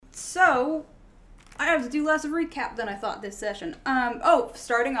So, I have to do less of a recap than I thought this session.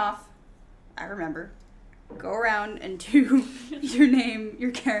 Starting off, I remember, go around and do your name,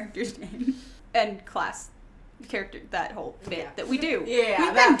 your character's name, and class. Character, that whole bit that we do. Yeah,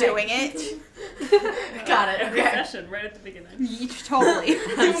 we've been doing it. Got it. Okay. Session right at the beginning. Totally.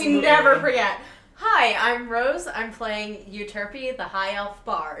 You never forget. Hi, I'm Rose. I'm playing Euterpe, the High Elf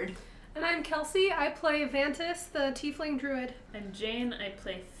Bard. And I'm Kelsey. I play Vantis, the Tiefling Druid. I'm Jane. I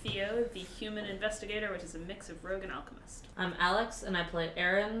play Theo, the human investigator, which is a mix of rogue and alchemist. I'm Alex, and I play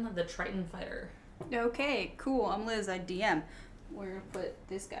Aaron, the Triton fighter. Okay, cool. I'm Liz. I DM. We're gonna put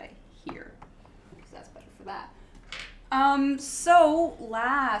this guy here because that's better for that. So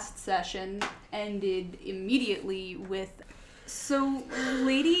last session ended immediately with. So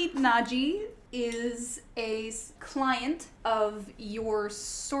Lady Naji is a client of your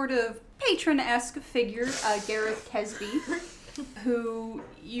sort of patron-esque figure, Gareth Kesby, who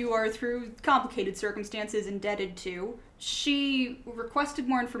you are through complicated circumstances indebted to. She requested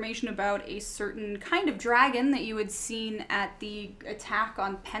more information about a certain kind of dragon that you had seen at the attack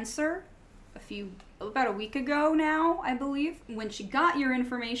on Pencer about a week ago now, I believe. When she got your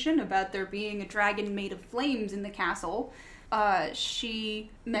information about there being a dragon made of flames in the castle, she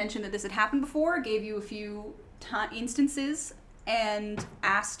mentioned that this had happened before, gave you a few instances, and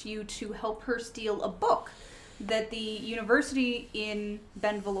asked you to help her steal a book that the university in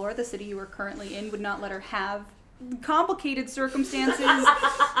Benvalor, the city you are currently in, would not let her have. Complicated circumstances.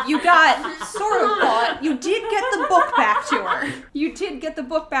 You got sort of caught. You did get the book back to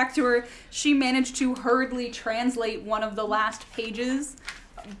her. She managed to hurriedly translate one of the last pages,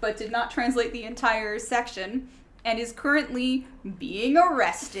 but did not translate the entire section, and is currently being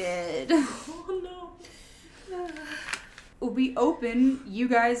arrested. Oh no. We open.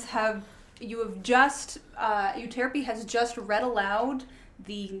 Euterpe has just read aloud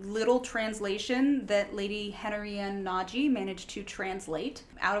the little translation that Lady Henrienne Naji managed to translate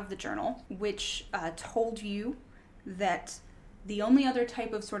out of the journal, which told you that the only other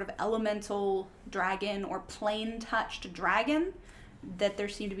type of sort of elemental dragon or plane-touched dragon that there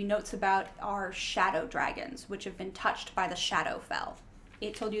seem to be notes about are shadow dragons, which have been touched by the Shadowfell.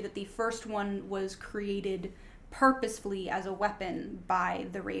 It told you that the first one was created purposefully as a weapon by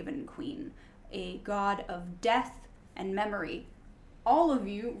the Raven Queen, a god of death and memory. All of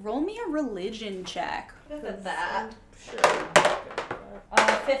you, roll me a religion check. Look at that. Sure.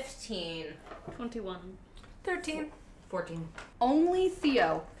 15. 21. 13. 14. Only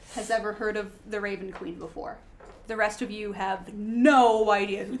Theo has ever heard of the Raven Queen before. The rest of you have no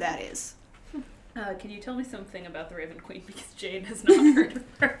idea who that is. Can you tell me something about the Raven Queen, because Jane has not heard of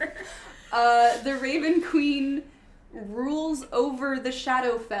her? The Raven Queen rules over the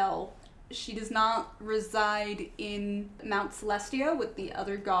Shadowfell. She does not reside in Mount Celestia with the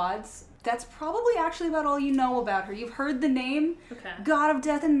other gods. That's probably actually about all you know about her. You've heard the name. Okay. God of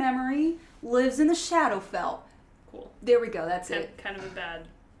Death and Memory, lives in the Shadowfell. Cool. There we go, that's it. Kind of a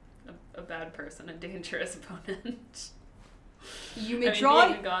bad person, a dangerous opponent. You may being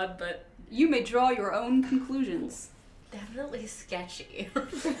a god, but you may draw your own conclusions. Definitely sketchy.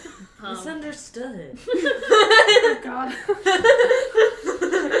 Misunderstood. Oh god.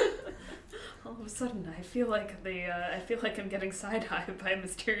 All of a sudden, I feel like I'm getting side-eyed by a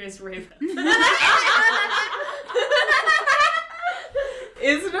mysterious raven.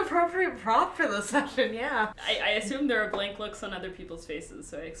 Is an appropriate prop for the session, yeah. I assume there are blank looks on other people's faces,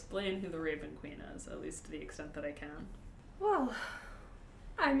 so I explain who the Raven Queen is, at least to the extent that I can. Well,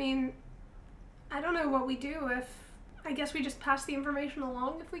 I mean, I don't know what we do if... I guess we just pass the information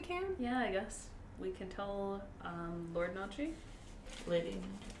along if we can? Yeah, I guess. We can tell Lord Naji. Lady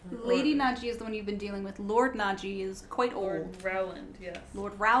Naji is the one you've been dealing with. Lord Naji is quite old. Lord Rowland, yes.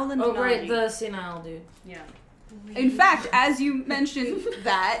 Lord Rowland Oh, Naji. right, the senile dude. Yeah. In fact, as you mentioned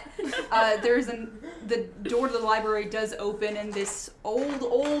that, the door to the library does open, and this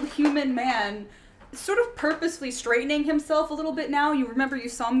old human man, sort of purposely straightening himself a little bit now. You remember you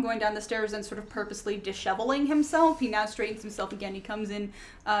saw him going down the stairs and sort of purposely disheveling himself. He now straightens himself again. He comes in,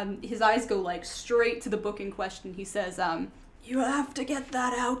 his eyes go like straight to the book in question. He says, "You have to get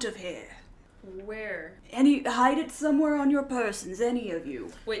that out of here. Where? Hide it somewhere on your persons, any of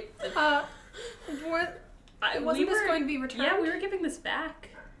you." Wait. Wasn't this going to be returned? Yeah, we were giving this back.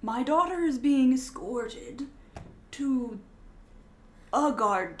 My daughter is being escorted to a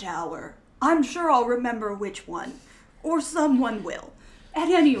guard tower. I'm sure I'll remember which one. Or someone will. At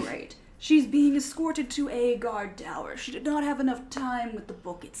any rate, she's being escorted to a guard tower. She did not have enough time with the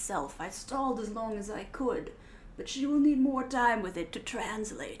book itself. I stalled as long as I could, but she will need more time with it to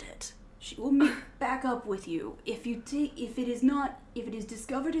translate it. She will meet back up with you. If it is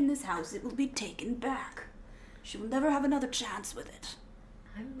discovered in this house, it will be taken back. She will never have another chance with it.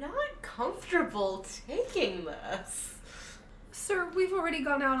 I'm not comfortable taking this. Sir, we've already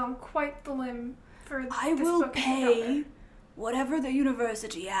gone out on quite the limb for I this will book and pay whatever the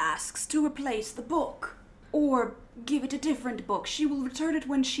university asks to replace the book. Or give it a different book. She will return it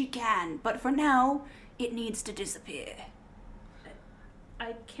when she can, but for now, it needs to disappear.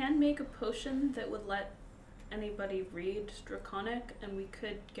 I can make a potion that would let anybody read Draconic, and we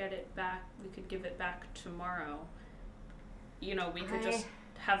could get it back. We could give it back tomorrow. You know, we could just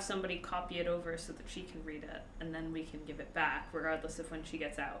have somebody copy it over so that she can read it, and then we can give it back, regardless of when she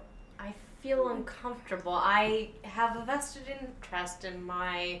gets out. I feel uncomfortable. I have a vested interest in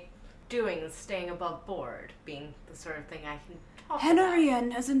my doings staying above board, being the sort of thing I can talk about.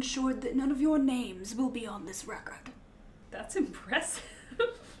 Henrienne has ensured that none of your names will be on this record. That's impressive.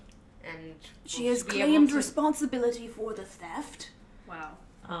 And She will has be able claimed to- responsibility for the theft. Wow.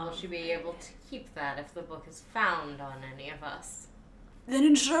 Will she be able to keep that if the book is found on any of us? Then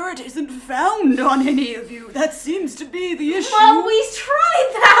ensure it isn't found on any of you. That seems to be the issue. Well, we tried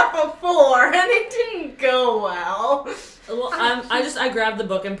that before, and it didn't go well. Well, I grabbed the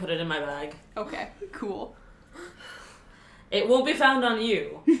book and put it in my bag. Okay, cool. It won't be found on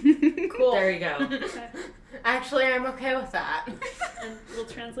you. Cool. There you go. Okay. Actually, I'm okay with that. And we'll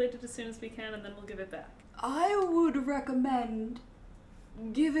translate it as soon as we can, and then we'll give it back. I would recommend,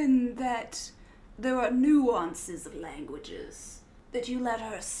 given that there are nuances of languages, that you let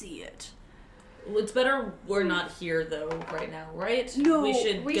her see it. Well, it's better we're not here, though, right now, right? No, we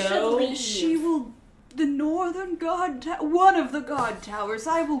should we go. should leave. She will... The northern guard... one of the guard towers.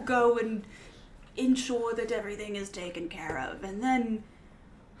 I will go and ensure that everything is taken care of. And then...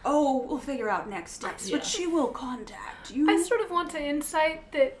 Oh, we'll figure out next steps. Yeah. But she will contact you. I sort of want to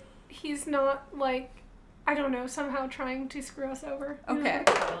insight that he's not, like, I don't know, somehow trying to screw us over. Okay.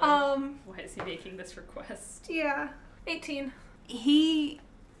 Why is he making this request? Yeah. 18. He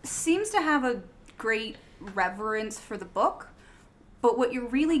seems to have a great reverence for the book, but what you're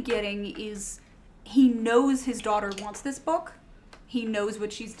really getting is he knows his daughter wants this book. He knows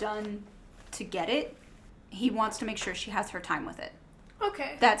what she's done to get it. He wants to make sure she has her time with it.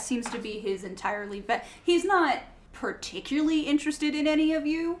 Okay. That seems to be his entirely... He's not particularly interested in any of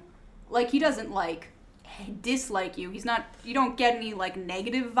you. Like, he doesn't, like, dislike you. He's not... You don't get any, like,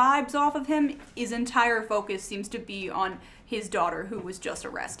 negative vibes off of him. His entire focus seems to be on his daughter, who was just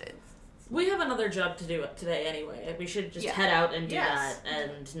arrested. We have another job to do today anyway. We should just Yeah. head out and do Yes. that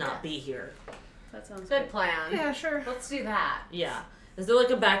and not be here. That sounds Good good. plan. Yeah, sure. Let's do that. Yeah. Is there like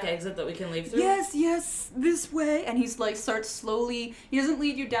a back exit that we can leave through? Yes, this way. And he's, like, starts slowly... He doesn't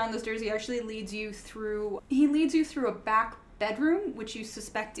lead you down the stairs. He actually leads you through... He leads you through a back bedroom, which you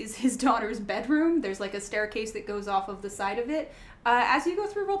suspect is his daughter's bedroom. There's, like, a staircase that goes off of the side of it. As you go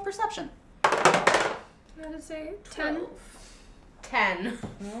through, roll perception. That is a 10. 10.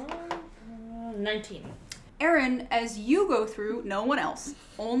 19. Aaron, as you go through, no one else,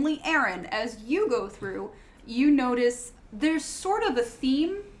 only Aaron, as you go through, you notice there's sort of a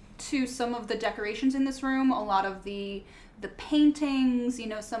theme to some of the decorations in this room. A lot of the paintings, you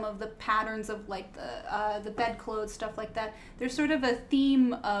know, some of the patterns of, like, the bedclothes, stuff like that. There's sort of a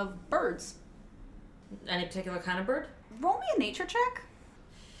theme of birds. Any particular kind of bird? Roll me a nature check.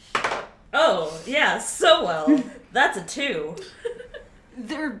 Oh, yeah, so well. That's a 2.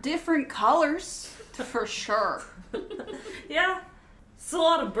 They're different colors, for sure. Yeah. It's a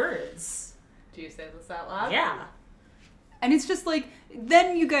lot of birds. Do you say this out loud? Yeah. And it's just like,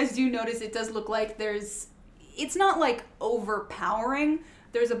 then you guys do notice it does look like it's not like overpowering.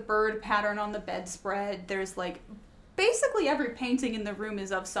 There's a bird pattern on the bedspread. There's like, basically every painting in the room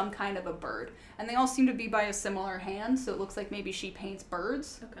is of some kind of a bird. And they all seem to be by a similar hand, so it looks like maybe she paints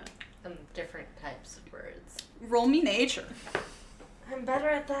birds. Okay. Different types of birds. Roll me nature. I'm better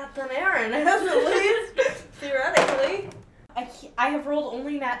at that than Aaron is, at least, theoretically. I have rolled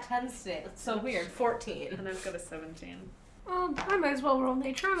only nat 10 today. That's so weird. 14. And I've got a 17. Well, I might as well roll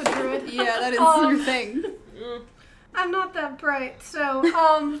nature. I'm a druid. Yeah, that is your thing. I'm not that bright, so,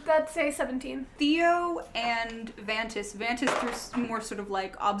 that's a 17. Theo and Vantis. Vantis, through some more sort of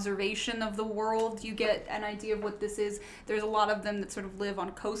like observation of the world, you get an idea of what this is. There's a lot of them that sort of live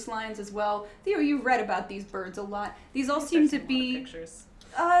on coastlines as well. Theo, you've read about these birds a lot. These all seem to There's some more be pictures.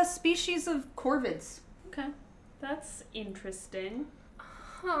 species of corvids. Okay. That's interesting.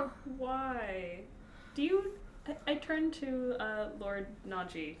 Huh. Why? Do you... I turn to Lord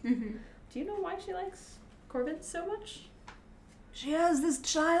Naji. Mm-hmm. Do you know why she likes corvids so much? She has this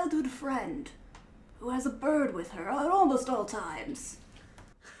childhood friend who has a bird with her at almost all times.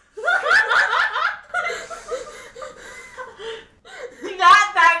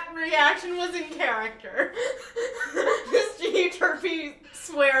 That reaction was in character. Just Euterpe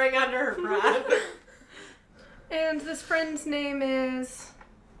swearing under her breath. And this friend's name is...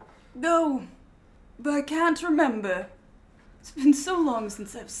 No, but I can't remember. It's been so long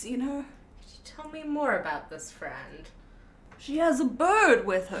since I've seen her. Could you tell me more about this friend? She has a bird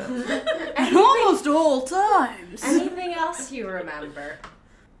with her. At almost all times. Anything else you remember?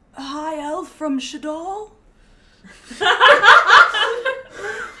 A high elf from Shadal?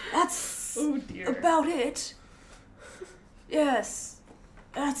 That's Oh dear. about it. Yes,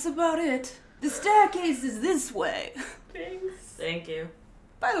 that's about it. The staircase is this way. Thanks. Thank you.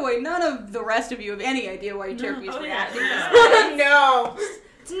 By the way, none of the rest of you have any idea why Euterpe is Oh, reacting. yeah. No.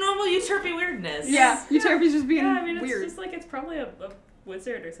 It's normal Euterpe weirdness. Yeah, Euterpe's just being Yeah, I mean, it's weird. just like it's probably a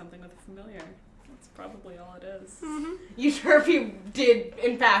wizard or something with a familiar. That's probably all it is. Mm-hmm. Euterpe did,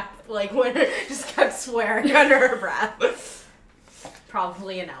 in fact, like, when just kept swearing under her breath.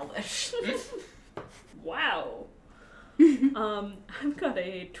 Probably in Elvish. Wow. I've got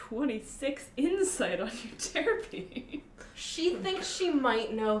a 26 insight on Euterpe. She thinks she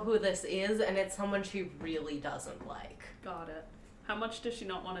might know who this is, and it's someone she really doesn't like. Got it. How much does she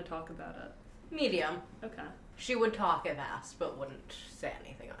not want to talk about it? Medium. Okay. She would talk if asked, but wouldn't say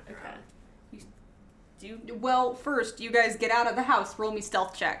anything on her Okay. own. Do you... Well, first, you guys get out of the house. Roll me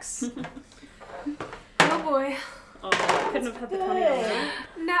stealth checks. Oh boy. Oh, I couldn't have had the 20 on that.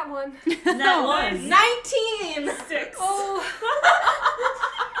 Nat one. That one. 19! 6. Oh.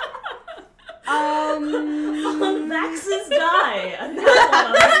 Max's die. That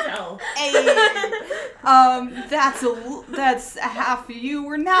one on stealth. That's half of you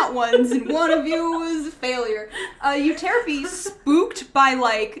were not ones, and one of you was a failure. Euterpe, spooked by,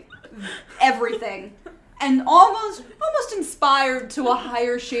 like, everything, and almost inspired to a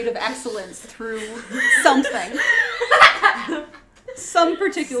higher shade of excellence through something. Some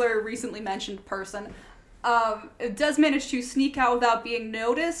particular recently mentioned person. Does manage to sneak out without being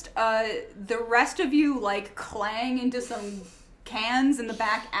noticed. The rest of you, like, clang into some cans in the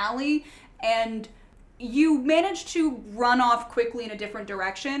back alley, and you manage to run off quickly in a different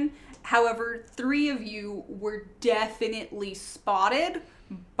direction. However, 3 of you were definitely spotted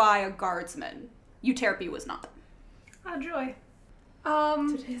by a guardsman. Euterpe was not. Oh, joy.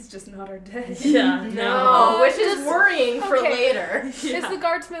 Today's just not our day. Yeah, no. Which is worrying for okay. later. Is the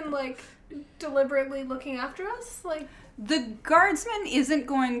guardsman, like, deliberately looking after us? Like, The guardsman isn't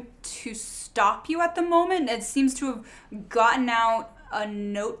going to stop you at the moment. It seems to have gotten out a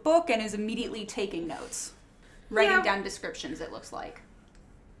notebook and is immediately taking notes. Writing Yeah. down descriptions, it looks like.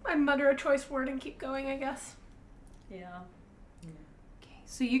 I mutter a choice word and keep going, I guess. Yeah. Okay,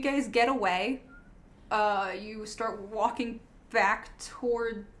 so you guys get away. You start walking back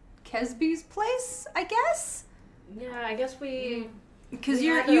toward Kesby's place, I guess? Yeah, I guess we... Because we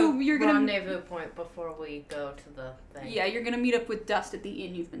you're had a gonna rendezvous point before we go to the thing. Yeah, you're gonna meet up with Dust at the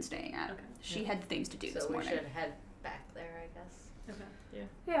inn you've been staying at. Okay. She had things to do So this we morning. should head back there, I guess. Okay.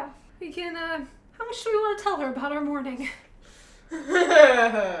 Yeah. We can, how much do we want to tell her about our morning?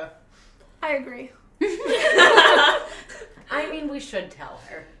 I agree. I mean, we should tell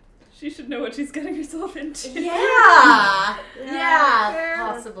her. She should know what she's getting herself into. Yeah, fair.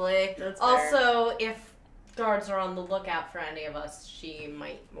 possibly. That's fair. Also, if guards are on the lookout for any of us, she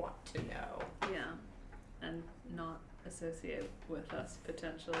might want to know. Yeah. And not associate with us,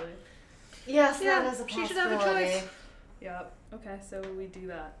 potentially. Yes, Yeah, that is a she possibility. should have a choice. Yep. Okay, so we do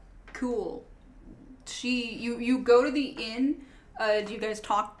that. Cool. You go to the inn. Do you guys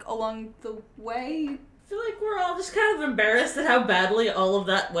talk along the way? I feel like we're all just kind of embarrassed at how badly all of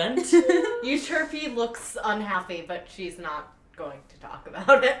that went. Euterpe looks unhappy, but she's not going to talk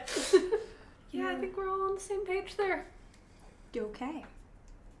about it. Yeah, I think we're all on the same page there. Okay.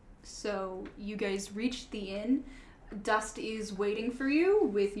 So you guys reach the inn. Dust is waiting for you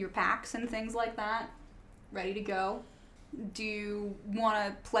with your packs and things like that, ready to go. Do you want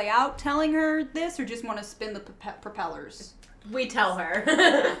to play out telling her this, or just want to spin the propellers? We tell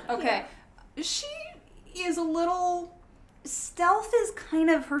her. Okay. She is a little... Stealth is kind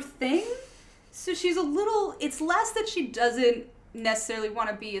of her thing. So she's a little... It's less that she doesn't necessarily want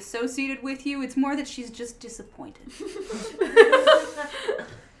to be associated with you. It's more that she's just disappointed.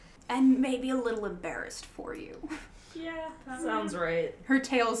 And maybe a little embarrassed for you. Yeah, sounds right. Her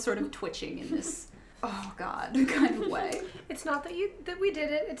tail's sort of twitching in this, oh god, kind of way. It's not that we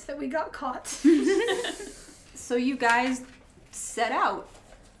did it, it's that we got caught. So you guys set out.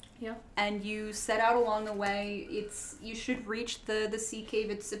 Yeah. And you set out along the way. You should reach the sea cave.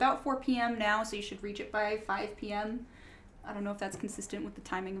 It's about 4 p.m. now, so you should reach it by 5 p.m. I don't know if that's consistent with the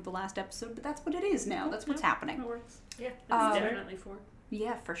timing of the last episode, but that's what it is now. That's what's happening. That works. Yeah. It's Um, definitely 4.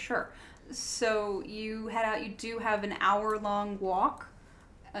 Yeah, for sure. So you head out. You do have an hour-long walk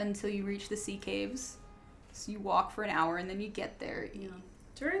until you reach the sea caves. So you walk for an hour, and then you get there. Yeah.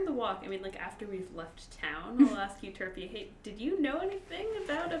 During the walk, I mean, like, after we've left town, I'll ask you, Turpy, hey, did you know anything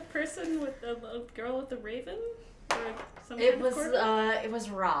about a person with a girl with a raven? Or some It kind was of court? it was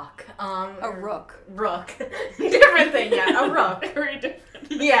rock. A rook. Rook. Different thing, yeah. A rook. Very different.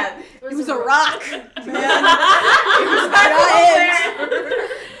 Yeah. It was a rock, man. It was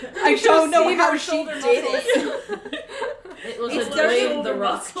I don't know how she did it. It was It's a starting Dwayne with the the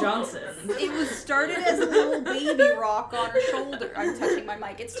Rock muscles. Johnson. It was started as a little baby rock on her shoulder. I'm touching my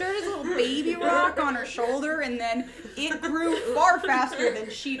mic. It started as a little baby rock on her shoulder, and then it grew far faster than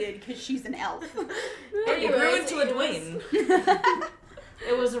she did because she's an elf. It grew into a Dwayne.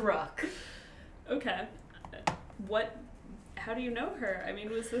 It was a rook. Okay. How do you know her? I mean,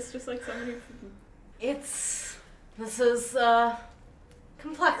 was this just like somebody This is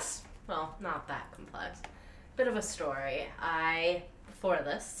complex. Well, not that complex. Bit of a story. Before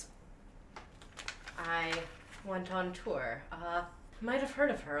this, I went on tour. Might have heard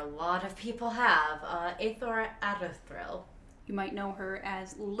of her. A lot of people have. Aethor Adderthrill. You might know her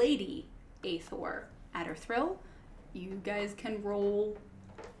as Lady Aethor Adderthrill. You guys can roll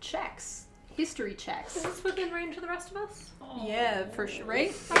checks. History checks. Is this within range of the rest of us? Yeah, for sure,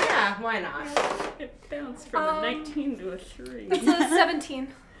 right? Yeah, why not? It bounced from a 19 to a 3. It's a 17.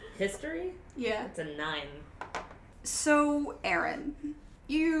 History? Yeah. It's a 9. So, Aaron,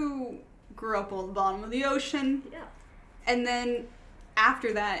 you grew up on the bottom of the ocean. Yeah. And then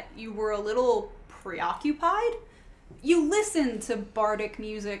after that, you were a little preoccupied. You listened to bardic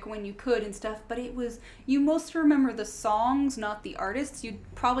music when you could and stuff, but you mostly remember the songs, not the artists. You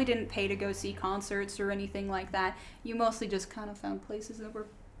probably didn't pay to go see concerts or anything like that. You mostly just kind of found places that were,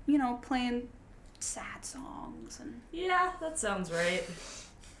 playing sad songs and... Yeah, that sounds right.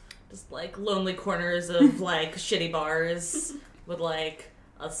 Just like lonely corners of like shitty bars with like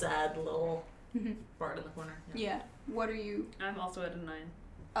a sad little bar in the corner. Yeah. What are you... I'm also at a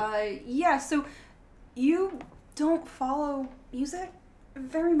 9. Yeah, so you don't follow music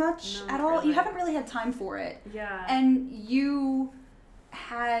very much No, at all. really. You haven't really had time for it. Yeah. And do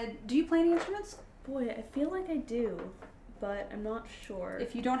you play any instruments? Boy, I feel like I do, but I'm not sure.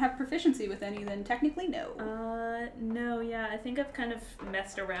 If you don't have proficiency with any, then technically no. No, yeah, I think I've kind of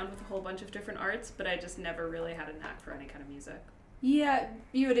messed around with a whole bunch of different arts, but I just never really had a knack for any kind of music. Yeah,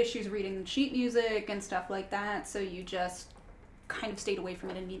 you had issues reading sheet music and stuff like that, so you just kind of stayed away from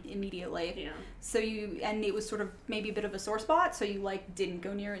it immediately. Yeah. So and it was sort of maybe a bit of a sore spot, so you like didn't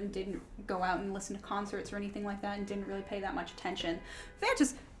go near it and didn't go out and listen to concerts or anything like that and didn't really pay that much attention. Vantage,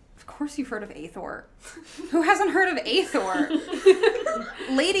 of course you've heard of Aethor. Who hasn't heard of Aethor?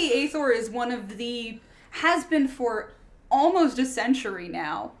 Lady Aethor is has been for almost a century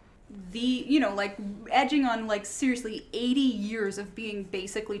now, edging on seriously 80 years of being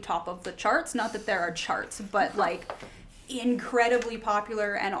basically top of the charts. Not that there are charts, but incredibly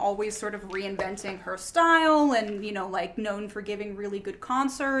popular and always sort of reinventing her style and, known for giving really good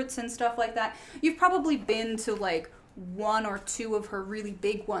concerts and stuff like that. You've probably been to one or two of her really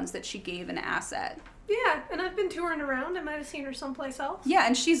big ones that she gave an asset. Yeah, and I've been touring around. I might have seen her someplace else. Yeah,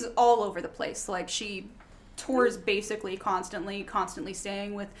 and she's all over the place. She tours basically constantly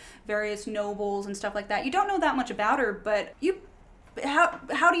staying with various nobles and stuff like that. You don't know that much about her, but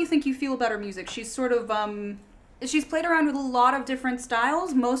how do you think you feel about her music? She's sort of, she's played around with a lot of different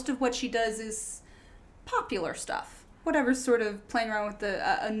styles. Most of what she does is popular stuff. Whatever's sort of playing around with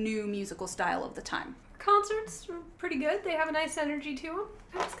a new musical style of the time. Concerts are pretty good. They have a nice energy to them.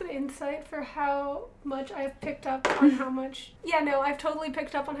 I'm just going to insight for how much I've picked up on how much... Yeah, no, I've totally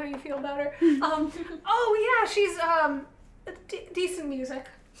picked up on how you feel about her. Oh, yeah, she's decent music.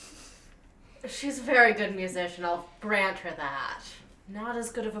 She's a very good musician, I'll grant her that. Not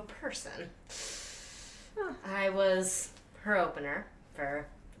as good of a person. I was her opener for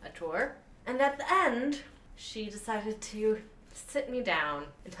a tour, and at the end, she decided to sit me down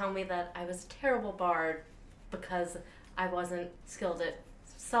and tell me that I was a terrible bard because I wasn't skilled at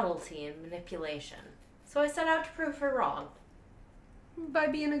subtlety and manipulation. So I set out to prove her wrong. By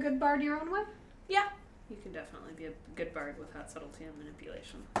being a good bard your own way? Yeah, You can definitely be a good bard without subtlety and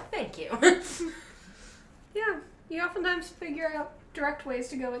manipulation. thank you. Yeah, you oftentimes figure out direct ways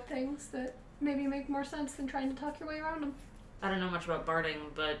to go at things that maybe make more sense than trying to talk your way around them. I don't know much about barding,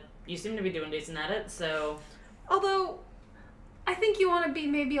 but you seem to be doing decent at it, so... Although, I think you want to be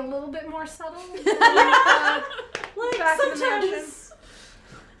maybe a little bit more subtle. Like, Back in the mansion. sometimes...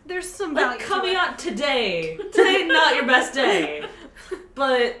 There's some Like, value to it. caveat today. Today, not your best day.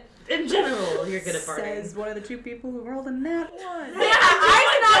 But in general, you're good at partying. Says one of the two people who rolled a nat one. I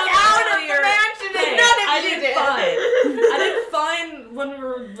snuck out of the mansion and none of I you did did. fine. I did fine when we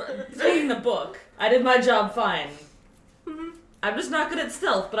were reading the book. I did my job fine. I'm just not good at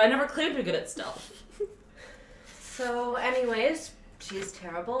stealth, but I never claimed to be good at stealth. So, anyways, she's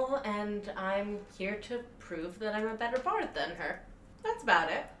terrible, and I'm here to prove that I'm a better bard than her. That's about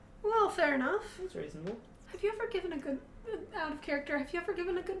it. Well, fair enough. That's reasonable. Have you ever given a good, out of character, have you ever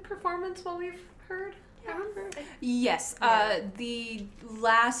given a good performance while we've heard? I remember. Yes, the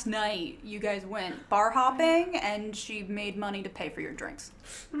last night you guys went bar hopping and she made money to pay for your drinks.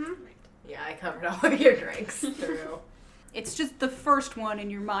 Yeah, I covered all of your drinks through. It's just the first one in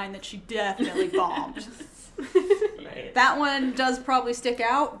your mind that she definitely bombed. Right. That one does probably stick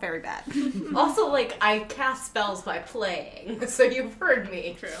out very bad. Also, like, I cast spells by playing, so you've heard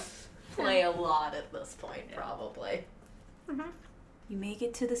me True. play a lot at this point, probably. You make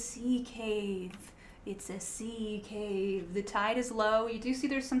it to the sea cave. It's a sea cave. The tide is low. You do see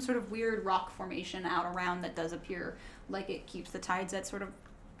there's some sort of weird rock formation out around that does appear like it keeps the tides at sort of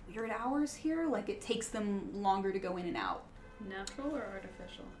weird hours here. Like it takes them longer to go in and out. Natural or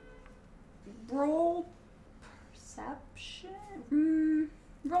artificial? Roll perception?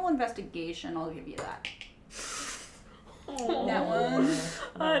 Roll investigation. I'll give you that. That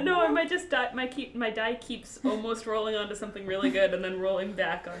one. No, I might just die. My die keeps almost rolling onto something really good and then rolling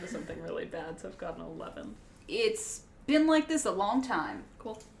back onto something really bad, so I've got an 11. It's been like this a long time.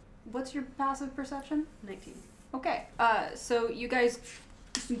 Cool. What's your passive perception? 19. Okay, so you guys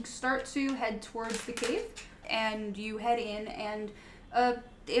start to head towards the cave, and you head in, and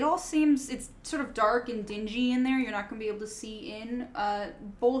it all seems, it's sort of dark and dingy in there. You're not going to be able to see in.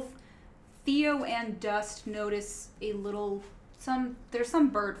 Both Theo and Dust notice a little, there's some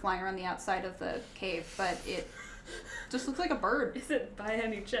bird flying around the outside of the cave, but it just looks like a bird. Is it by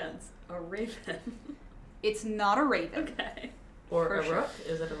any chance a raven? It's not a raven. Okay. Or For a sure. rook?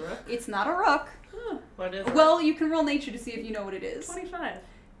 Is it a rook? It's not a rook. Huh. What is it? Well, you can roll nature to see if you know what it is. 25.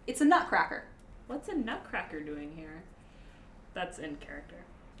 It's a nutcracker. What's a nutcracker doing here? That's in character.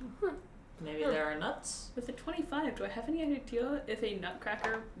 Maybe there are nuts? With a 25, do I have any idea if a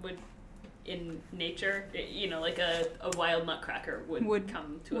nutcracker would, in nature, like a wild nutcracker would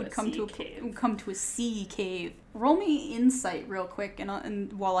come to a sea cave? Would come to a sea cave. Roll me insight real quick,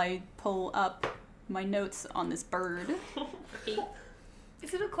 and while I pull up my notes on this bird. 8.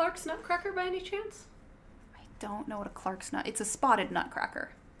 Is it a Clark's Nutcracker by any chance? I don't know what a Clark's nut. It's a spotted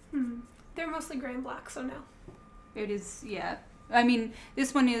nutcracker. They're mostly gray and black, so no. It is, yeah. I mean,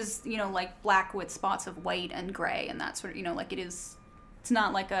 this one is, like black with spots of white and gray and that sort of, like it is. It's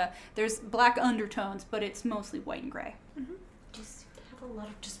not like there's black undertones, but it's mostly white and gray. Just have a lot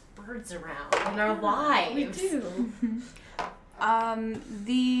of just birds around in our lives. We do.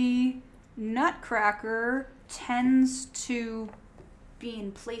 The nutcracker tends to be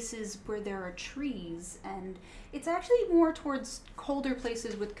in places where there are trees, and it's actually more towards colder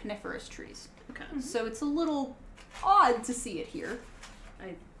places with coniferous trees. Okay. So it's a little odd to see it here.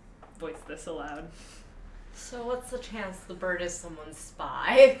 I voiced this aloud. So what's the chance the bird is someone's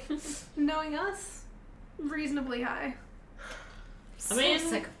spy? Knowing us, reasonably high. I mean, so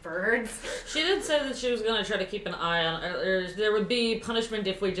sick of birds. She did say that she was going to try to keep an eye on there would be punishment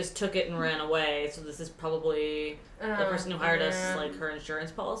if we just took it and ran away, so this is probably the person who hired us, like her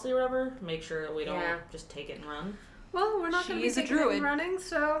insurance policy or whatever. Make sure that we don't just take it and run. Well, we're not going to be She's a taking it druid. and running,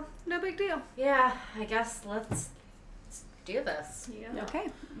 so no big deal. Yeah, I guess let's do this. Yeah. Okay.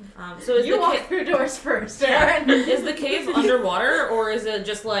 So is You the walk through doors first, yeah. Aaron. Is the cave underwater, or is it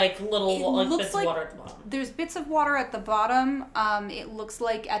just like little It looks bits like- of water at the bottom? There's bits of water at the bottom. It looks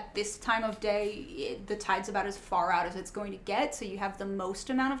like at this time of day, the tide's about as far out as it's going to get, so you have the most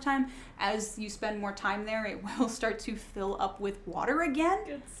amount of time. As you spend more time there, it will start to fill up with water again.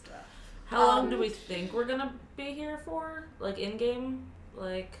 Good stuff. How long do we think we're gonna be here for? Like in game?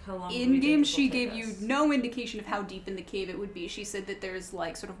 Like how long? do we In think game, this will she take gave you us? no indication of how deep in the cave it would be. She said that there's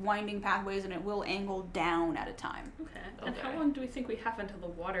like sort of winding pathways and it will angle down at a time. Okay. And how Okay. long do we think we have until the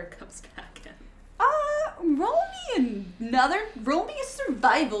water comes back in? Roll me a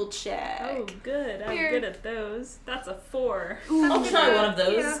survival check. Oh, good. I'm Here. good at those. That's a 4. I'll try one of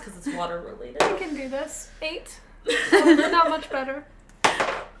those Yeah. because it's water related. I can do this. 8. Not much better.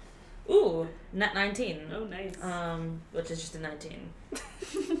 Ooh, net 19. Oh, nice. Which is just a 19.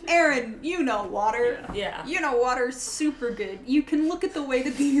 Aaron, you know water. Yeah. You know water's super good. You can look at the way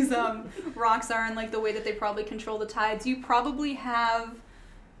that these rocks are and like the way that they probably control the tides. You probably have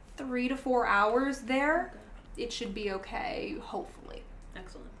 3 to 4 hours there. It should be okay, hopefully.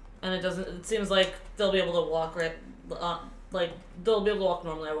 Excellent. And it seems like they'll be able to walk they'll be able to walk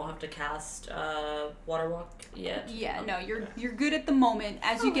normally. I won't have to cast water walk yet. Yeah, no, you're good at the moment.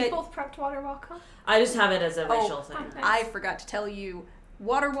 As you we get, both prepped water walk, huh? I just have it as a racial thing. okay. I forgot to tell you,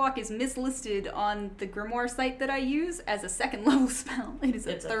 Water Walk is mislisted on the Grimoire site that I use as a 2nd level spell. It is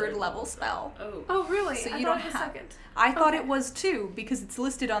a It's a 3rd third level spell. Oh. Oh, really? So I you thought don't it was have- second. I thought Okay. it was too, because it's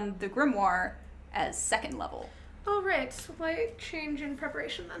listed on the Grimoire as 2nd level. Oh, right. Slight change in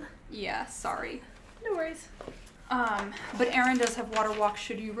preparation then. Yeah, sorry. No worries. But Aaron does have Water Walk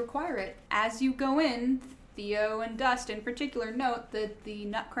should you require it. As you go in, Theo and Dust in particular note that the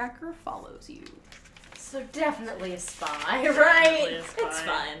Nutcracker follows you. So definitely a spy, right? Definitely a spy. It's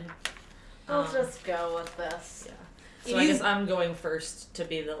fine. I'll just go with this. Yeah. It So I is- guess I'm going first to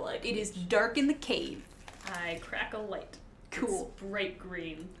be the It is dark in the cave. I crack a light. Cool. It's bright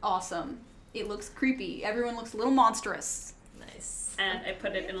green. Awesome. It looks creepy. Everyone looks a little monstrous. nice. And I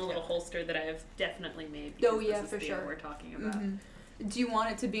put it in a little holster that I have definitely made. Oh, because yeah, this is for the sure. year we're talking about. Do you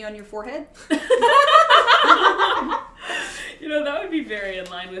want it to be on your forehead? You know, that would be very in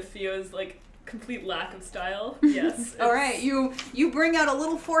line with Theo's, complete lack of style. Yes. All right, you bring out a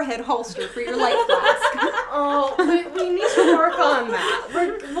little forehead holster for your light flask. Oh, we need to work on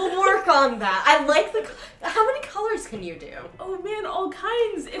that. We'll work on that. I like the... How many colors can you do? Oh man, all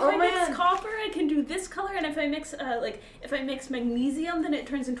kinds. If Oh, I mix man. copper, I can do this color, and if I mix if I mix magnesium, then it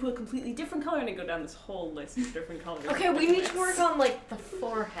turns into a completely different color, and I go down this whole list of different colors. Okay, we need to work on, the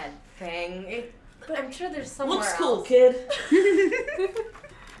forehead thing. But I'm sure there's somewhere Looks cool, else. kid.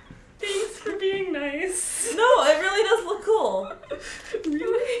 Thanks for being nice. No, it really does look cool.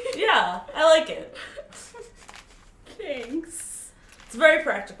 Really? Yeah, I like it. Thanks. It's very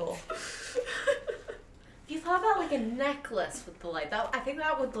practical. You thought about, a necklace with the light. I think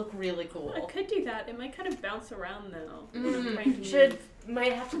that would look really cool. I could do that. It might kind of bounce around though. when I'm trying to Should... move.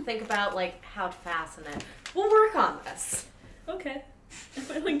 Might have to think about, how to fasten it. We'll work on this. Okay. I'm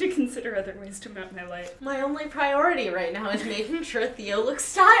willing to consider other ways to mount my light. My only priority right now is making sure Theo looks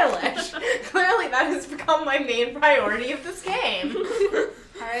stylish. Clearly that has become my main priority of this game.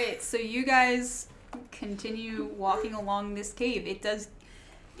 All right, so you guys continue walking along this cave. It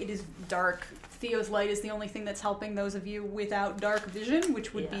is dark. Theo's light is the only thing that's helping those of you without dark vision,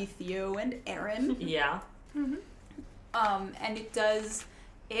 which would be Theo and Aaron. Yeah. And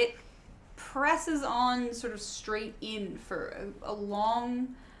it presses on sort of straight in for a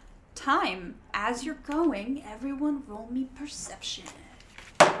long time. As you're going, everyone roll me perception.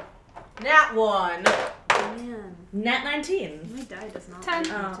 Nat 1. Man, Nat 19. my die does not 10.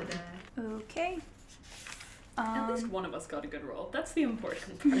 like me today. Okay. At least one of us got a good roll. That's the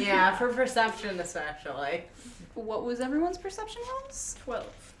important part. Yeah, for perception especially. What was everyone's perception rolls? 12.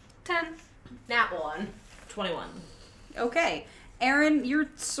 10. Nat 1. 21. Okay. Aaron, you're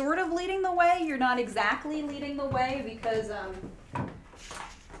sort of leading the way. You're not exactly leading the way because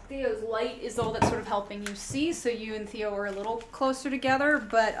Theo's light is all that's sort of helping you see, so you and Theo are a little closer together,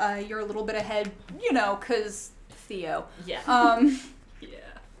 but you're a little bit ahead, because Theo. Yeah. Yeah.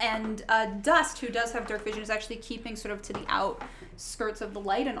 And Dust, who does have dark vision, is actually keeping sort of to the outskirts of the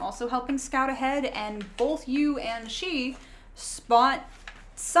light and also helping scout ahead, and both you and she spot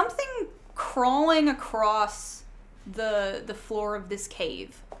something crawling across the floor of this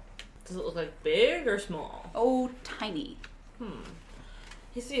cave. Does it look big or small? Oh, tiny.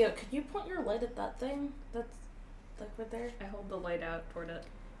 Hey, Theo, can you point your light at that thing? That's right there. I hold the light out toward it.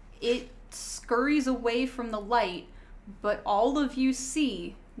 It scurries away from the light, but all of you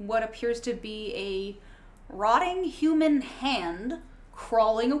see what appears to be a rotting human hand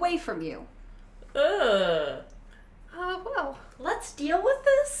crawling away from you. Ugh. Well, Let's deal with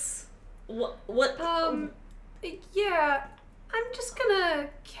this. What? yeah, I'm just gonna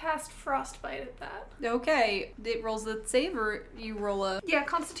cast Frostbite at that. Okay, it rolls a save, or you roll a... Yeah,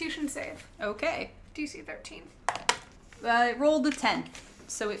 Constitution save. Okay. DC 13. It rolled a 10,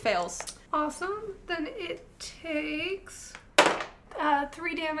 so it fails. Awesome. Then it takes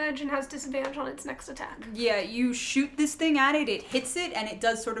 3 damage and has disadvantage on its next attack. Yeah, you shoot this thing at it, it hits it, and it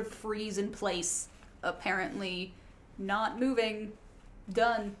does sort of freeze in place. Apparently not moving.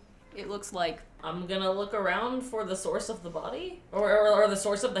 Done, it looks like. I'm gonna look around for the source of the body? Or the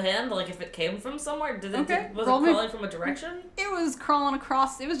source of the hand, if it came from somewhere? Was it roll me- crawling from a direction? It was crawling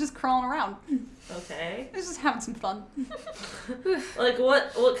across, it was just crawling around. Okay. It was just having some fun.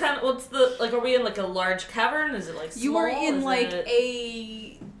 What kind of, what's the, are we in a large cavern? Is it small? You are in Is it...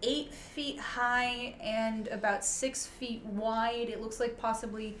 a 8 feet high and about 6 feet wide. It looks like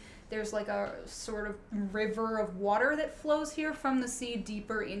possibly there's a sort of river of water that flows here from the sea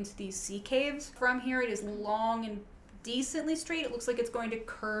deeper into these sea caves. From here it is long and decently straight. It looks like it's going to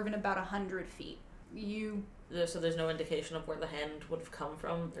curve in about 100 feet. So there's no indication of where the hand would have come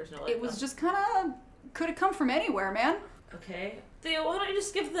from? There's no, like... It was just kind of... Could have come from anywhere, man. Okay. Theo, why don't you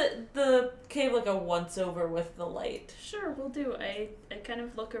just give the cave, like, a once-over with the light? Sure, we'll do. I kind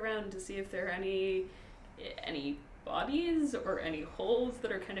of look around to see if there are any bodies or any holes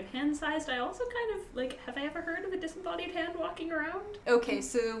that are kind of hand-sized. I also kind of, like, have I ever heard of a disembodied hand walking around? Okay,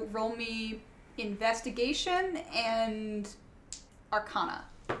 so roll me investigation and arcana.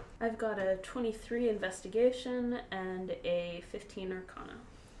 I've got a 23 investigation and a 15 arcana.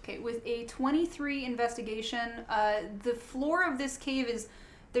 Okay, with a 23 investigation, the floor of this cave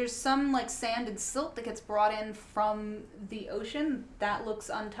there's some like sand and silt that gets brought in from the ocean. That looks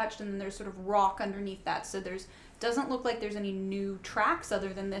untouched, and then there's sort of rock underneath that. So doesn't look like there's any new tracks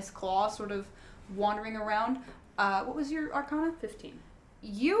other than this claw sort of wandering around. What was your arcana? 15.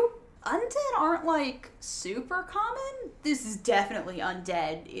 You undead aren't like super common. This is definitely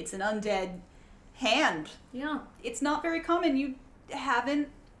undead. It's an undead hand. Yeah. It's not very common. You haven't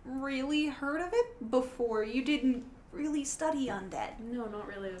really heard of it before. You didn't really study undead. No, not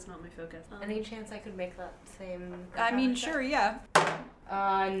really. That's not my focus. Any chance I could make that same... I mean, sure, yeah.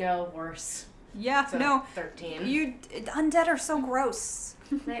 No, worse. Yeah, So, no. 13. Undead are so gross.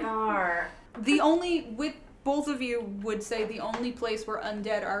 They are. With both of you would say the only place where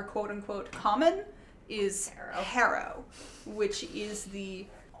undead are quote-unquote common is Harrow, which is the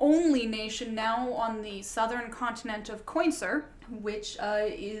only nation now on the southern continent of Coinser, which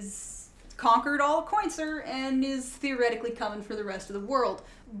is conquered all Coinser and is theoretically coming for the rest of the world.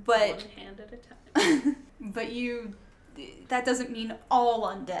 But One hand at a time. but that doesn't mean all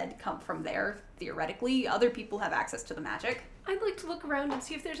undead come from there, theoretically. Other people have access to the magic. I'd like to look around and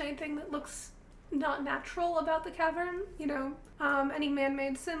see if there's anything that looks not natural about the cavern. You know, any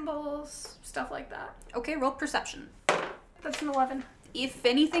man-made symbols, stuff like that. Okay, roll perception. That's an 11. If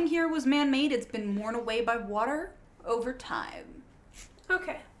anything here was man-made, it's been worn away by water over time.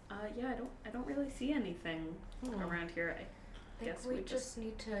 Okay. Yeah, I don't really see anything around here. I guess we just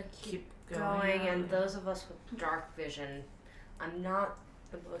need to keep going, and those of us with dark vision, I'm not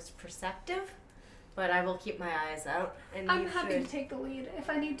the most perceptive, but I will keep my eyes out. And I'm happy to take the lead. If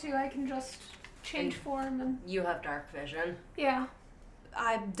I need to, I can just change form and... You have dark vision. Yeah.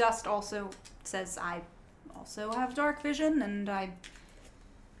 Dust also says I also have dark vision, and I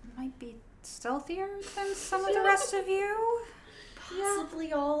might be stealthier than some of the rest of you.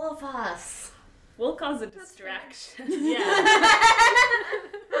 Possibly all of us. We'll cause a distraction. Yeah.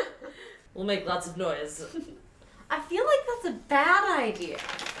 We'll make lots of noise. I feel like that's a bad idea.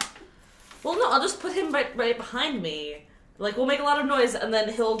 Well, no, I'll just put him right behind me. Like, we'll make a lot of noise, and then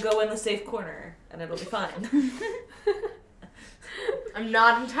he'll go in the safe corner, and it'll be fine. I'm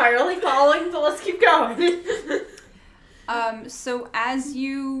not entirely following, but let's keep going. So as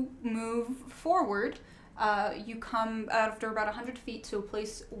you move forward, you come after about 100 feet to a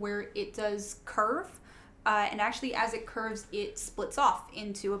place where it does curve, and actually as it curves, it splits off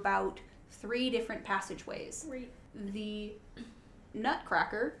into about 3 different passageways. Right. The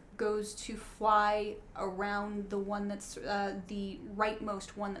Nutcracker goes to fly around the one that's the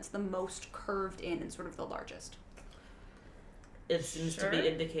rightmost one that's the most curved in and sort of the largest. It seems to be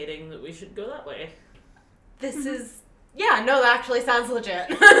indicating that we should go that way. This is... Yeah, no, that actually sounds legit.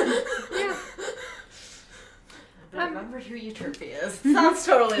 Yeah. But remember who Euterpia is. Sounds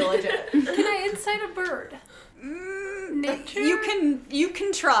totally legit. Can I incite a bird? Nature? You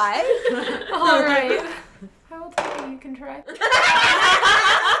can try. All right. I will tell you can try.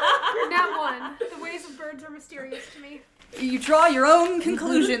 Not 1. The ways of birds are mysterious to me. You draw your own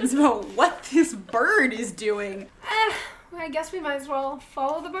conclusions about what this bird is doing. I guess we might as well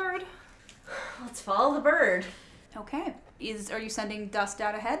follow the bird. Let's follow the bird. Okay. Are you sending Dust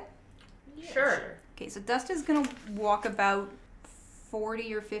out ahead? Yeah, Sure. Okay, so Dust is gonna walk about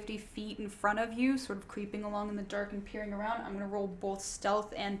 40 or 50 feet in front of you, sort of creeping along in the dark and peering around. I'm gonna roll both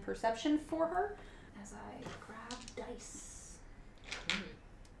stealth and perception for her as I grab dice. I'm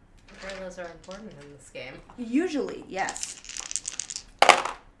sure those are important in this game. Usually, yes.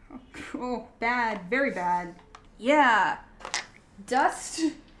 Oh, bad. Very bad. Yeah. Dust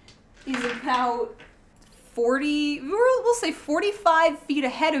is about we'll say 45 feet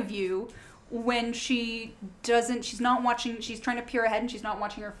ahead of you when she's trying to peer ahead and she's not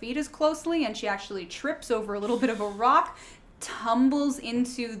watching her feet as closely, and she actually trips over a little bit of a rock, tumbles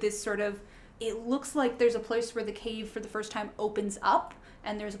into this sort of, it looks like there's a place where the cave for the first time opens up,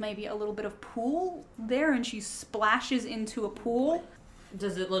 and there's maybe a little bit of pool there, and she splashes into a pool.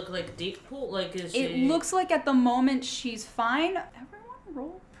 Does it look like deep pool? Like, is she... It looks like at the moment she's fine. Everyone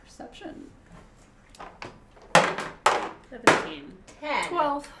roll perception. 17. 10.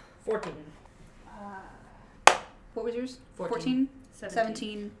 12. 14. What was yours? 14.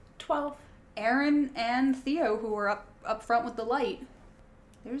 17. 12. Aaron and Theo, who were up front with the light.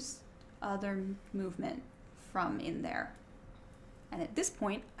 There's other movement from in there. And at this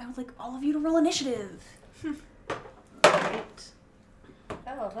point, I would like all of you to roll initiative. Right.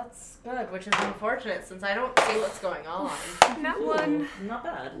 Oh, that's good, which is unfortunate since I don't see what's going on. Not Ooh, one. Not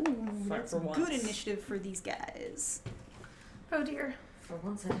bad. Ooh, For once. good initiative for these guys. Oh dear. For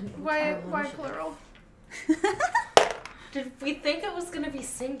once, I didn't. roll Why terrible why initiative. plural? Did we think it was going to be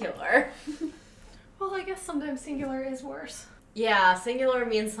singular? Well, I guess sometimes singular is worse. Yeah, singular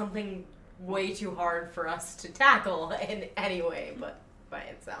means something way too hard for us to tackle in any way, but by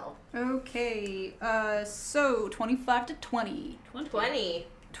itself. Okay, so 25 to 20. 20.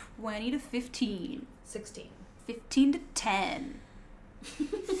 20 to 15. 16. 15 to 10.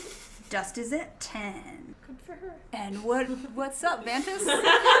 Dust is at 10. Good for her. And what's up, Vantus? what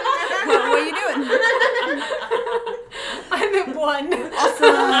are you doing? I'm at 1. Awesome.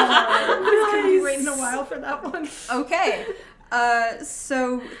 I was gonna be waiting a while for that one. Okay.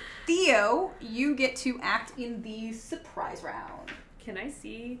 So Theo, you get to act in the surprise round. Can I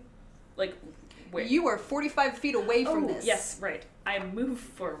see, like, where? You are 45 feet away from Oh, this. yes, right. I move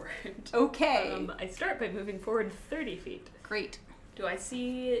forward. Okay. I start by moving forward 30 feet. Great. Do I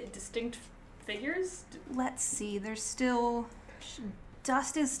see distinct figures? Let's see. There's still...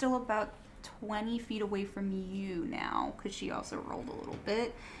 Dust is still about 20 feet away from you now, because she also rolled a little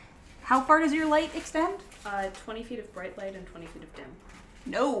bit. How far does your light extend? 20 feet of bright light and 20 feet of dim.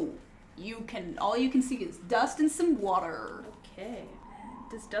 No. All you can see is dust and some water. Okay.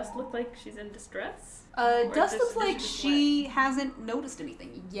 Does Dust look like she's in distress? Or Dust is looks this like just she hasn't noticed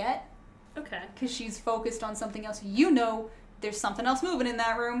anything yet, Okay. because she's focused on something else. You know there's something else moving in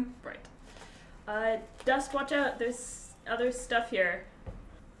that room. Right. Dust, watch out. There's other stuff here.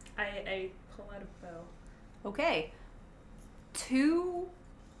 I pull out a bow. Okay. 2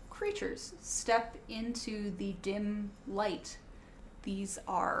 creatures step into the dim light. These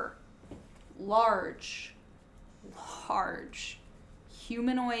are large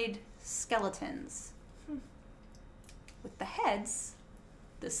humanoid skeletons with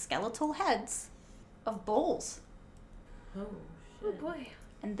the skeletal heads of bulls. Oh, Oh shit. boy.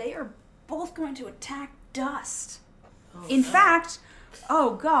 And they are both going to attack Dust. Oh, In no. fact,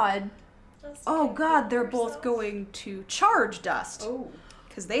 oh god, Just they're both going to charge Dust. Oh.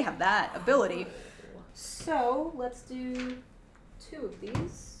 Because they have that ability. So, let's do 2 of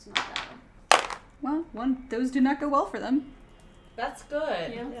these. Not that one. Well, those did not go well for them. That's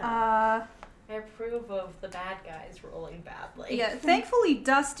good. Yeah. I approve of the bad guys rolling badly. Yeah, thankfully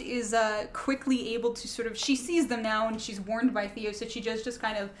Dust is quickly able to sort of, she sees them now and she's warned by Theo, so she just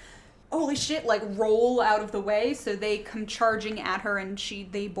kind of, holy shit, like roll out of the way, so they come charging at her and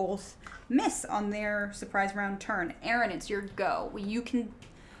they both miss on their surprise round turn. Aaron, it's your go.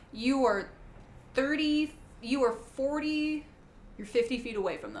 You are 30, you are 40, you're 50 feet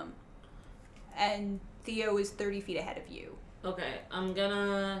away from them. And Theo is 30 feet ahead of you. Okay, I'm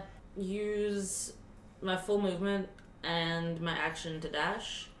gonna use my full movement and my action to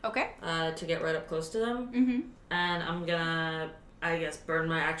dash Okay. to get right up close to them. Mm-hmm. And I'm gonna, I guess, burn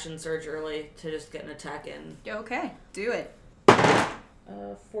my action surge early to just get an attack in. Okay, do it.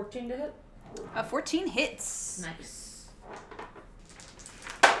 14 to hit? 14 hits. Nice.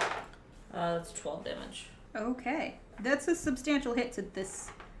 That's 12 damage. Okay, that's a substantial hit to this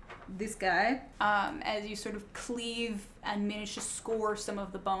guy. As you sort of cleave and manage to score some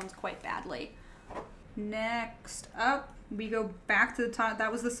of the bones quite badly. Next up, we go back to the top.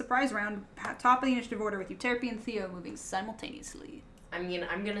 That was the surprise round. Top of the initiative order with Euterpe and Theo moving simultaneously. I mean,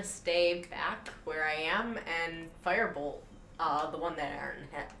 I'm gonna stay back where I am and firebolt the one that Aaron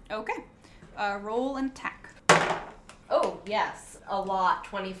hit. Okay, roll and attack. Oh, yes. A lot.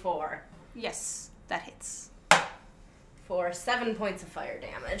 24. Yes, that hits. For 7 points of fire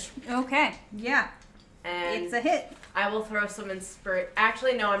damage. Okay, yeah, And it's a hit. I will throw some inspiration.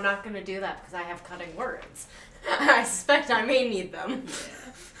 Actually, no, I'm not going to do that because I have cutting words. I suspect I may need them.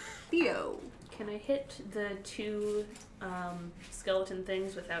 Theo. Can I hit the 2 skeleton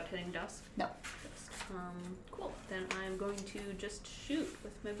things without hitting Dust? No. Cool. Then I'm going to just shoot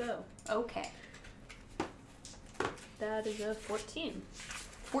with my bow. Okay. That is a 14.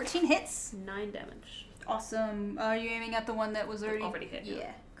 14 hits. 9 damage. Awesome. Are you aiming at the one that was already hit?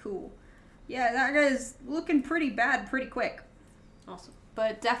 Yeah, cool. Yeah, that guy's looking pretty bad pretty quick. Awesome.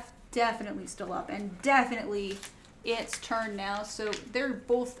 But definitely still up. And definitely its turn now. So they're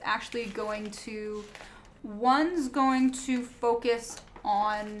both actually going to... One's going to focus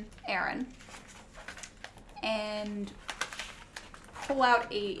on Aaron. And pull out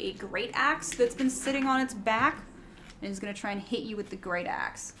a great axe that's been sitting on its back and is going to try and hit you with the great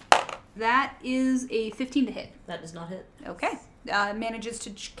axe. That is a 15 to hit. That does not hit. Okay. Manages to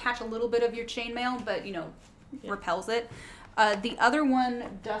catch a little bit of your chainmail, but, repels it. The other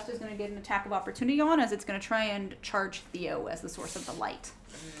one, Dust is going to get an attack of opportunity on, as it's going to try and charge Theo as the source of the light.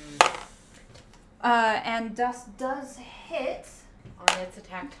 And Dust does hit. On its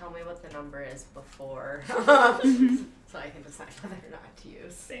attack, tell me what the number is before. So I can decide whether or not to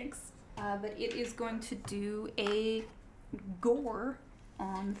use. Thanks. But it is going to do a gore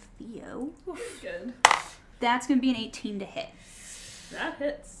on Theo. Good. That's going to be an 18 to hit. That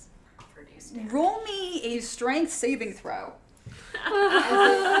hits. Roll me a strength saving throw.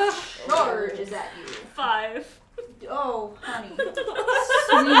 As it charges at you. 5. Oh, honey. Sweet.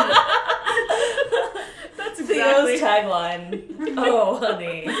 That's Theo's exactly. tagline. Oh,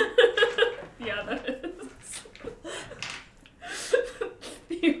 honey. Yeah, that is.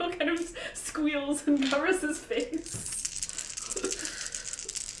 Theo kind of squeals and covers his face.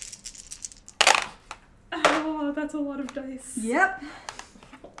 Oh, that's a lot of dice. Yep.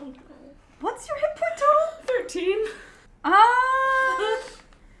 Oh, no. What's your hit point total? 13.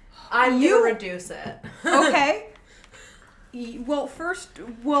 I'm gonna reduce it. Okay.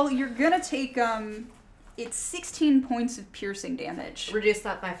 Well, you're gonna take, it's 16 points of piercing damage. Reduce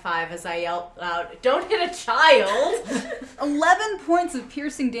that by 5 as I yell out, "Don't hit a child!" 11 points of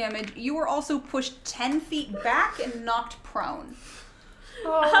piercing damage. You were also pushed 10 feet back and knocked prone.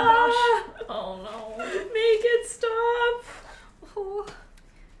 Oh gosh. Oh no. Make it stop. Oh.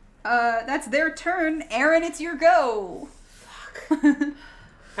 That's their turn. Aaron, it's your go. Fuck.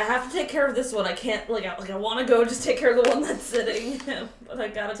 I have to take care of this one. I can't, I want to go just take care of the one that's sitting, but I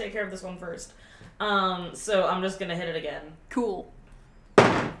gotta take care of this one first. So I'm just gonna hit it again. Cool.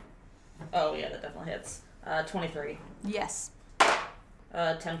 Oh, yeah, that definitely hits. 23. Yes.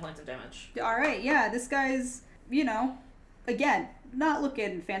 10 points of damage. Alright, yeah, this guy's, again, not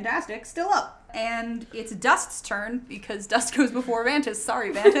looking fantastic, still up. And it's Dust's turn, because Dust goes before Vantis.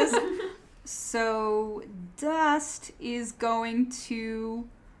 Sorry, Vantis. So, Dust is going to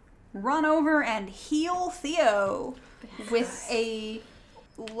run over and heal Theo with a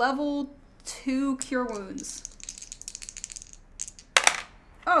level 2 Cure Wounds.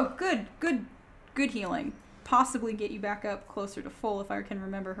 Oh, good healing. Possibly get you back up closer to full if I can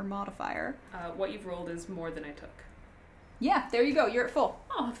remember her modifier. What you've rolled is more than I took. Yeah, there you go. You're at full.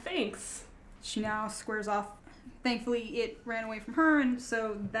 Oh, thanks. She now squares off. Thankfully, it ran away from her, and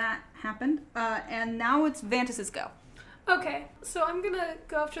so that happened. And now it's Vantis's go. Okay, so I'm gonna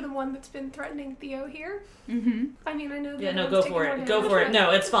go after the one that's been threatening Theo here. Mm-hmm. I mean, I know that Yeah, no, one's go taking for more it. Go damage, for it. but-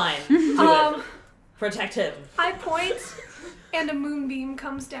 No, it's fine. Do it. Protect him. I point, and a moonbeam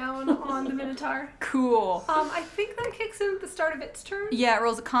comes down on the Minotaur. Cool. I think that kicks in at the start of its turn. Yeah, it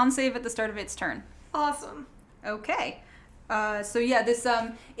rolls a con save at the start of its turn. Awesome. Okay. So yeah, this,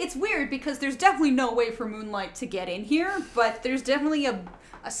 it's weird because there's definitely no way for moonlight to get in here, but there's definitely a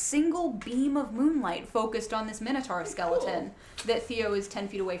single beam of moonlight focused on this Minotaur skeleton that Theo is 10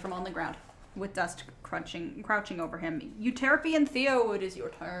 feet away from on the ground, with Dust crouching over him. Euterpe and Theo, it is your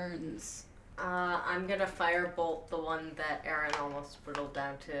turns. I'm gonna firebolt the one that Aaron almost whittled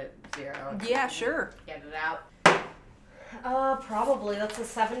down to 0. Yeah, sure. Get it out. Probably. That's a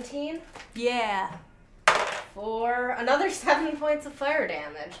 17. Yeah. For another 7 points of fire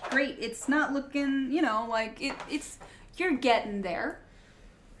damage. Great. It's not looking, like, it's, you're getting there.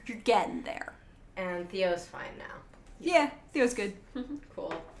 You're getting there. And Theo's fine now. Yeah, Theo's good.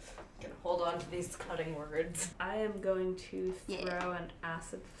 Cool. Gonna hold on to these cutting words. I am going to throw Yeah. an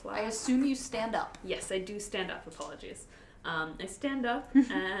acid I flask. assume you stand up. Yes, I do stand up. Apologies. I stand up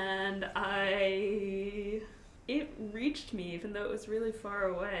and it reached me even though it was really far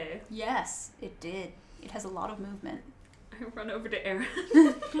away. Yes, it did. It has a lot of movement. I run over to Aaron.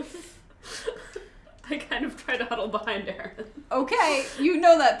 I kind of try to huddle behind Aaron. Okay, you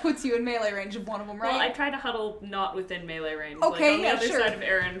know that puts you in melee range of one of them, right? Well, I try to huddle not within melee range. Okay, like on the yeah, other sure. side of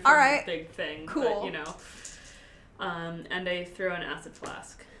Aaron from All right. the big thing. Cool. But, and I throw an acid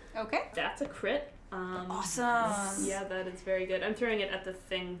flask. Okay. That's a crit. Awesome. Yeah, that is very good. I'm throwing it at the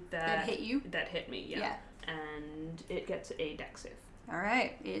thing That hit you? That hit me, yeah. And it gets a dex save.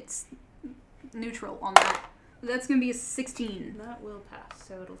 Alright, it's neutral on that. That's gonna be a 16. That will pass,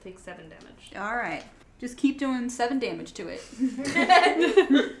 so it'll take 7 damage. Alright. Just keep doing 7 damage to it.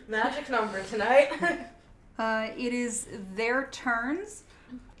 Magic number tonight. It is their turns.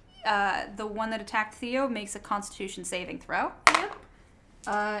 The one that attacked Theo makes a Constitution saving throw. Yep.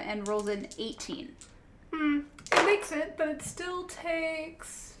 And rolls an 18. It makes it, but it still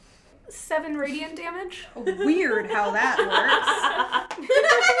takes 7 radiant damage. Weird how that works.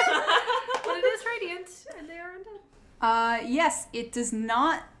 But it is radiant, and they are undead. Yes, it does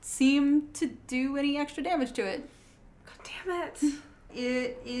not seem to do any extra damage to it. God damn it.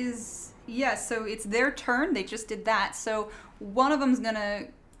 It is, so it's their turn. They just did that. So one of them's gonna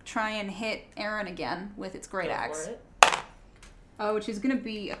try and hit Aaron again with its great axe. Which is gonna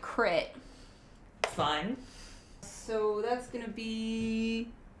be a crit. Fine. So that's gonna be,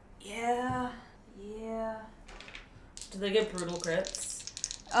 yeah. Do they get brutal crits?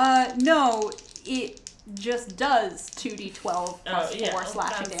 No, it just does 2d12 plus 4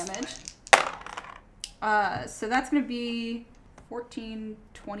 slashing damage. So that's gonna be 14,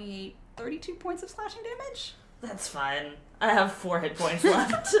 28, 32 points of slashing damage. That's fine. I have 4 hit points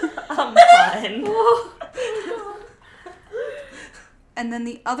left. I'm fine. And then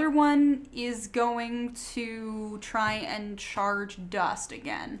the other one is going to try and charge Dust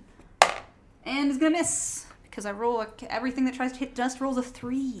again. And is gonna miss. Because I roll everything that tries to hit Dust rolls a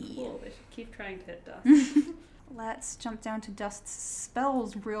 3. Cool, they should keep trying to hit Dust. Let's jump down to Dust's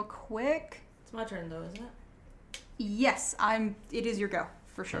spells real quick. It's my turn though, isn't it? Yes, it is your go,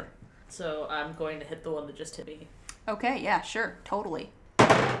 for sure. So I'm going to hit the one that just hit me. Okay, yeah, sure, totally.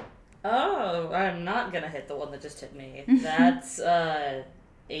 Oh, I'm not gonna hit the one that just hit me. That's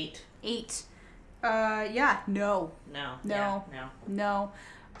 8. 8. Yeah, no. No. No. Yeah, no.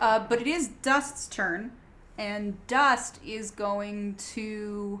 No. But it is Dust's turn, and Dust is going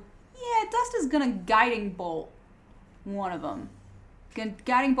to... Yeah, Dust is gonna Guiding Bolt one of them.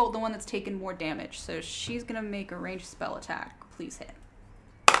 Guiding Bolt the one that's taken more damage, so she's gonna make a ranged spell attack. Please hit.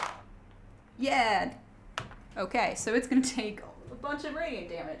 Yeah! Okay, so it's gonna take a bunch of radiant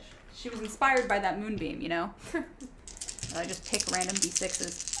damage. She was inspired by that moonbeam, you know? I just pick random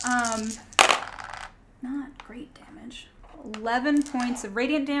d6s. Not great damage. 11 points of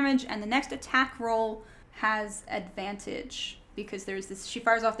radiant damage, and the next attack roll has advantage because there's this. She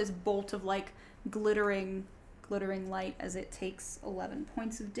fires off this bolt of like glittering light as it takes 11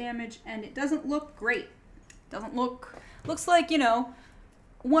 points of damage, and it doesn't look great. Looks like, you know,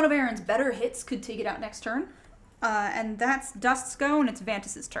 one of Aaron's better hits could take it out next turn. And that's Dust's go, and it's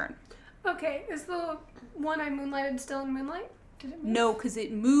Vantis's turn. Okay, is the one I moonlighted still in moonlight? Did it move? No, because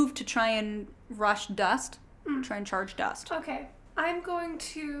it moved to try and rush Dust. Try and charge Dust. Okay, I'm going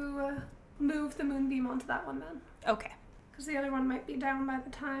to move the moonbeam onto that one then. Okay. Because the other one might be down by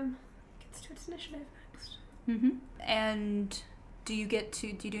the time it gets to its initiative next. Mm-hmm. And do you do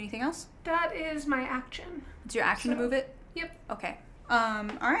anything else? That is my action. It's your action to move it? Yep. Okay.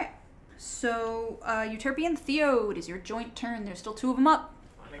 Alright. So, Euterpe and Theo, it is your joint turn. There's still 2 of them up.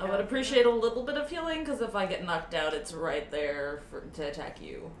 I would appreciate a little bit of healing, because if I get knocked out, it's right there to attack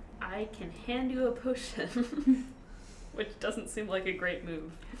you. I can hand you a potion. Which doesn't seem like a great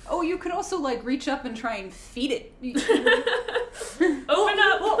move. Oh, you could also, like, reach up and try and feed it. Open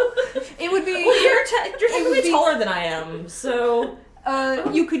up! Well, It would be... well, you're way taller than I am, so...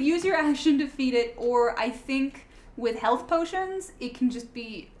 You could use your action to feed it, or I think with health potions, it can just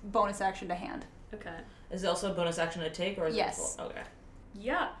be bonus action to hand. Okay. Is it also a bonus action to take, or is Yes. it... Okay.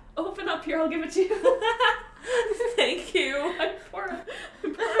 Yeah. Open up here, I'll give it to you. Thank you. I pour a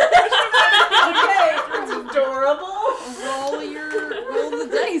Okay. It's adorable. Roll the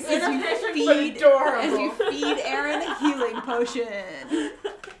dice as you feed Aaron a healing potion.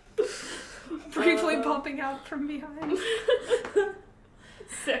 Briefly popping out from behind.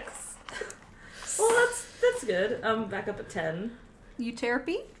 6. Well, that's good. I'm back up at 10.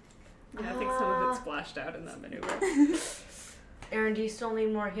 Euterpe? Yeah, I think some of it splashed out in that maneuver. Aaron, do you still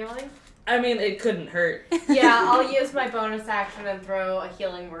need more healing? I mean, it couldn't hurt. Yeah, I'll use my bonus action and throw a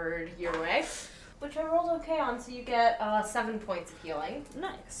healing word your way. Which I rolled okay on, so you get 7 points of healing.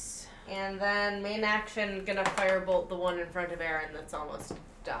 Nice. And then main action, gonna firebolt the one in front of Aaron that's almost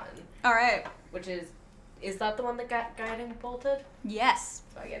done. Alright. Which is that the one that got guiding bolted? Yes.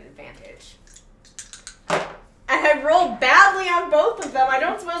 So I get advantage. And I rolled badly on both of them. I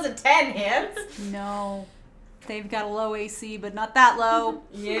don't suppose a 10 hits. No. They've got a low AC, but not that low.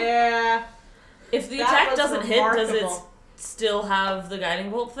 Yeah. If the That attack was doesn't hit, does it remarkable. still have the guiding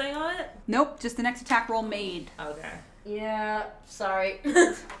bolt thing on it? Nope, just the next attack roll made. Okay. Yeah, sorry.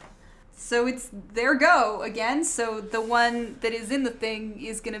 So it's their go again. So the one that is in the thing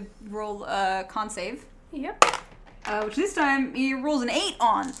is going to roll a con save. Yep. Which this time he rolls an 8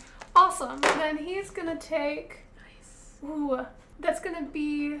 on. Awesome. Then he's gonna take... Ooh, that's gonna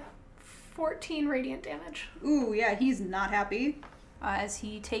be 14 radiant damage. Ooh, yeah, he's not happy. As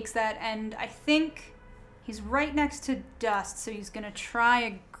he takes that, and I think he's right next to Dust, so he's gonna try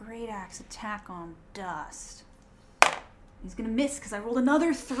a great axe attack on Dust. He's gonna miss because I rolled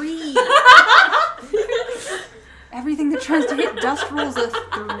another 3. Everything that tries to hit Dust rolls a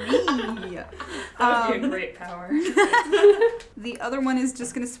 3. That would be a great power. The other one is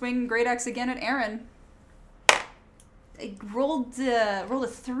just gonna swing Great Axe again at Aaron. I rolled a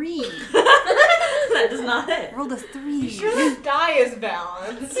 3. That does not hit. Rolled a 3. Sure, this die is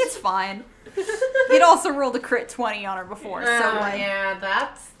balanced. It's fine. It also rolled a crit 20 on her before, so like. Yeah,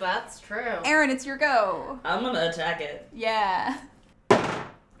 that's true. Aaron, it's your go. I'm gonna attack it. Yeah,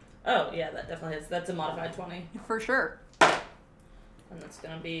 Oh, yeah, that definitely hits. That's a modified 20. for sure. And that's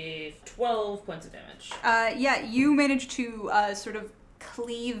gonna be 12 points of damage. Yeah, you managed to sort of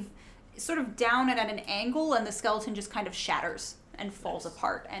cleave, sort of down and at an angle, and the skeleton just kind of shatters and falls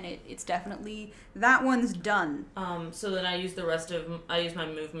apart, and it's definitely, that one's done. So then I use I use my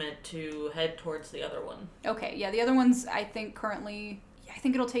movement to head towards the other one. Okay, yeah, the other one's, I think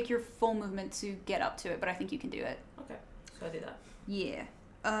it'll take your full movement to get up to it, but I think you can do it. Okay, so I do that. Yeah.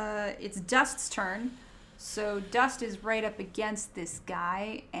 It's Dust's turn. So Dust is right up against this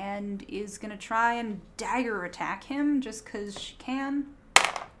guy and is gonna try and dagger attack him just because she can.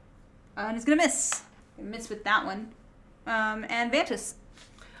 And he's gonna miss. Miss with that one. And Vantus.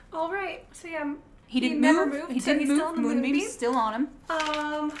 All right. So yeah, He didn't never move. moved, He so didn't he's move. still in the Moonbeam's moonbeam? still on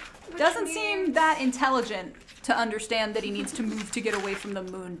him. Which Doesn't means- seem that intelligent to understand that he needs to move to get away from the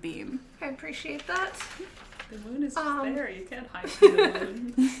moonbeam. I appreciate that. The moon is just there. You can't hide from the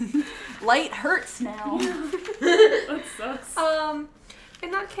moon. Light hurts now. That sucks. In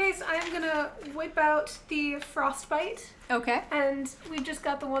that case, I'm gonna whip out the frostbite, Okay. and we've just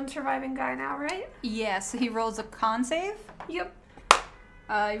got the one surviving guy now, right? Yeah, so he rolls a con save. Yep.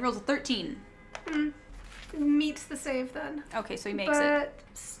 He rolls a 13. Meets the save then. Okay, so he makes but it.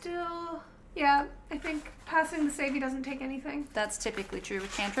 still, yeah, I think passing the save, he doesn't take anything. That's typically true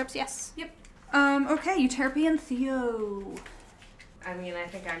with cantrips, yes. Yep. Okay, Euterpe and Theo. I mean, I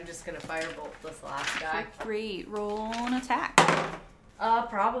think I'm just gonna firebolt this last guy. Great, roll an attack.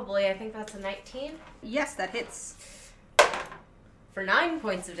 Probably. I think that's a 19 Yes, that hits. for 9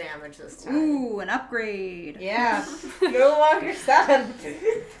 points of damage this time. Ooh, an upgrade. Yeah, no longer 7.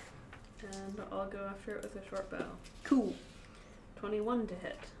 And I'll go after it with a short bow. Cool. 21 to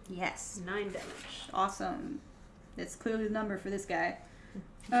hit. Yes. 9 damage. Awesome. That's clearly the number for this guy.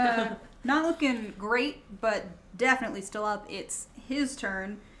 Not looking great, but definitely still up. It's his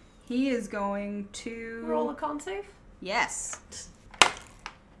turn. He is going to... Roll a con save. Yes.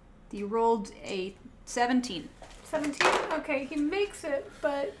 You rolled a 17. 17. Okay, he makes it,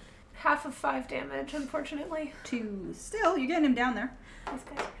 but half of 5 damage, unfortunately. 2. Still, you're getting him down there. This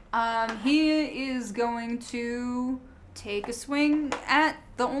guy. He is going to take a swing at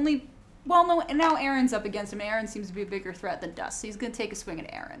the only... Well, no, now Aaron's up against him. Aaron seems to be a bigger threat than Dust, so he's going to take a swing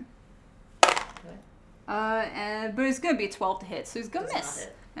at Aaron. But it's going to be a 12 to hit, so he's going to Does not miss.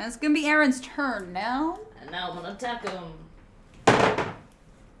 hit. And it's going to be Aaron's turn now. And now I'm gonna attack him.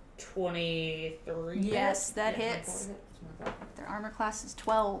 23. Yes, that Yeah, hits. 24 Their armor class is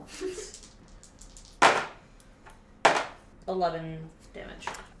 12. 11 damage.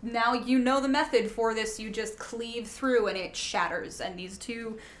 Now you know the method for this. You just cleave through and it shatters. And these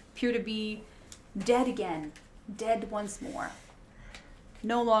two appear to be dead again. Dead once more.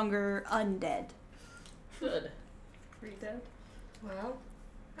 No longer undead. Good. Are you dead? Well,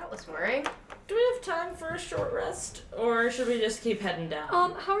 that was worrying. Do we have time for a short rest? Or should we just keep heading down?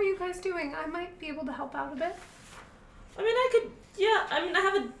 How are you guys doing? I might be able to help out a bit. I mean, I could... Yeah, I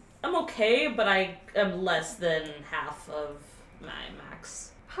mean, I'm okay, but I am less than half of my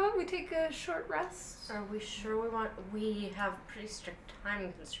max. How about we take a short rest? Are we sure we have pretty strict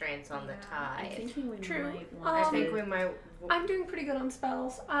time constraints on the I'm tide? thinking we True. might want I to... think we might... I'm doing pretty good on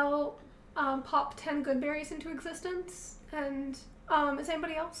spells. I'll pop 10 good berries into existence, and is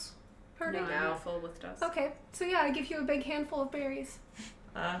anybody else hurting? No, I'm full with dust. Okay, so yeah, I give you a big handful of berries.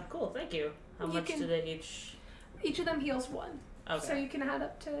 Cool, thank you. How You much can- do they each... Each of them heals 1, Okay, so you can add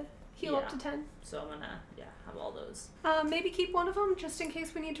up to heal up Yeah. to 10. so I'm gonna, have all those. Maybe keep one of them just in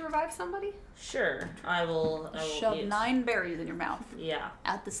case we need to revive somebody. Sure, I will Shove eat. 9 berries in your mouth. Yeah,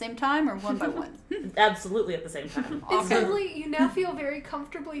 At the same time or one by one? absolutely at the same time. Okay. Instantly, you now feel very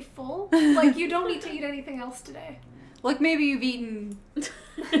comfortably full. Like, you don't need to eat anything else today. Like maybe you've eaten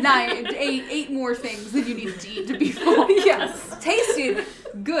 8 more things than you needed to eat to be full. Yes. Tasted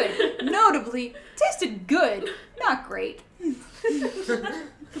good. Notably, tasted good. Not great.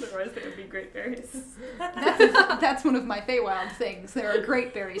 Otherwise, they would be great berries. That's one of my Feywild things. There are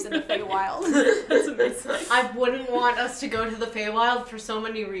great berries in the Feywild. That's amazing. I wouldn't want us to go to the Feywild for so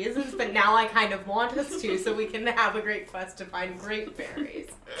many reasons, but now I kind of want us to, so we can have a great quest to find great berries.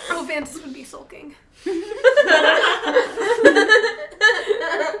 Oh, Vantis would be sulking.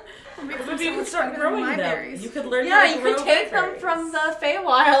 Maybe you could start growing them. Berries. You could learn Yeah, how to you grow could take them berries. from the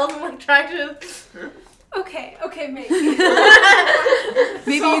Feywild and like, try to... Okay, maybe.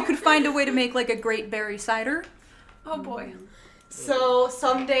 Maybe you could find a way to make like a great berry cider. Oh boy. So,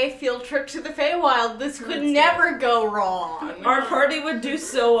 someday field trip to the Feywild. This could never go wrong. Our party would do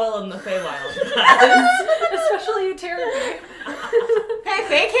so well in the Feywild. Especially you, Terry. Hey,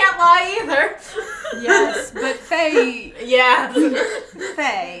 Faye can't lie either. Yes, but Faye. Yeah.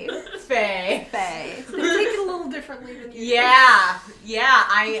 Faye. Faye. Faye. They take it a little differently than you. Yeah,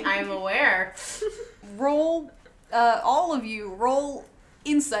 I'm aware. Roll, all of you, roll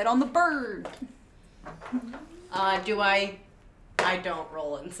insight on the bird. I don't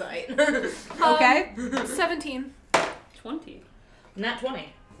roll insight. Okay. 17. 20. Nat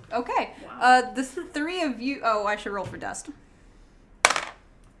 20. Okay. Wow. The three of you. Oh, I should roll for Dust.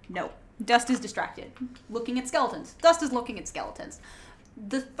 No. Dust is distracted, looking at skeletons. Dust is looking at skeletons.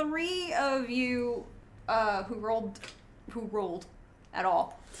 The three of you who rolled at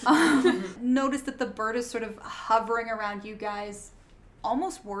all, notice that the bird is sort of hovering around you guys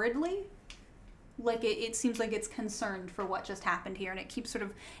almost worriedly. Like it seems like it's concerned for what just happened here, and it keeps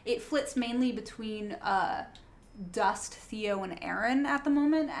it flits mainly between Dust, Theo, and Aaron at the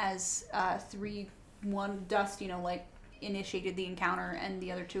moment, as one Dust, initiated the encounter, and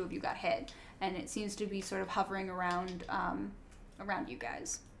the other two of you got hit, and it seems to be sort of hovering around you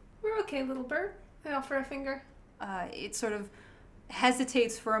guys. We're okay, little bird. I offer a finger. It sort of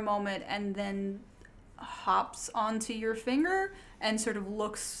hesitates for a moment and then hops onto your finger and sort of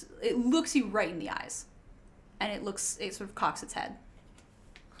looks you right in the eyes, and it sort of cocks its head.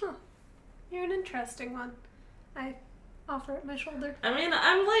 Huh. You're an interesting one. I offer it my shoulder. I mean,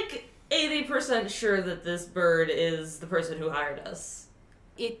 I'm like 80% sure that this bird is the person who hired us.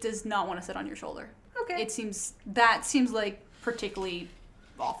 It does not want to sit on your shoulder. Okay. It seems like particularly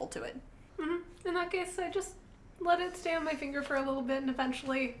awful to it. Mm-hmm. In that case, I just let it stay on my finger for a little bit, and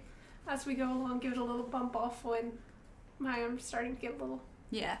eventually, as we go along, give it a little bump off when my arm's starting to get a little...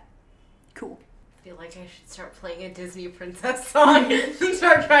 Yeah. Cool. I feel like I should start playing a Disney princess song and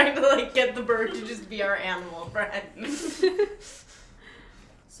start trying to get the bird to just be our animal friend.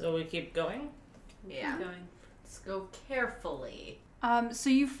 So we keep going? Yeah. Keep going. Let's go carefully. So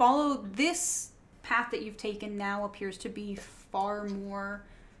you follow this path that you've taken now appears to be far more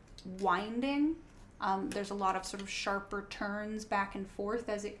winding. There's a lot of sort of sharper turns back and forth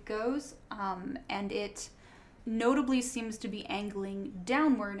as it goes, and it notably seems to be angling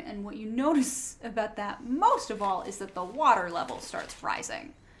downward, and what you notice about that most of all is that the water level starts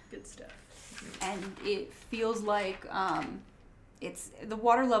rising. Good stuff. And it feels like the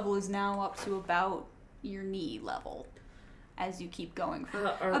water level is now up to about your knee level as you keep going for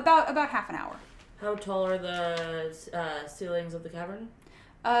about half an hour. How tall are the ceilings of the cavern?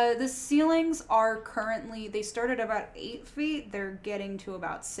 The ceilings are currently, they started about 8 feet. They're getting to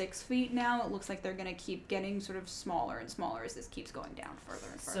about 6 feet now. It looks like they're going to keep getting sort of smaller and smaller as this keeps going down further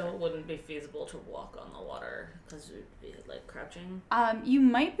and further. So it wouldn't be feasible to walk on the water because it would be crouching? You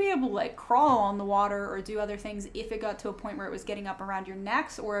might be able to crawl on the water or do other things if it got to a point where it was getting up around your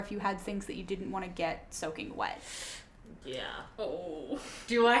necks, or if you had things that you didn't want to get soaking wet. Yeah. Oh.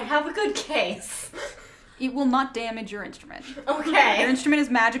 Do I have a good case? It will not damage your instrument. Okay. Your instrument is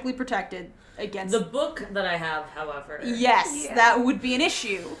magically protected against... The book that I have, however... Yes, Yeah. that would be an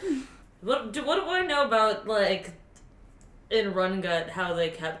issue. What do I know about, in Run Gut, how they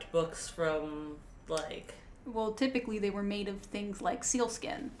kept books from, Well, typically they were made of things like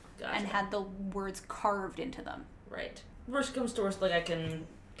sealskin Gotcha. and had the words carved into them. Right. Worst comes to worst, I can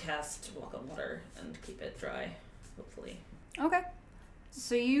cast Walk on Water and keep it dry, hopefully. Okay.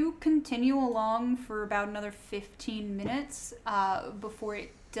 So you continue along for about another 15 minutes before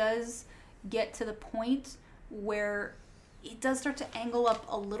it does get to the point where it does start to angle up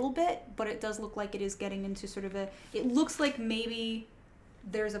a little bit, but it does look like it is getting into sort of it looks like maybe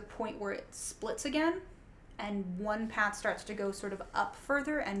there's a point where it splits again, and one path starts to go sort of up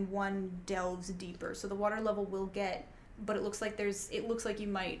further and one delves deeper. So the water level will get, but it looks like you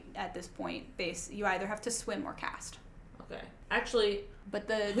might at this point you either have to swim or cast. Okay. Actually... But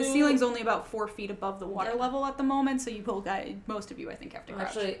the ceiling's only about 4 feet above the water level at the moment, so most of you, I think, have to crouch.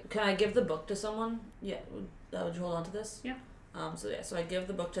 Actually, can I give the book to someone? Yeah, would you hold on to this? Yeah. So I give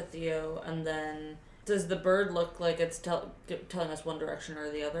the book to Theo, and then Does the bird look like it's telling us one direction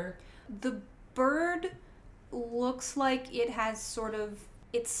or the other? The bird looks like it has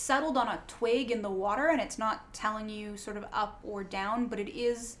it's settled on a twig in the water, and it's not telling you sort of up or down, but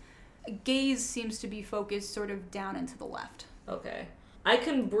gaze seems to be focused sort of down and to the left. Okay. I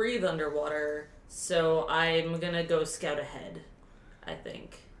can breathe underwater, so I'm gonna go scout ahead, I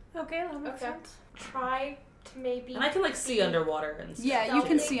think. Okay, that makes Okay. sense. Try to maybe... And I can, see underwater and stuff. Yeah, you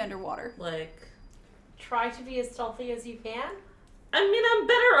can Stealthy. see underwater. Try to be as stealthy as you can. I mean, I'm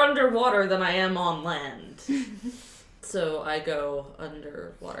better underwater than I am on land. So I go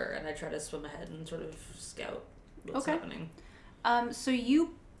underwater and I try to swim ahead and sort of scout what's happening. So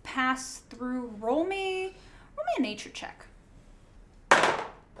you pass through. Roll me a nature check.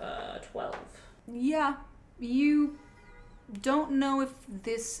 12. Yeah, you don't know if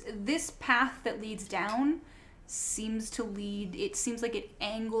this path that leads down seems like it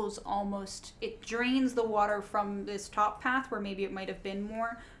angles almost, it drains the water from this top path where maybe it might have been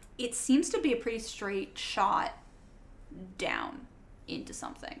more. It seems to be a pretty straight shot down into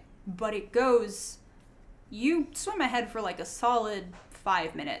something. But you swim ahead for like a solid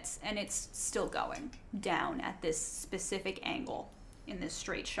 5 minutes and it's still going down at this specific angle in this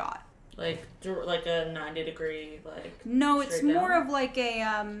straight shot. Like a 90 degree, No, it's straight more down? of like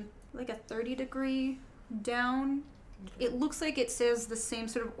a 30 degree down. It looks like it says the same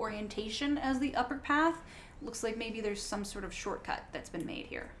sort of orientation as the upper path. Looks like maybe there's some sort of shortcut that's been made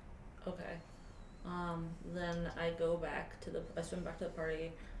here. Okay. Then I swim back to the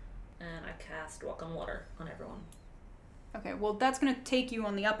party and I cast Walk on Water on everyone. Okay, well that's gonna take you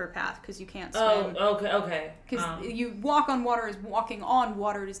on the upper path because you can't Oh, swim. okay. Because you walk on water is walking on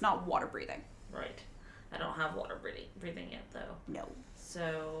water. It is not water breathing. Right. I don't have water breathing yet, though. No.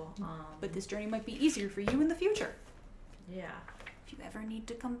 So, But this journey might be easier for you in the future. Yeah. If you ever need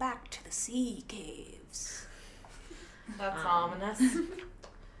to come back to the sea caves. That's ominous.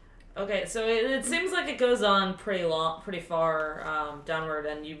 Okay, so it seems like it goes on pretty far downward,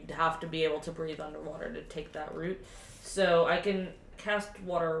 and you have to be able to breathe underwater to take that route. So I can cast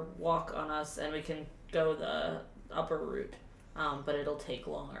Water Walk on us, and we can go the upper route, but it'll take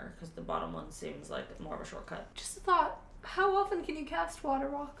longer because the bottom one seems like more of a shortcut. Just a thought. How often can you cast Water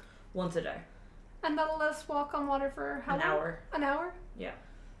Walk? Once a day. And that'll let us walk on water for how long? An hour. An hour? Yeah.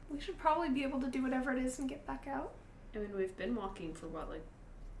 We should probably be able to do whatever it is and get back out. I mean, we've been walking for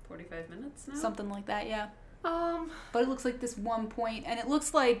 45 minutes now? Something like that, yeah. Um, But it looks like this one point, and it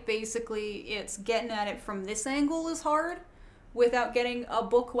looks like basically it's getting at it from this angle is hard without getting a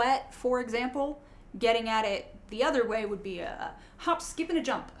book wet, for example. Getting at it the other way would be a hop, skip, and a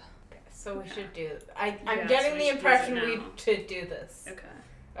jump. So we should do... I'm Yeah, getting so we the should impression use it we now. should do this. Okay.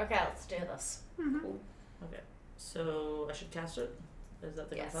 Okay, let's do this. Cool. Okay. So I should cast it? Is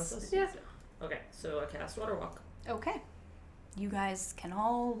that the Yes. consensus? Yeah. Okay, so I cast Water Walk. Okay. You guys can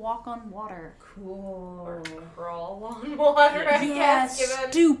all walk on water. Or Cool. crawl on water, I guess,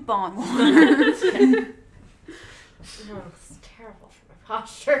 given... stoop on water. No, it's terrible for my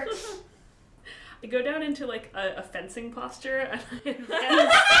posture. I go down into a fencing posture and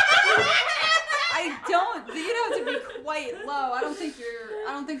I advance. You'd have to be quite low. I don't think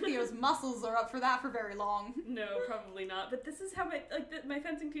those muscles are up for that for very long. No, probably not. But this is how my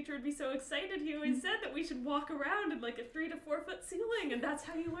fencing teacher would be so excited. He always said that we should walk around in a 3 to 4 foot ceiling, and that's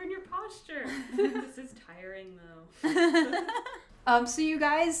how you learn your posture. This is tiring though. So you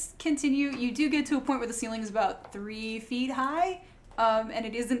guys continue. You do get to a point where the ceiling is about 3 feet high, and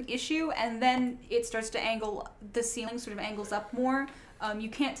it is an issue. And then it starts to angle. The ceiling sort of angles up more. You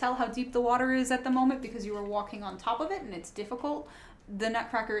can't tell how deep the water is at the moment because you are walking on top of it, and it's difficult. The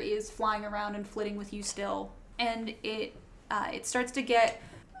Nutcracker is flying around and flitting with you still, and it starts to get.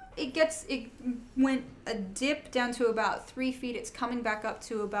 It went a dip down to about 3 feet. It's coming back up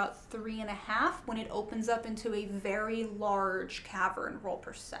to about 3.5 when it opens up into a very large cavern. Roll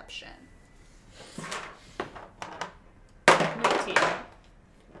perception. 19.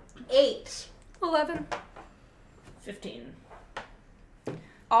 8. 11. 15.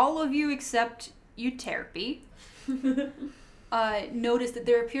 All of you except Euterpe notice that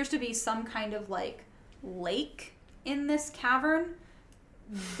there appears to be some kind of lake in this cavern.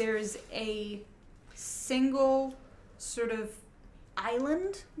 There's a single sort of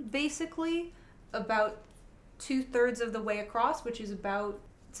island, basically, about 2/3 of the way across, which is about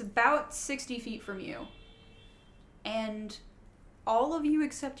 60 feet from you. And all of you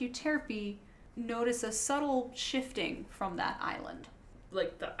except Euterpe notice a subtle shifting from that island.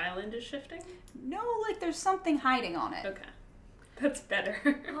 The island is shifting? No, there's something hiding on it. Okay. That's better.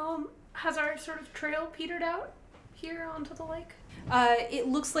 Has our sort of trail petered out here onto the lake? It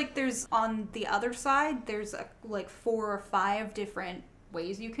looks like there's, on the other side, there's like 4 or 5 different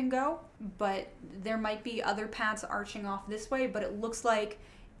ways you can go, but there might be other paths arching off this way, but it looks like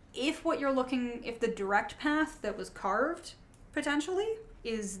if the direct path that was carved, potentially,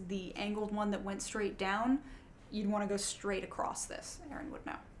 is the angled one that went straight down, you'd want to go straight across this. Aaron would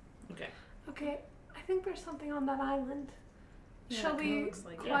know. Okay. Okay, I think there's something on that island. Yeah, Shall it kinda we looks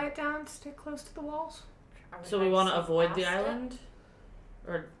like it. quiet down, stick close to the walls? So we want to avoid the island?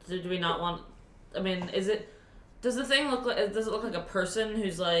 Or do we not want... I mean, does the thing look like... Does it look like a person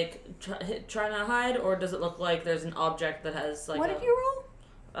who's, like, trying to hide? Or does it look like there's an object that has, like, What did you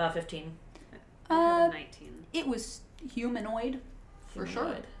roll? 15. I had a 19. It was humanoid, for sure.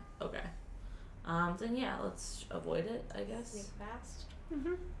 Humanoid. Okay. Then yeah, let's avoid it, I guess. Sneak fast.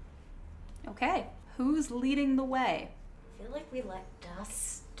 Mm-hmm. Okay, who's leading the way? I feel like we let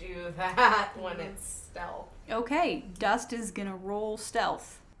Dust do that when it's stealth. Okay, Dust is gonna roll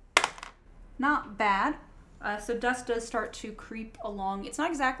stealth. Not bad. So Dust does start to creep along. It's not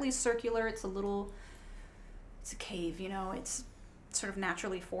exactly circular, it's a cave, you know, it's sort of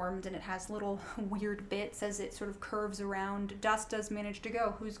naturally formed and it has little weird bits as it sort of curves around. Dust does manage to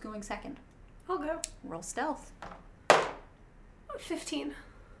go. Who's going second? I'll go. Roll stealth. 15.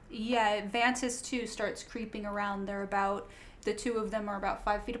 Yeah, Vantis too starts creeping around. The two of them are about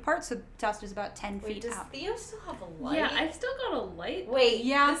 5 feet apart, so Dust is about 10 Wait, feet does out. Theo still have a light? Yeah, I've still got a light. Wait,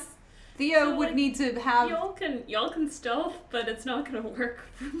 Yeah. Theo So, would like, need to have... Y'all can stealth, but it's not gonna work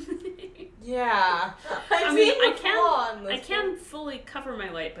for me. Yeah. I mean, I I can fully cover my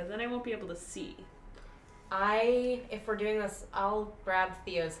light, but then I won't be able to see. If we're doing this, I'll grab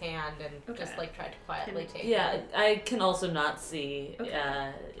Theo's hand and just Okay. try to quietly take Yeah, it. I can also not see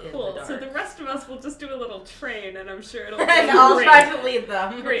Okay. in Cool. the dark. So the rest of us will just do a little train, and I'm sure it'll be And I'll great. try to lead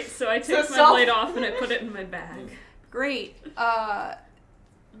them. Great. So I So take my self- light off and I put it in my bag. Great.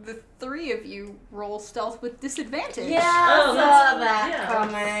 The 3 of you roll stealth with disadvantage. Yeah, Oh, I that's- saw that yeah.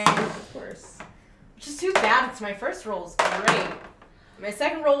 coming. Of course. Which is too bad. It's my first roll was great. My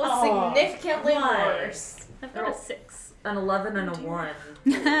second roll was Oh, significantly why? worse. I've got a 6. An 11 and a 1.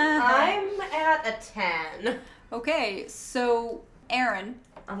 I'm at a 10. Okay, so Aaron,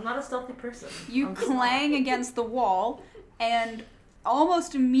 I'm not a stealthy person. you I'm just clang against the wall, and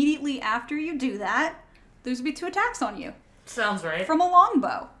almost immediately after you do that, there's gonna be 2 attacks on you Sounds right. from a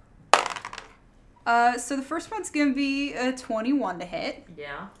longbow. So the first one's gonna be a 21 to hit,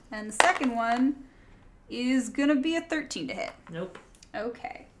 Yeah. and the second one is gonna be a 13 to hit. Nope.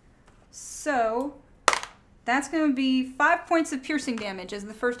 Okay, so that's going to be 5 points of piercing damage as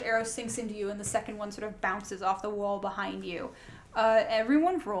the first arrow sinks into you and the second one sort of bounces off the wall behind you.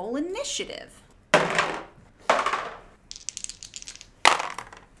 Everyone roll initiative.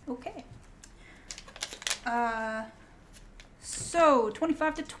 Okay. So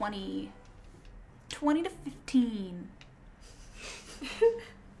 25 to 20. 20 to 15.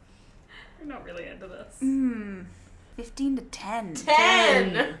 I'm not really into this. 15 to 10.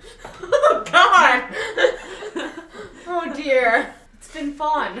 10! Oh, God! Oh, dear. It's been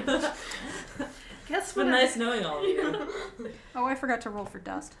fun. Guess It's been what? nice knowing all of you. Oh, I forgot to roll for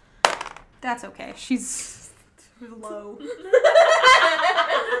Dust. That's okay. She's low.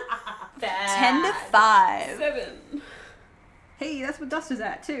 10 to 5. 7. Hey, that's what Dust is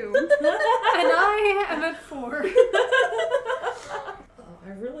at, too. And I am at 4. Oh, I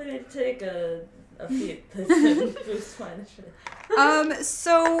really need to take a feat that can boost my initiative.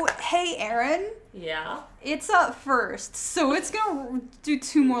 So, hey, Aaron. Yeah. It's up first, so it's gonna do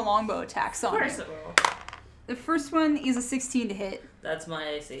 2 more longbow attacks Of on course you. it will. The first one is a 16 to hit. That's my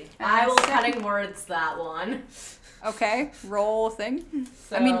AC. I will Second- cutting words that one. Okay, roll a thing.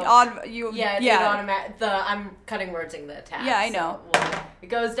 So, I mean, odd. You. Yeah, it's yeah. automatic. I'm cutting wordsing the attack. Yeah, I know. It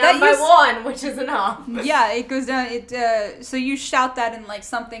goes down That by you 1, which is enough. Yeah, it goes down. So you shout that and like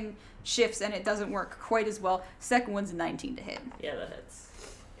something shifts and it doesn't work quite as well. Second one's a 19 to hit. Yeah, that hits.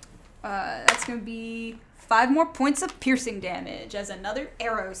 That's gonna be 5 more points of piercing damage as another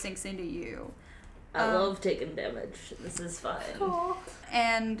arrow sinks into you. I love taking damage. This is fine. Cool.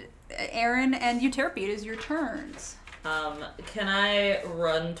 And Aaron and Euterpe, it is your turns. Can I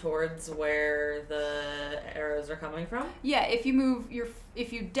run towards where the arrows are coming from? Yeah, if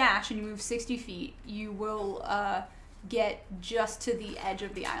you dash and you move 60 feet, you will get just to the edge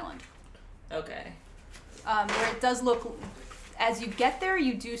of the island. Okay. Where it does look, as you get there,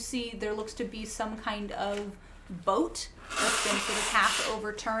 you do see there looks to be some kind of boat that's been sort of half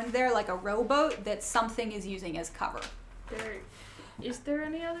overturned there, like a rowboat that something is using as cover. Is there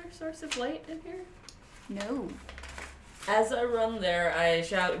any other source of light in here? No. As I run there, I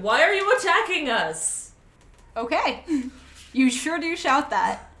shout, "Why are you attacking us?" Okay. You sure do shout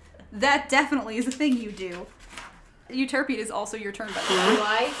that. That definitely is a thing you do. Euterpia is also your turn, by the way. Do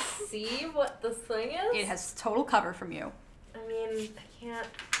I see what this thing is? It has total cover from you. I mean, I can't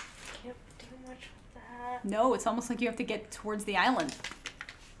do much with that. No, it's almost like you have to get towards the island.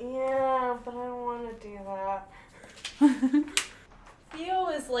 Yeah, but I don't want to do that. Theo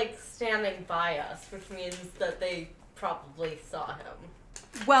is like standing by us, which means that they probably saw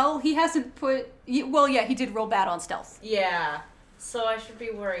him. Well, he hasn't put... Well, yeah, he did roll bad on stealth. Yeah, so I should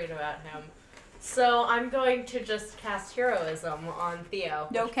be worried about him. So I'm going to just cast Heroism on Theo.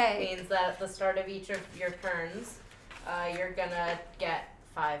 Okay. Which means that at the start of each of your turns, you're gonna get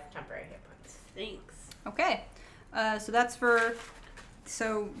 5 temporary hit points. Thanks. Okay. So that's for...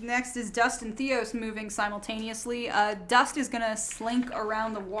 So next is Dust and Theos moving simultaneously. Dust is going to slink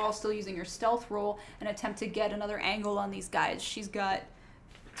around the wall, still using her stealth roll, and attempt to get another angle on these guys. She's going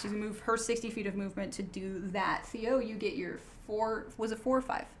to move her 60 feet of movement to do that. Theo, you get your 4... Was it 4 or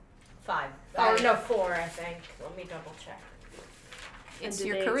 5? 5. Oh, no, 4, I think. Let me double check. It's do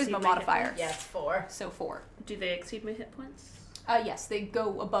your they exceed charisma my hit modifier. points? Yes, 4. So 4. Do they exceed my hit points? Yes, they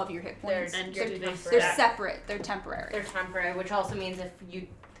go above your hit points. And They're do they They're stack? separate. They're temporary. They're temporary, which also means if you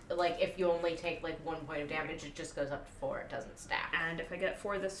only take 1 point of damage, it just goes up to 4. It doesn't stack. And if I get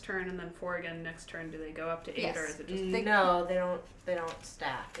 4 this turn and then 4 again next turn, do they go up to 8 Yes. or is it just... No, they don't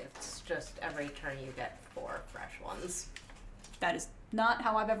stack. It's just every turn you get 4 fresh ones. That is not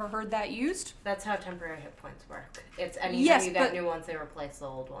how I've ever heard that used. That's how temporary hit points work. It's anytime Yes, you get but- new ones, they replace the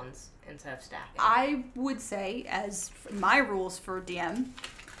old ones instead of stacking. I would say, as my rules for DM,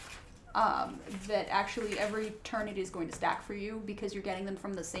 that actually every turn it is going to stack for you because you're getting them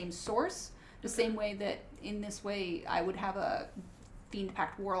from the same source. The same way that in this way I would have a Fiend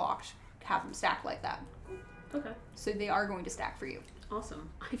Pact Warlock have them stack like that. Okay. So they are going to stack for you. Awesome.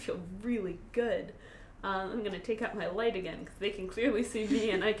 I feel really good. I'm going to take out my light again because they can clearly see me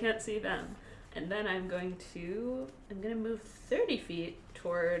and I can't see them. And then I'm going to move 30 feet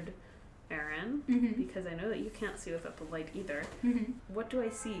toward Aaron because I know that you can't see without the light either. What do I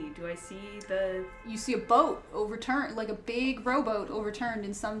see? Do I see the... You see a boat overturned, like a big rowboat overturned,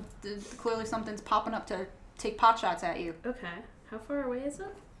 and clearly something's popping up to take pot shots at you. Okay. How far away is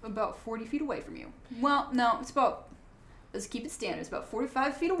it? About 40 feet away from you. Well, no, it's about... Let's keep it standard. It's about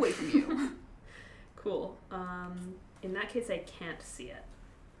 45 feet away from you. Cool. In that case, I can't see it.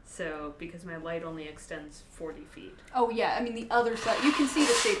 So, because my light only extends 40 feet. Oh, yeah. I mean, the other side. You can see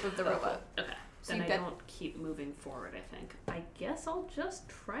the shape of the rowboat. Okay. So Then you I bet- don't keep moving forward, I think. I guess I'll just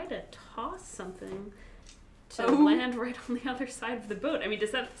try to toss something to land right on the other side of the boat. I mean,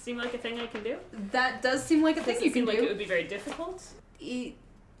 does that seem like a thing I can do? That does seem like a thing Does it you can seem like do. it would be very difficult? It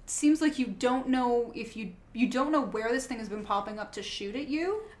seems like you don't know if you don't know where this thing has been popping up to shoot at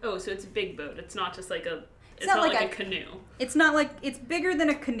you. Oh, so it's a big boat. It's not just like a... It's not not like like a canoe. It's not like it's bigger than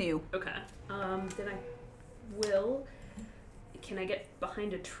a canoe. Okay. Then I will... Can I get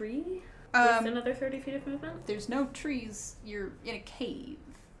behind a tree with another 30 feet of movement? There's no trees. You're in a cave.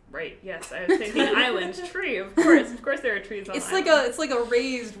 Right, yes. I was thinking island tree, of course. Of course there are trees on It's the like island. a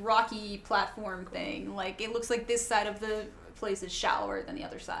raised rocky platform thing. Like it looks like this side of the place is shallower than the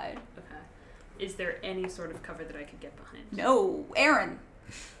other side. Okay. Is there any sort of cover that I could get behind? No, Aaron.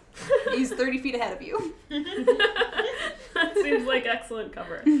 He's 30 feet ahead of you. That seems like excellent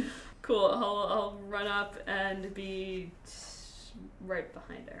cover. Cool. I'll run up and be right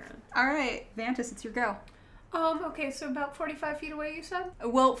behind Aaron. All right, Vantis, it's your go. Okay, so about 45 feet away, you said?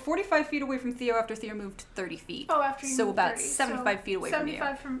 Well, 45 feet away from Theo after Theo moved 30 feet. Oh, after you So moved about 30. 75 feet away from you.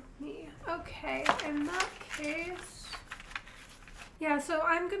 75 from me. Okay, in that case... Yeah, so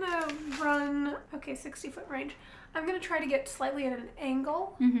I'm gonna run... Okay, 60-foot range. I'm gonna try to get slightly at an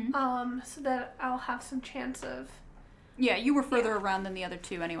angle, so that I'll have some chance of... Yeah, you were further around than the other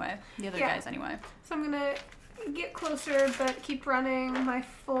two anyway. The other Yeah. guys anyway. So I'm gonna get closer, but keep running my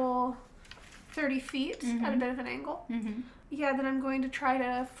full 30 feet at a bit of an angle. Yeah, then I'm going to try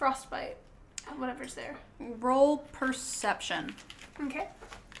to frostbite at whatever's there. Roll perception. Okay.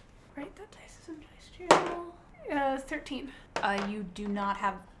 Right, that dice is in dice jail. 13. You do not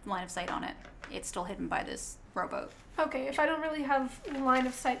have line of sight on it. It's still hidden by this rowboat. Okay, if I don't really have line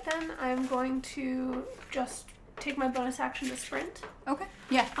of sight then, I'm going to just take my bonus action to sprint. Okay.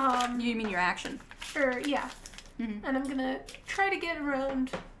 Yeah. You mean your action? Yeah. And I'm gonna try to get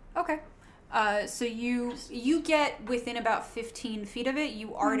around. Okay. So you get within about 15 feet of it.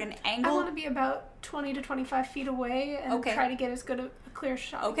 You are at an I angle. want to be about 20 to 25 feet away and Okay. try to get as good a clear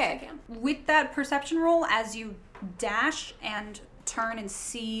shot as I can. With that perception roll, as you dash and turn and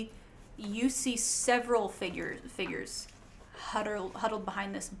see, you see several figures huddled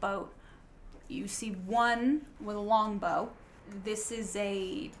behind this boat. You see one with a longbow. This is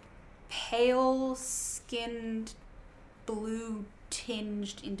a pale-skinned,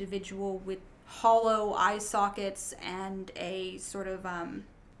 blue-tinged individual with hollow eye sockets and a sort of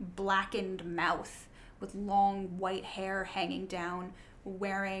blackened mouth with long white hair hanging down,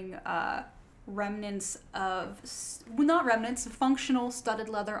 wearing functional studded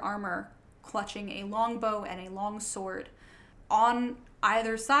leather armor, clutching a longbow and a long sword. On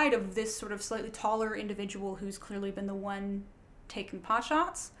either side of this sort of slightly taller individual who's clearly been the one taking pot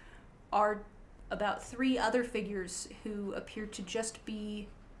shots are about 3 other figures who appear to just be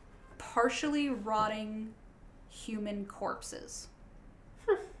partially rotting human corpses.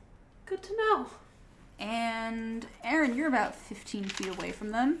 Good to know. And Aaron, you're about 15 feet away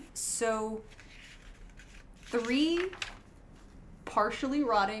from them. So 3 partially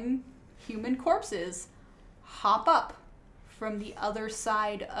rotting human corpses hop up from the other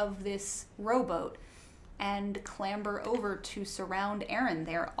side of this rowboat and clamber over to surround Aaron.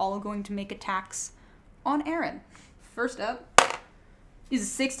 They're all going to make attacks on Aaron. First up is a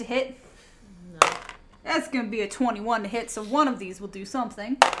 6 to hit. No. That's going to be a 21 to hit, so one of these will do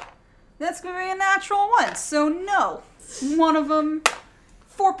something. That's going to be a natural 1, so no. One of them,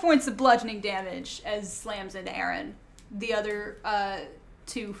 4 points of bludgeoning damage as slams into Aaron. The other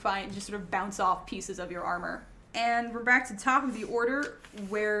 2 just sort of bounce off pieces of your armor. And we're back to the top of the order,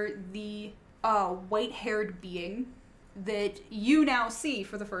 where the white-haired being that you now see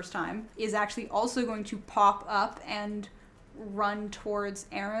for the first time is actually also going to pop up and run towards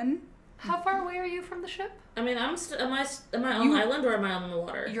Aaron. How far away are you from the ship? I mean, am I on the island or am I on the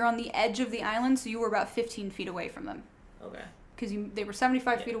water? You're on the edge of the island, so you were about 15 feet away from them. Okay. Because they were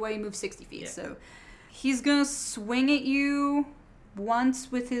 75 feet away, you moved 60 feet. Yeah. So he's going to swing at you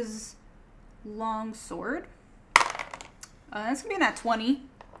once with his long sword. That's going to be nat 20.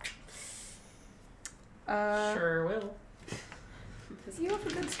 Sure will. You have a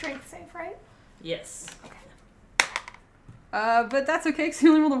good strength save, right? Yes. But that's okay, because he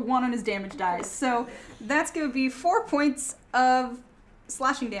only rolled a 1 on his damage dice. So that's going to be 4 points of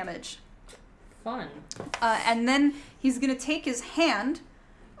slashing damage. Fun. And then he's going to take his hand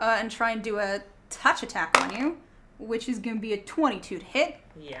and try and do a touch attack on you, which is going to be a 22 to hit.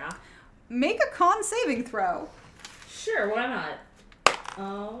 Yeah. Make a con saving throw. Sure, why not?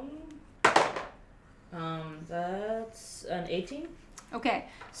 That's an 18. Okay,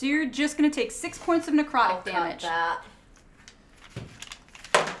 so you're just going to take 6 points of necrotic damage. That.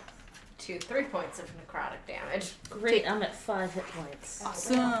 3 points of necrotic damage. Great, I'm at 5 hit points.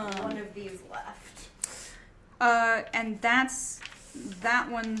 Awesome. One of these left. And that's that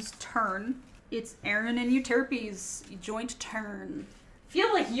one's turn. It's Aaron and Euterpe's joint turn.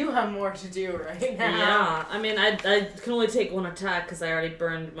 Feel like you have more to do right now. Yeah, I mean, I can only take 1 attack because I already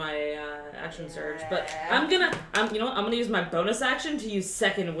burned my action surge. But I'm gonna use my bonus action to use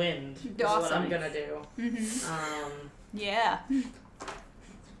second wind. Is what I'm gonna do. Mm-hmm. Yeah.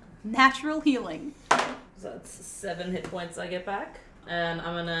 Natural healing. So that's 7 hit points I get back, and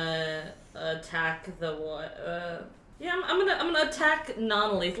I'm gonna attack the one. I'm gonna attack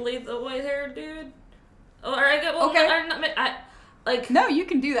non-lethally the white-haired dude. Or I get okay. No, you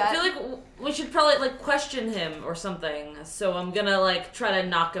can do that. I feel like we should probably question him or something. So I'm gonna try to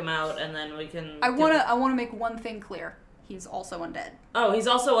knock him out, and then we can. I wanna make one thing clear. He's also undead. Oh, he's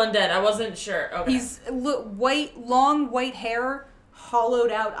also undead. I wasn't sure. Okay. He's long white hair,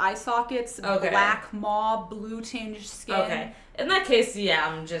 hollowed out eye sockets, black maw, blue tinged skin. Okay. In that case, yeah,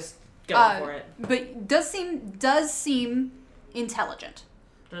 I'm just going for it. But does seem intelligent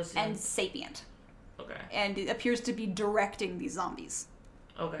and sapient. Okay. And it appears to be directing these zombies.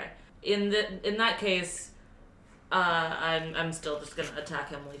 Okay. In that case, I'm still just gonna attack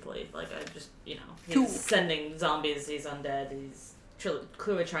him lethally. He's cool. sending zombies. He's undead. He's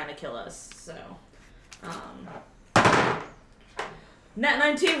clearly trying to kill us. So, Nat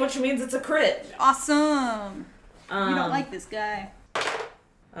 19, which means it's a crit. Awesome. You don't like this guy.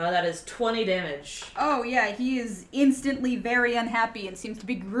 That is 20 damage. Oh yeah, he is instantly very unhappy and seems to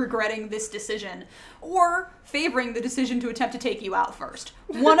be regretting this decision. Or favoring the decision to attempt to take you out first.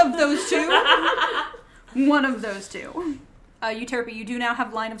 One of those two. One of those two. Euterpe, you do now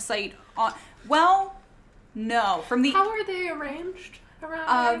have line of sight on... Well, no. From the... How are they arranged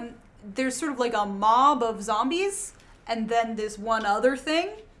around there's sort of like a mob of zombies, and then this one other thing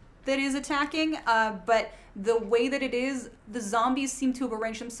that is attacking, but the way that it is, the zombies seem to have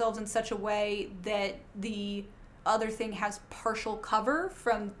arranged themselves in such a way that the other thing has partial cover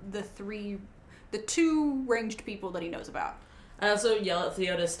from the 2 ranged people that he knows about. I also yell at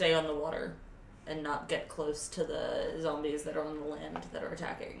Theo to stay on the water and not get close to the zombies that are on the land that are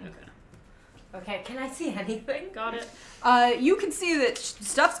attacking. Okay. Okay, can I see anything? Got it. You can see that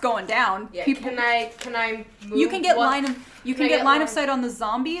stuff's going down. Yeah, can I move? You can get one- line of sight on the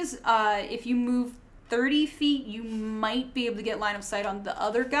zombies. If you move 30 feet, you might be able to get line of sight on the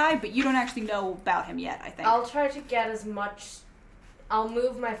other guy, but you don't actually know about him yet, I think. I'll try to get as much... I'll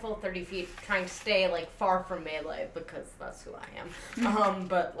move my full 30 feet, trying to stay, like, far from melee, because that's who I am.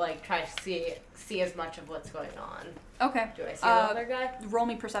 But, like, try to see as much of what's going on. Okay. Do I see the other guy? Roll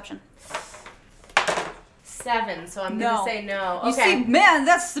me perception. 7, so I'm gonna say no. You Okay. see, man,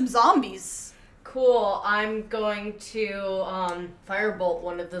 that's some zombies. Cool. I'm going to firebolt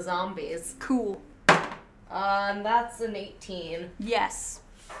one of the zombies. Cool. And that's an 18. Yes.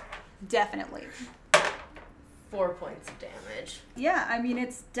 Definitely. 4 points of damage. Yeah, I mean,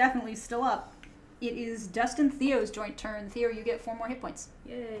 it's definitely still up. It is Dustin Theo's joint turn. Theo, you get 4 more hit points.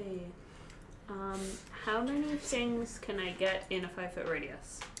 Yay. How many things can I get in a 5-foot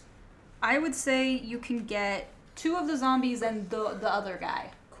radius? I would say you can get 2 of the zombies and the other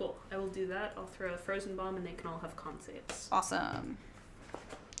guy. Cool. I will do that. I'll throw a frozen bomb and they can all have con saves. Awesome.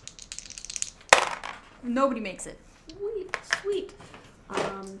 Nobody makes it. Sweet.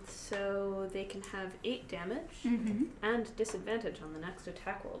 So they can have 8 damage and disadvantage on the next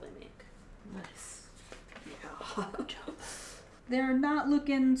attack roll they make. Nice. Yeah. Good job. They're not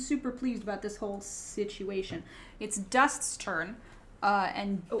looking super pleased about this whole situation. It's Dust's turn,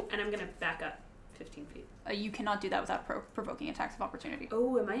 and I'm gonna back up 15 feet. you cannot do that without provoking attacks of opportunity.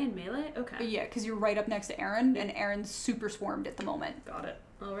 Oh, am I in melee? Okay. Yeah, because you're right up next to Aaron, and Aaron's super swarmed at the moment. Got it.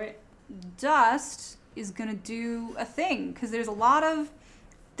 All right. Dust is gonna do a thing because there's a lot of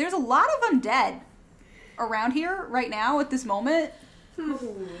undead around here right now at this moment.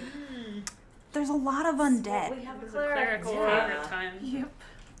 There's a lot of undead. We have a This is a cleric's favorite time. Yep.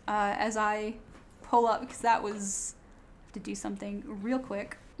 As I pull up, because that was to do something real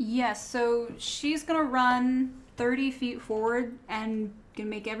quick. Yes, so she's gonna run 30 feet forward and gonna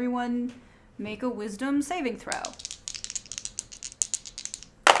make everyone make a wisdom saving throw.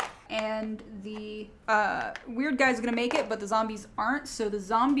 And the weird guy's gonna make it, but the zombies aren't, so the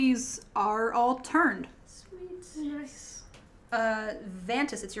zombies are all turned. Sweet. Nice.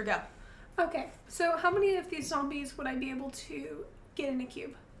 Vantis, it's your go. Okay, so how many of these zombies would I be able to get in a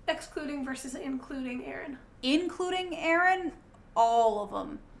cube? Excluding versus including Aaron. Including Aaron, all of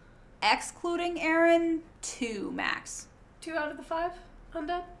them. Excluding Aaron, 2 max. 2 out of the 5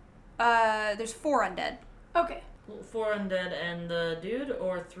 undead? There's 4 undead. Okay. 4 undead and the dude,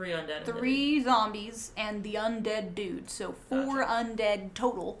 or 3 undead and the 3 zombies and the undead dude, so 4 undead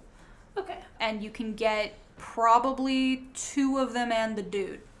total. Okay. And you can get probably 2 of them and the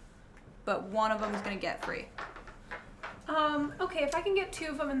dude, but one of them is gonna get free. Okay, if I can get 2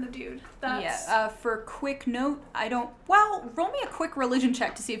 of them and the dude, that's... Yeah, for quick note, roll me a quick religion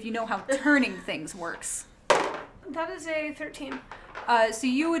check to see if you know how turning things works. That is a 13. So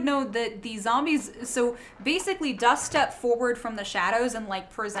you would know that the zombies, so basically Dust stepped forward from the shadows and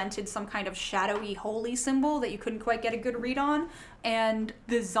like presented some kind of shadowy holy symbol that you couldn't quite get a good read on, and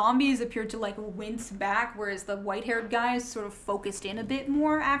the zombies appeared to like wince back, whereas the white-haired guys sort of focused in a bit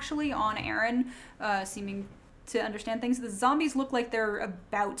more actually on Aaron, seeming to understand things. The zombies look like they're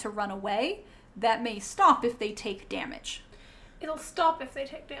about to run away. That may stop if they take damage. It'll stop if they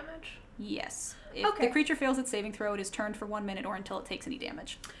take damage. Yes. If the creature fails its saving throw, it is turned for 1 minute or until it takes any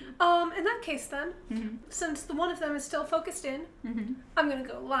damage. In that case then, since the one of them is still focused in, I'm gonna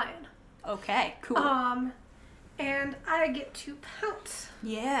go lion. Okay, cool. And I get to pounce.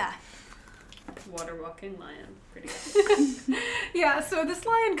 Yeah. Water walking lion. Pretty good. Yeah, so this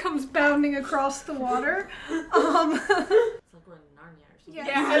lion comes bounding across the water. It's like we're in Narnia or something.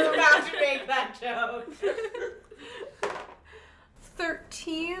 Yeah. I was about to make that joke.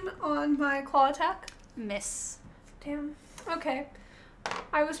 13 on my claw attack. Miss. Damn. Okay.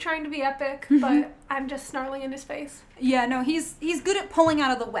 I was trying to be epic, but I'm just snarling in his face. Yeah, no, he's good at pulling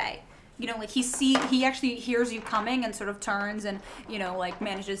out of the way. You know, like he actually hears you coming and sort of turns and, you know, like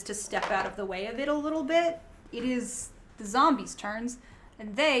manages to step out of the way of it a little bit. It is the zombies' turns,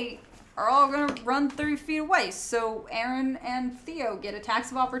 and they are all gonna run 30 feet away. So Aaron and Theo get attacks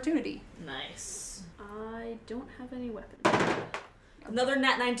of opportunity. Nice. I don't have any weapons. Another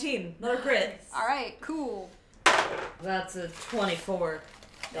nat 19. Another crit. All right, cool. That's a 24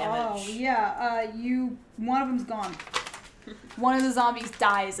 damage. Oh yeah, one of them's gone. One of the zombies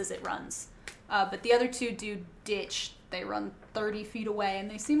dies as it runs, but the other 2 do ditch. They run 30 feet away,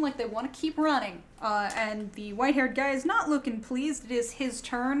 and they seem like they want to keep running. And the white-haired guy is not looking pleased. It is his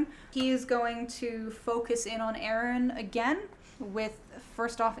turn. He is going to focus in on Aaron again with,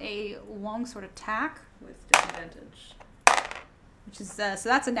 first off, a longsword attack. With disadvantage. which is so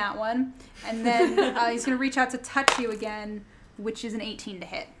that's a nat 1. And then he's going to reach out to touch you again, which is an 18 to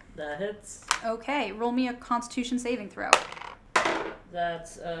hit. That hits. Okay, roll me a Constitution saving throw.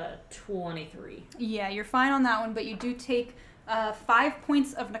 That's 23. Yeah, you're fine on that one, but you do take 5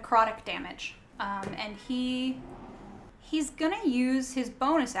 points of necrotic damage. And he's gonna use his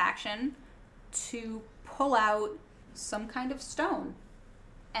bonus action to pull out some kind of stone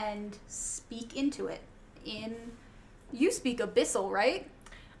and speak into it. You speak Abyssal, right?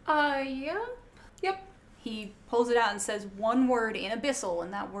 Yeah. Yep. He pulls it out and says one word in Abyssal,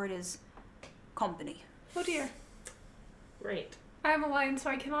 and that word is company. Oh dear. Great. I am a lion, so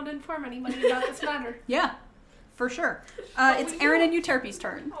I cannot inform anybody about this matter. Yeah, for sure. It's Aaron and Euterpe's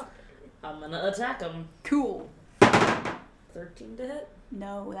turn. I'm gonna attack him. Cool. 13 to hit?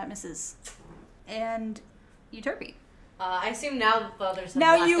 No, that misses. And Euterpe. I assume now that the others have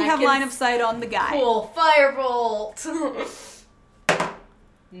Now left, you I have can line of sight on the guy. Cool. Firebolt.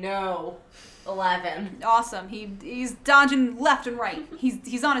 No. 11. Awesome. He's dodging left and right.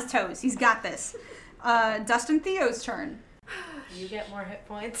 He's on his toes. He's got this. Dustin Theo's turn. You get more hit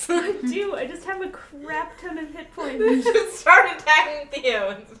points. I do. I just have a crap ton of hit points. Just start attacking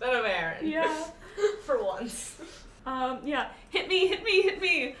Theo instead of Aaron. Yeah. For once. Yeah. Hit me.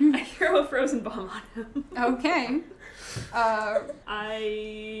 I throw a frozen bomb on him. Okay.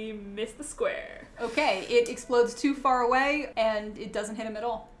 I miss the square. Okay. It explodes too far away, and it doesn't hit him at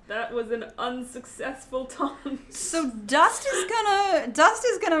all. That was an unsuccessful taunt. So Dust is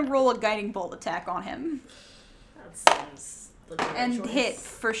gonna roll a guiding bolt attack on him. That sounds like a good And choice. hit,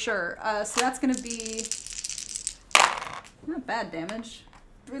 for sure. So that's going to be not bad damage.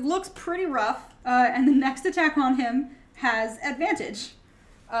 It looks pretty rough. And the next attack on him has advantage.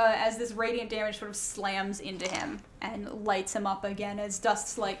 As this radiant damage sort of slams into him and lights him up again as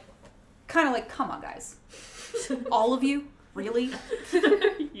Dust's kind of like, come on, guys. All of you? Really?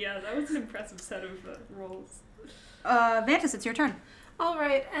 Yeah, that was an impressive set of rolls. Vantis, it's your turn. All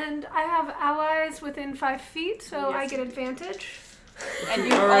right, and I have allies within 5 feet, so Yes, I get you do. advantage. And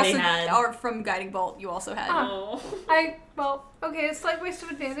you Already also had. are from Guiding Bolt. You also had. Oh. Okay, a slight waste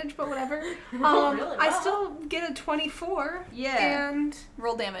of advantage, but whatever. Really I well. still get a 24. Yeah. And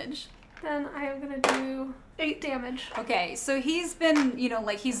Roll damage. then I am gonna do 8 damage. Okay, so he's been,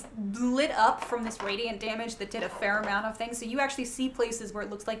 he's lit up from this radiant damage that did a fair amount of things. So you actually see places where it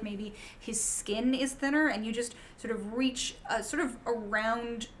looks like maybe his skin is thinner, and you just sort of reach sort of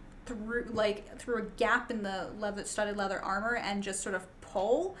around through a gap in the studded leather armor and just sort of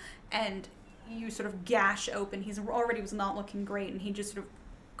pull, and you sort of gash open. He's already was not looking great, and he just sort of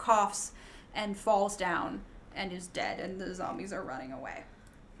coughs and falls down and is dead, and the zombies are running away.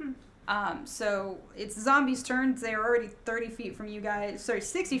 So it's the zombies' turn. They're already 30 feet from you guys. Sorry,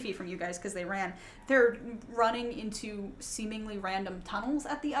 60 feet from you guys because they ran. They're running into seemingly random tunnels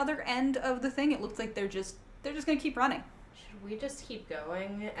at the other end of the thing. It looks like they're just gonna keep running. Should we just keep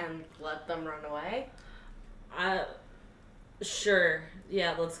going and let them run away? Sure.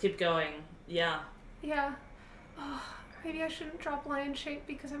 Yeah, let's keep going. Yeah. Yeah. Oh, maybe I shouldn't drop lion shape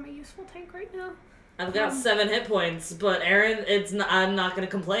because I'm a useful tank right now. I've got 7 hit points, but Aaron, I'm not gonna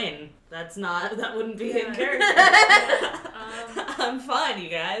complain. That wouldn't be in character. I'm fine, you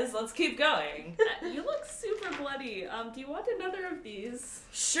guys. Let's keep going. You look super bloody. Do you want another of these?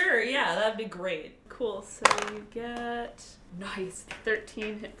 Sure, yeah, that'd be great. Cool. So you get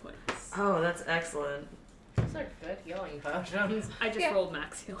 13 hit points. Oh, that's excellent. Those are good healing potions. I just rolled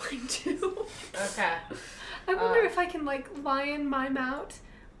max healing too. Okay. I wonder if I can lion mime out.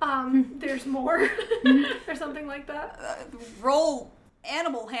 There's more or something like that. Roll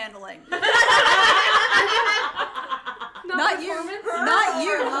animal handling. Not you. performance? Not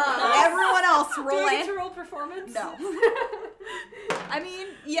you. Everyone else Do roll I get it. to roll performance? No. I mean,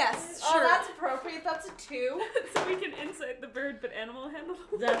 yes, Oh, sure. that's appropriate. That's a 2. So we can insight the bird, but animal handle.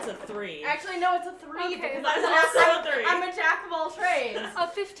 That's a 3. Actually, no, it's a 3 Okay, because that's also a 3. I'm a jack of all trades. A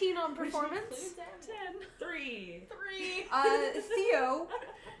 15 on performance. 10. 3. 3. Theo,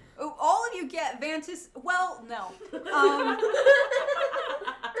 all of you get Vantis. Well, no.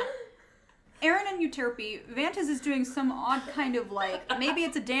 Aaron and Euterpe, Vantis is doing some odd kind of maybe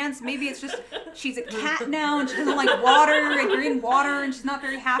it's a dance, maybe it's just she's a cat now and she doesn't like water and green water and she's not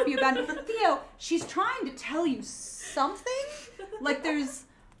very happy about it. Theo, she's trying to tell you something. There's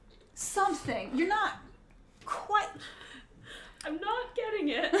something. You're not quite. I'm not getting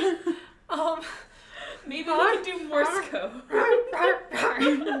it. Maybe we Hart? can do Morse code.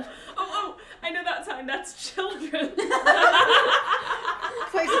 Oh, I know that sign. That's children.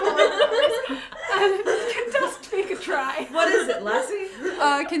 Can Dust make a try? What is it, Lassie?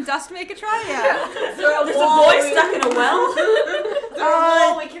 Can Dust make a try? Yeah. There's a boy stuck in a well?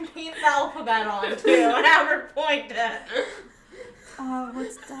 of that on too and have her point it.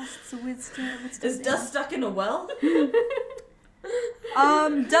 What's Dust's wisdom? Is Dust stuck in a well?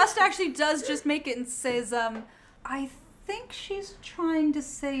 Dust actually does just make it and says, I think she's trying to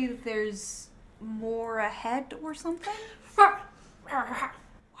say there's more ahead or something. Why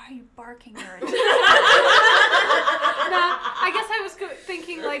are you barking, Eric? I guess I was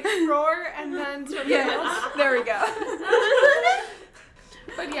thinking like roar and then something else. There we go.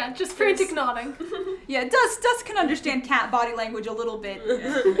 But yeah, just frantic nodding. Yeah, Dust can understand cat body language a little bit.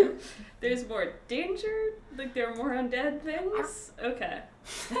 Yeah. There's more danger? Like there are more undead things? Okay.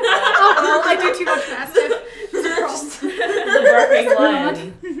 Oh well, I do too much mastiff. The barking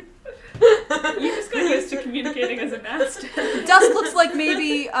lion. You just got used to communicating as a master. Dust looks like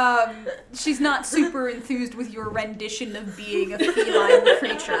maybe she's not super enthused with your rendition of being a feline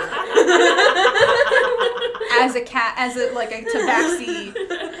creature. As a cat, as a tabaxi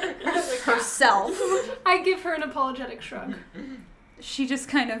herself. I give her an apologetic shrug. She just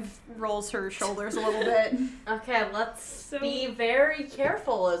kind of rolls her shoulders a little bit. Okay, let's be very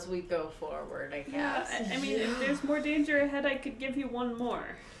careful as we go forward, I Yeah, guess. I mean, if there's more danger ahead, I could give you one more.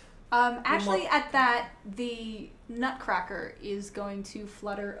 Actually, at that, the Nutcracker is going to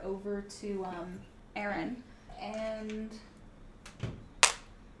flutter over to Aaron, and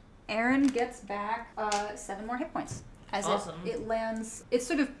Aaron gets back 7 more hit points. As awesome. it lands, it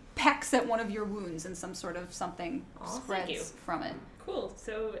sort of pecks at one of your wounds and some sort of something spreads from it. Cool,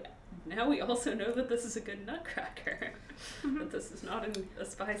 so now we also know that this is a good Nutcracker. That this is not a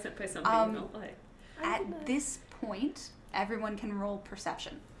spy sent by somebody you don't like. At this point, everyone can roll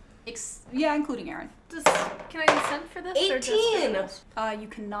perception. Including Aaron. Can I use scent for this? 18! You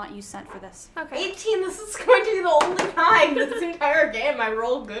cannot use scent for this. Okay. 18, this is going to be the only time this entire game I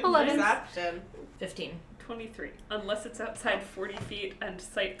roll good 11. perception. 15. 23. Unless it's outside 40 feet and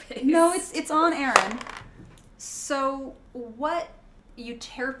sight pace. No, it's on Aaron. So what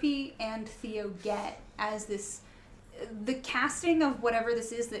Euterpe and Theo get as the casting of whatever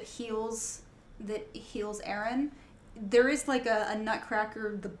this is that heals Aaron, there is like a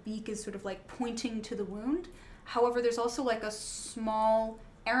Nutcracker, the beak is sort of like pointing to the wound. However, there's also like a small,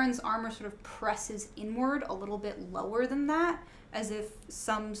 Aaron's armor sort of presses inward a little bit lower than that, as if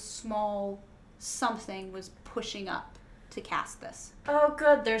some small something was pushing up to cast this. Oh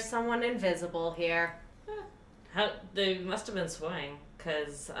good, there's someone invisible here. They must have been swimming,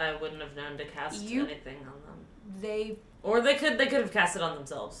 because I wouldn't have known to cast anything on them. Or they could have cast it on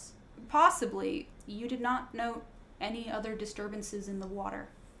themselves. Possibly. You did not note any other disturbances in the water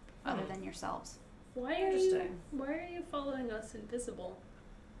other than yourselves. Why are you following us invisible?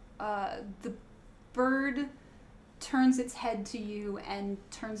 The bird turns its head to you and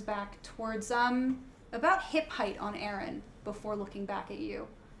turns back towards about hip height on Aaron before looking back at you.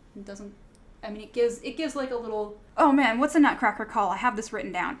 It doesn't. I mean, it gives like a little. Oh man, what's a Nutcracker call? I have this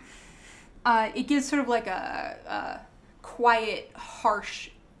written down. It gives sort of like a quiet, harsh,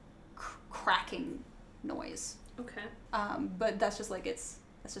 cracking noise. Okay. But that's just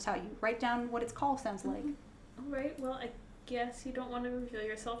how you write down what its call sounds like. All right. Well, I guess you don't want to reveal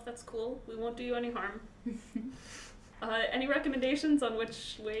yourself. That's cool. We won't do you any harm. Any recommendations on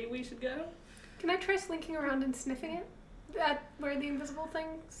which way we should go? Can I try slinking around and sniffing it? At where the invisible thing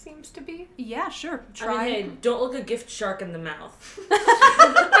seems to be? Yeah, sure. Try. I mean, hey, don't look a gift shark in the mouth.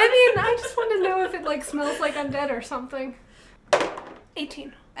 I mean, I just want to know if it like smells like undead or something.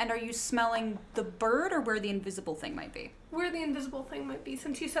 18. And are you smelling the bird or where the invisible thing might be? Where the invisible thing might be,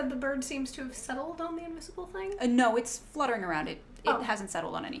 since you said the bird seems to have settled on the invisible thing? No, it's fluttering around. It hasn't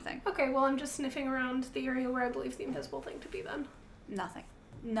settled on anything. Okay, well I'm just sniffing around the area where I believe the invisible thing to be then. Nothing.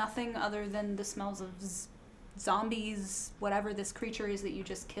 Nothing other than the smells of zombies, whatever this creature is that you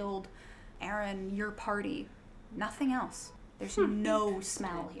just killed, Aaron, your party. Nothing else. There's no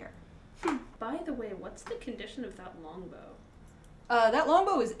smell here. By the way, what's the condition of that longbow? That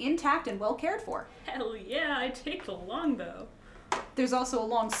longbow is intact and well cared for. Hell yeah, I take the longbow. There's also a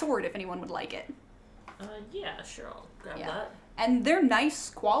long sword if anyone would like it. Yeah, sure, I'll grab that. And they're nice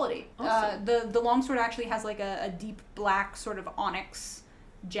quality. Awesome. The longsword actually has like a deep black sort of onyx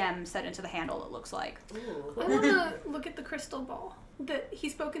gem set into the handle, it looks like. Ooh. I want to look at the crystal ball.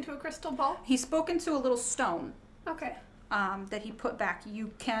 He's spoken to a crystal ball? He's spoken to a little stone Okay. that he put back.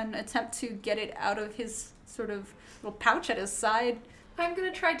 You can attempt to get it out of his sort of little pouch at his side. I'm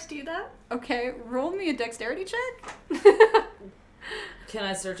going to try to do that. Okay, roll me a dexterity check. Can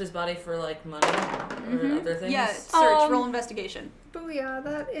I search his body for, like, money or other things? Yeah, search, roll investigation. Booyah,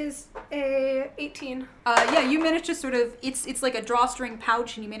 that is a 18. Yeah, you manage to sort of, it's like a drawstring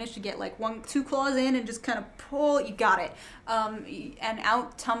pouch, and you manage to get like 1-2 claws in and just kind of pull, you got it. And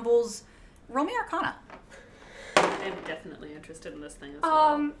out tumbles roll me Arcana. I'm definitely interested in this thing as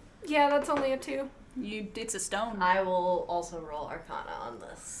well. Yeah, that's only a 2. It's a stone. I will also roll Arcana on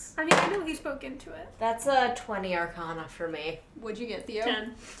this. I mean, I know he spoke into it. That's a 20 Arcana for me. What'd you get, Theo?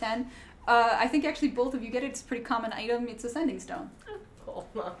 10. 10. I think actually both of you get it. It's a pretty common item. It's a sending stone. Cool.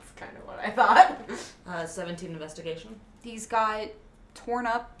 That's kind of what I thought. 17 investigation. He's got torn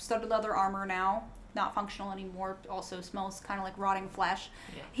up studded leather armor now. Not functional anymore. Also smells kind of like rotting flesh.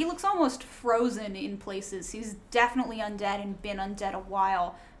 Yeah. He looks almost frozen in places. He's definitely undead and been undead a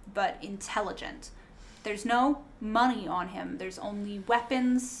while, but intelligent. There's no money on him. There's only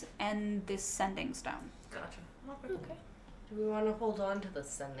weapons and this sending stone. Gotcha. Okay. Do we want to hold on to the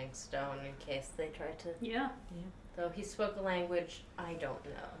sending stone in case they try to... Yeah. Though he spoke a language I don't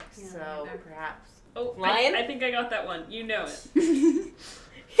know. Yeah, So neither. perhaps... Oh, Lion? I think I got that one. You know it.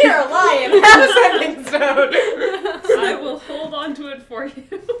 You're a lion! Have a sending stone! I will hold on to it for you.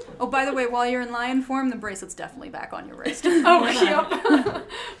 Oh, by the way, while you're in lion form, the bracelet's definitely back on your wrist. Oh, yep.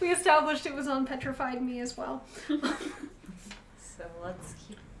 We established it was on petrified me as well. So let's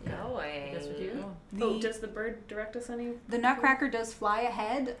keep going. Guess we do. Oh, does the bird direct us any? The Nutcracker does fly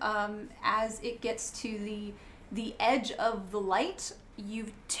ahead. As it gets to the edge of the light,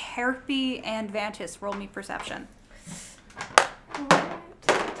 you've Terpy and Vantis roll me perception.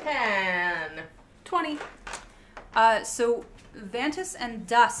 10. 20. So Vantis and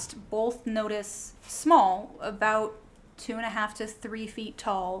Dust both notice small, about 2.5 to 3 feet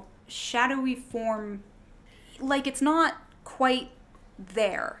tall, shadowy form, like it's not quite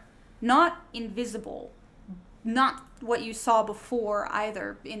there. Not invisible. Not what you saw before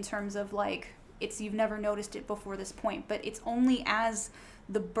either, in terms of like, you've never noticed it before this point, but it's only as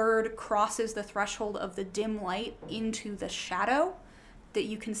the bird crosses the threshold of the dim light into the shadow that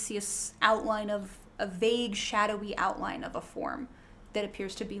you can see a vague, shadowy outline of a form that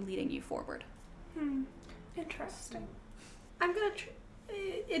appears to be leading you forward. Interesting. I'm gonna...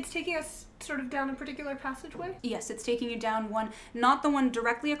 It's taking us sort of down a particular passageway? Yes, it's taking you down one, not the one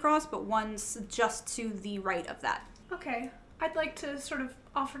directly across, but one just to the right of that. Okay. I'd like to sort of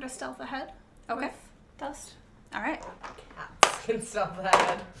offer to stealth ahead. Okay. With Dust. All right. Cats can stop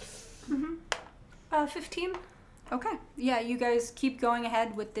that. 15. Okay. Yeah, you guys keep going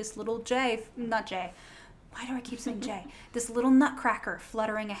ahead with this little J. Not J. Why do I keep saying J? This little Nutcracker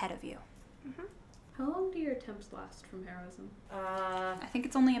fluttering ahead of you. How long do your attempts last from heroism? I think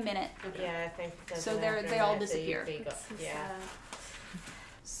it's only a minute. Yeah, I think that's So after they all that, so disappear. you'd be yeah.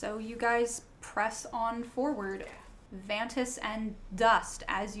 So you guys press on forward. Vantis and Dust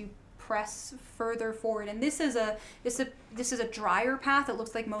as you press further forward. And this is a drier path. It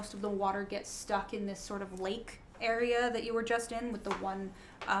looks like most of the water gets stuck in this sort of lake area that you were just in with the one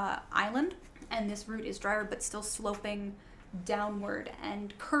island. And this route is drier but still sloping downward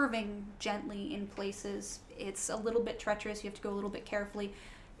and curving gently in places. It's a little bit treacherous. You have to go a little bit carefully.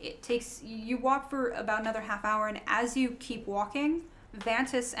 You walk for about another half hour, and as you keep walking,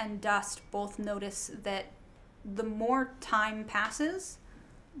 Vantis and Dust both notice that the more time passes,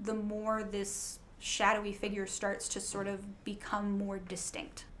 the more this shadowy figure starts to sort of become more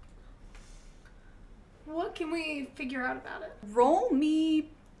distinct. What can we figure out about it? Roll me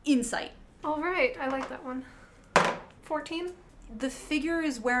insight. All right. I like that one. 14? The figure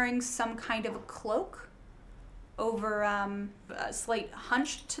is wearing some kind of a cloak over a slight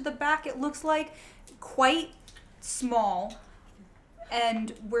hunch to the back, it looks like. Quite small.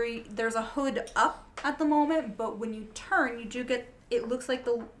 And there's a hood up at the moment, but when you turn, you do get, it looks like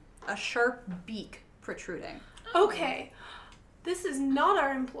a sharp beak protruding. Okay. This is not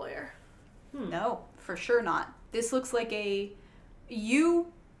our employer. No, for sure not. This looks like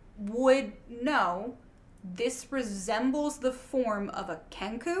you would know, this resembles the form of a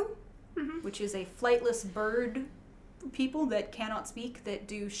kenku, which is a flightless bird people that cannot speak, that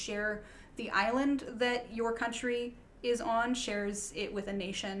do share the island that your country is on, shares it with a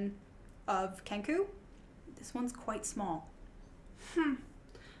nation of kenku. This one's quite small.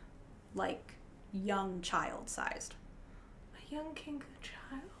 Like young child sized. A young kenku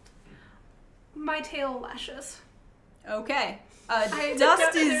child. My tail lashes. Okay.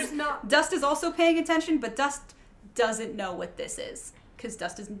 There's not... Dust is also paying attention, but Dust doesn't know what this is, because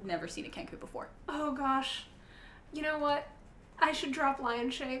Dust has never seen a kenku before. Oh gosh. You know what? I should drop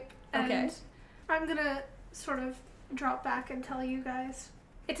lion shape. And Okay. I'm gonna sort of drop back and tell you guys.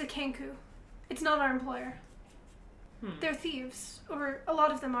 It's a kenku. It's not our employer. They're thieves. Or a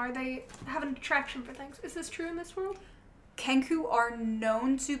lot of them are. They have an attraction for things. Is this true in this world? Kenku are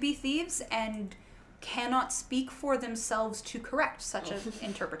known to be thieves and cannot speak for themselves to correct such an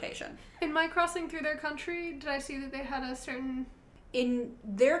interpretation. In my crossing through their country, did I see that they had a certain in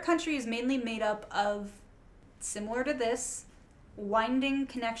their country is mainly made up of, similar to this, winding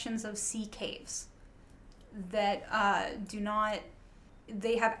connections of sea caves that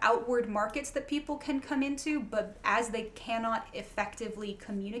they have outward markets that people can come into, but as they cannot effectively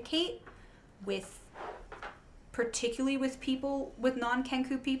communicate particularly with people, with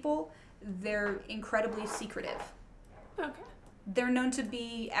non-Kenku people, they're incredibly secretive. Okay. They're known to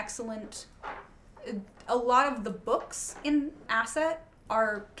be excellent. A lot of the books in Asset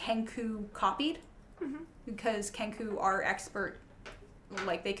are Kenku copied, because Kenku are expert.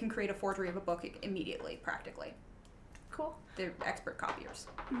 Like, they can create a forgery of a book immediately, practically. Cool. They're expert copiers.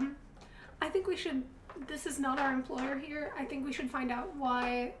 I think we should, this is not our employer here, I think we should find out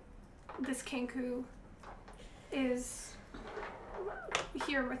why this Kenku is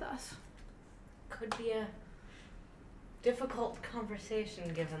here with us. Could be a difficult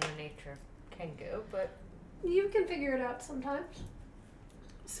conversation given the nature of Kengu, but You can figure it out sometimes.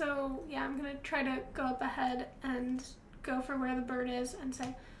 So, yeah, I'm gonna try to go up ahead and go for where the bird is and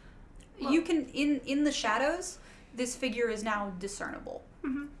say, well, You can, in the shadows, this figure is now discernible.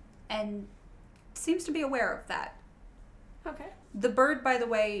 And seems to be aware of that. okay. The bird, by the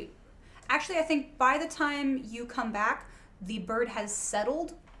way, actually, I think by the time you come back, the bird has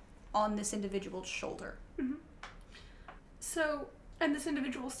settled on this individual's shoulder. So, and this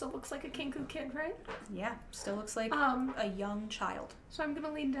individual still looks like a Kenku kid, right? Yeah, still looks like a young child. So I'm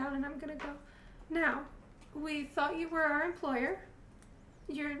gonna lean down and I'm gonna go, now, we thought you were our employer.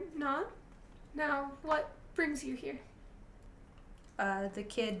 You're not? Now, what brings you here? The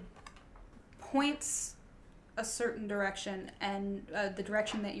kid points a certain direction, and the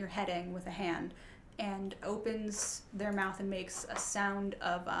direction that you're heading with a hand, and opens their mouth and makes a sound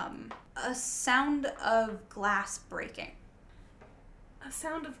of glass breaking. A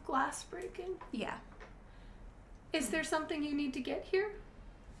sound of glass breaking. Yeah. Is there something you need to get here?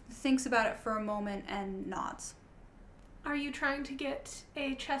 Thinks about it for a moment and nods. Are you trying to get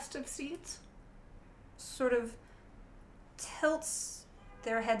a chest of seeds? Sort of tilts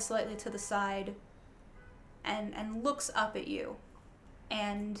their head slightly to the side and looks up at you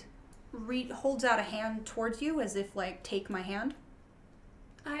and holds out a hand towards you as if, like, take my hand.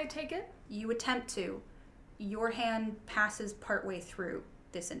 I take it. You attempt to. Your hand passes partway through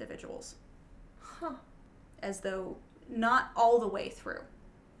this individual's. Huh. As though not all the way through,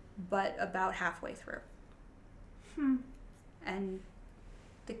 but about halfway through. And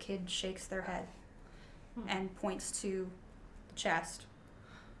the kid shakes their head and points to the chest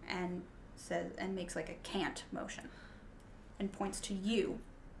and says, and makes like a can't motion, and points to you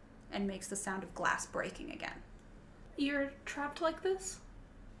and makes the sound of glass breaking again. You're trapped like this?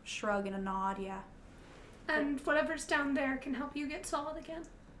 Shrug and a nod, yeah. And whatever's down there can help you get solid again?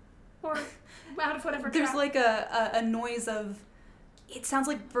 Or out of whatever There's trap? like a noise of, it sounds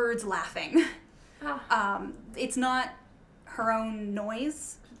like birds laughing. It's not her own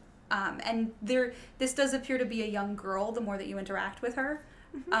noise. And this does appear to be a young girl the more that you interact with her.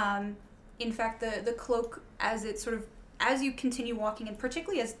 In fact, the cloak, as you continue walking, and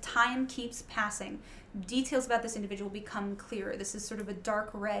particularly as time keeps passing, details about this individual become clearer. This is sort of a dark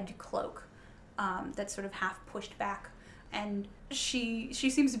red cloak that's sort of half pushed back. And she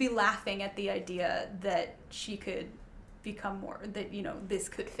seems to be laughing at the idea that she could become more, that, this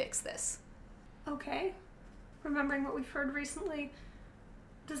could fix this. Okay. Remembering what we've heard recently,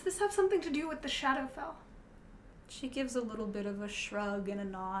 does this have something to do with the Shadowfell? She gives a little bit of a shrug and a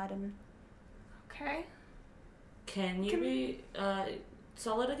nod and... Okay. Can you be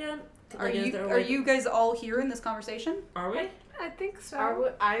solid again? Are you guys all here in this conversation? Are we? I think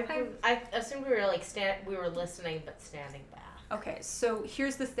so. I assumed we were like we were listening but standing back. Okay, so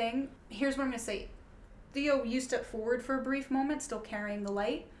here's the thing. Here's what I'm going to say. Theo, you step forward for a brief moment, still carrying the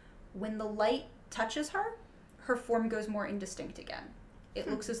light. When the light touches her, her form goes more indistinct again. It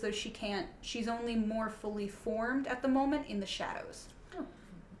looks as though she's only more fully formed at the moment in the shadows. Oh.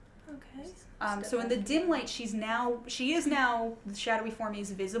 Okay. So in the dim light, she is now, the shadowy form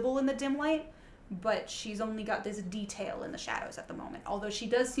is visible in the dim light, but she's only got this detail in the shadows at the moment. Although she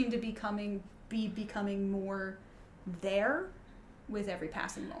does seem to be becoming more there with every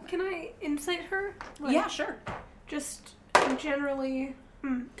passing moment. Can I insight her? Yeah, sure. Just generally,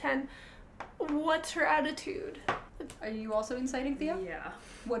 10. What's her attitude? Are you also inciting, Theo? Yeah.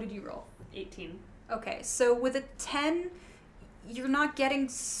 What did you roll? 18. Okay, so with a 10, you're not getting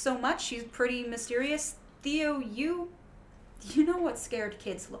so much. She's pretty mysterious. Theo, you know what scared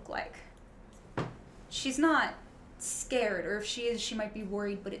kids look like. She's not scared, or if she is, she might be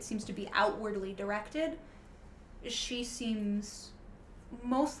worried, but it seems to be outwardly directed. She seems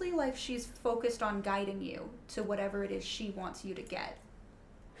mostly like she's focused on guiding you to whatever it is she wants you to get.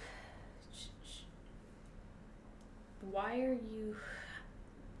 Why are you...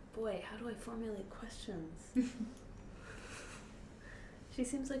 Boy, how do I formulate questions? She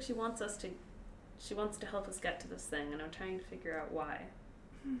seems like she wants to help us get to this thing, and I'm trying to figure out why.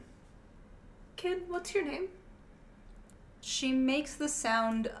 Kid, what's your name? She makes the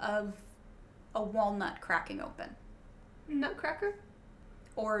sound of a walnut cracking open. Nutcracker?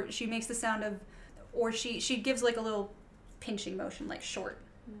 Or she makes the sound of... Or she gives like a little pinching motion, like short.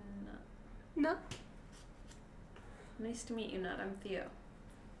 Nut? Nice to meet you, Nut. I'm Theo.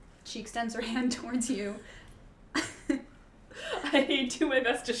 She extends her hand towards you. I do my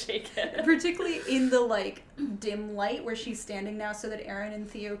best to shake it. Particularly in the, like, dim light where she's standing now so that Aaron and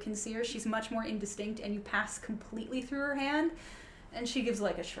Theo can see her. She's much more indistinct, and you pass completely through her hand, and she gives,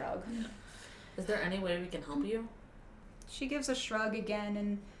 like, a shrug. Is there any way we can help you? She gives a shrug again,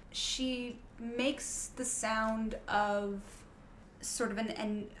 and she makes the sound of sort of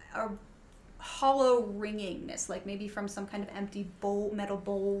a hollow ringingness, like maybe from some kind of empty bowl, metal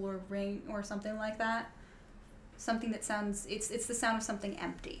bowl or ring or something like that. Something that sounds, it's the sound of something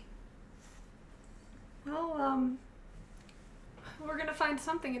empty. Well, we're gonna find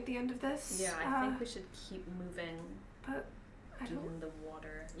something at the end of this. Yeah, I think we should keep moving. But I don't... In the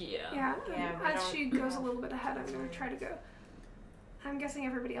water. Yeah, as she goes a little bit ahead, I'm gonna try to go. I'm guessing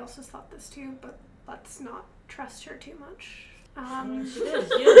everybody else has thought this too, but let's not trust her too much. She did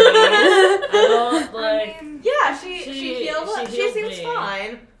heal me. I don't, like... I mean, Yeah, she healed. She seems me.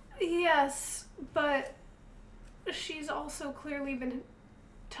 fine. yes, but she's also clearly been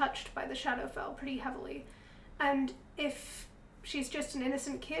touched by the Shadowfell pretty heavily. And if she's just an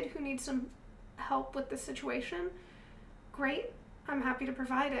innocent kid who needs some help with the situation, great, I'm happy to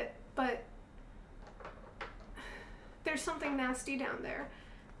provide it, but there's something nasty down there.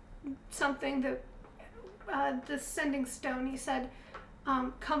 Something that, the Sending Stone, he said,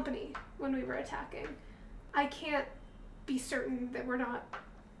 company when we were attacking. I can't be certain that we're not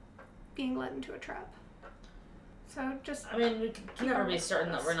being led into a trap. So just... I mean, we can never be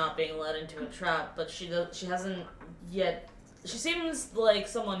certain that we're not being led into a trap, but she hasn't yet... She seems like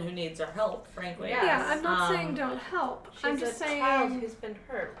someone who needs our help, frankly. Yes. Yeah, I'm not saying don't help. I'm just She's a saying... child who's been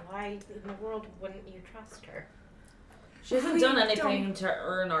hurt. Why in the world wouldn't you trust her? She hasn't done anything to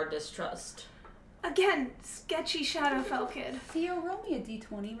earn our distrust. Again, sketchy Shadowfell kid. Theo, roll me a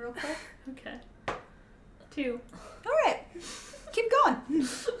d20 real quick. Okay. 2. Alright. Keep going.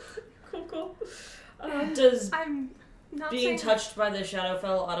 Cool. Does I'm not being saying... touched by the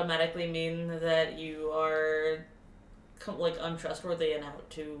Shadowfell automatically mean that you are like untrustworthy and out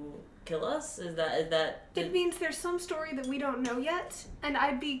to kill us? Is that It means there's some story that we don't know yet, and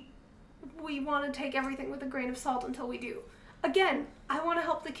we want to take everything with a grain of salt until we do. Again, I want to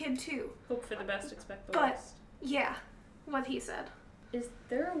help the kid too. Hope for the best, expect the But- worst. Yeah, what he said. Is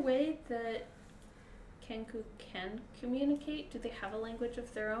there a way that Kenku can communicate? Do they have a language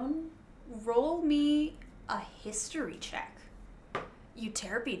of their own? Roll me a history check.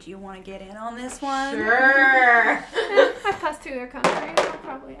 Euterpe, do you want to get in on this one? Sure. I've passed through their country. I'll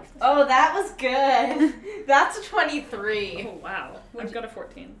probably have to... Oh, that was good. That's a 23. Oh, wow. I've got a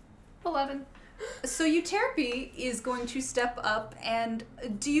 14. 11. So Euterpe is going to step up, and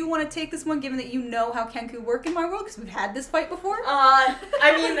do you want to take this one, given that you know how Kenku work in my world, because we've had this fight before? I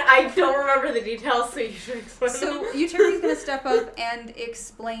mean, I don't remember the details, so you should explain So them. Euterpe is going to step up and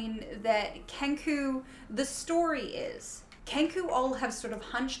explain that Kenku, the story is, Kenku all have sort of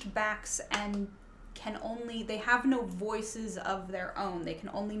hunched backs and they have no voices of their own. They can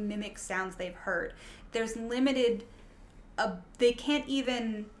only mimic sounds they've heard. There's limited,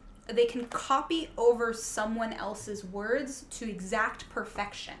 they can copy over someone else's words to exact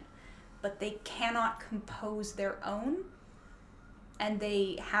perfection, but they cannot compose their own. And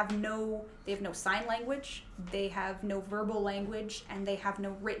they have no sign language, they have no verbal language, and they have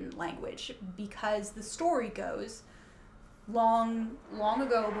no written language, because the story goes, long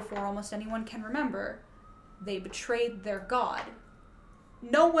ago, before almost anyone can remember, they betrayed their god.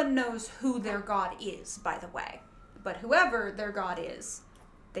 No one knows who their god is, by the way, but whoever their god is,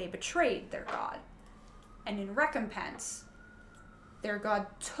 they betrayed their god. And in recompense, their god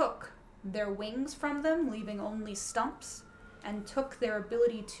took their wings from them, leaving only stumps, and took their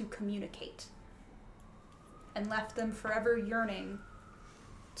ability to communicate, and left them forever yearning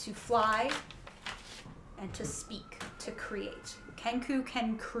to fly and to speak, to create. Kenku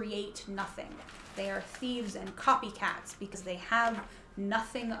can create nothing. They are thieves and copycats because they have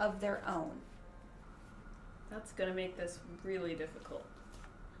nothing of their own. That's gonna make this really difficult.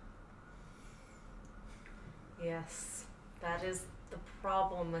 Yes, that is the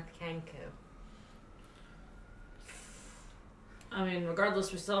problem with Kenku? I mean,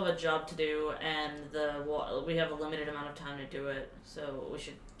 regardless, we still have a job to do, and we have a limited amount of time to do it, so we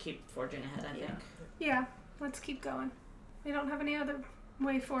should keep forging ahead, I think. Yeah, let's keep going. We don't have any other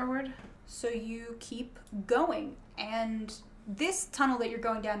way forward. So you keep going, and this tunnel that you're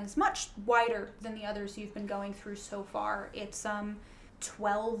going down is much wider than the others you've been going through so far. It's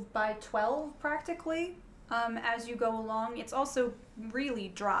 12 by 12 practically as you go along. It's also really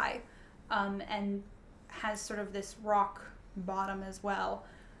dry and has sort of this rock bottom as well.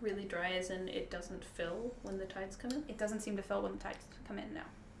 Really dry as in it doesn't fill when the tides come in? It doesn't seem to fill when the tides come in, no.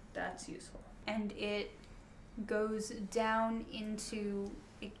 That's useful. And it goes down into,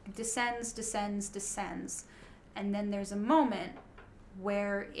 it descends, and then there's a moment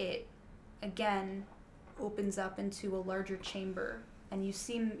where it again opens up into a larger chamber, and as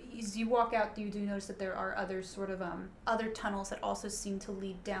you walk out, you do notice that there are other sort of other tunnels that also seem to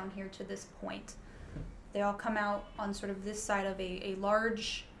lead down here to this point. They all come out on sort of this side of a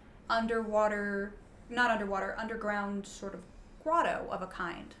large underground sort of grotto of a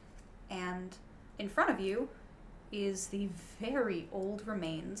kind. And in front of you is the very old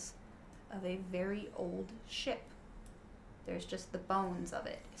remains of a very old ship. There's just the bones of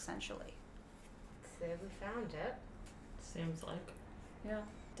it, essentially. So we found it. Seems like. Yeah.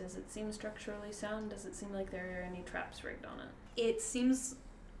 Does it seem structurally sound? Does it seem like there are any traps rigged on it? It seems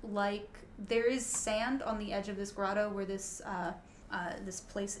like there is sand on the edge of this grotto where this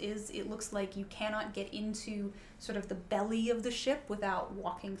place is. It looks like you cannot get into sort of the belly of the ship without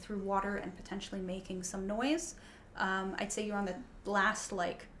walking through water and potentially making some noise. I'd say you're on the last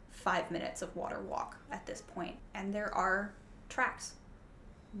 5 minutes of water walk at this point, and there are tracks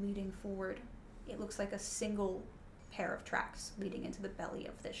leading forward. It looks like a single pair of tracks leading into the belly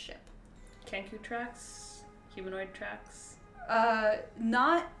of this ship. Kenku tracks? Humanoid tracks?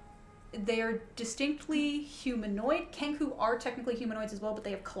 They're distinctly humanoid. Kenku are technically humanoids as well, but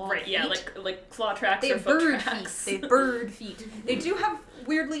they have clawed feet. Yeah, like claw tracks they or have foot bird tracks. feet. They have bird feet. They do have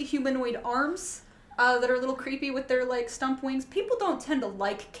weirdly humanoid arms that are a little creepy with their stump wings. People don't tend to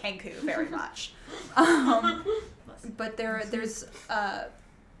like Kenku very much. But there's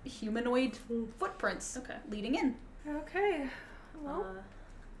humanoid footprints leading in. Okay. Well,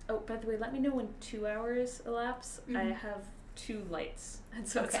 By the way, let me know when 2 hours elapse. Mm-hmm. I have 2 lights, and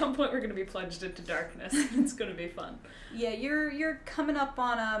so at Okay. some point we're going to be plunged into darkness. It's going to be fun. Yeah, you're coming up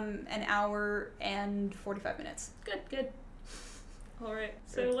on an hour and 45 minutes. Good. All right,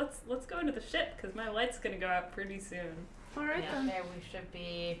 so let's go into the ship because my light's going to go out pretty soon. all right then. Okay, we should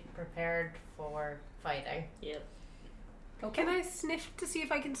be prepared for fighting. Yep. Okay. Can I sniff to see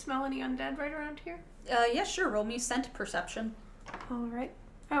if I can smell any undead right around here? Yeah, sure. Roll me scent perception. All right.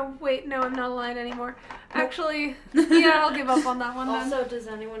 Oh, wait, no, I'm not aligned anymore. Actually, yeah, I'll give up on that one then. Also, does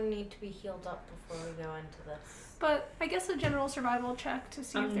anyone need to be healed up before we go into this? But I guess a general survival check to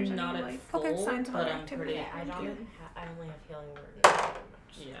see if there's I'm not any, at full, signs of but other I'm activity. pretty. I don't. good. I only have healing word. Not very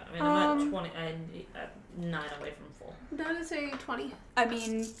much. Yeah, I mean, I'm at 20, I'm 9 away from full. That is a 20. I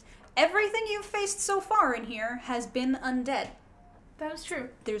mean, everything you've faced so far in here has been undead. That is true.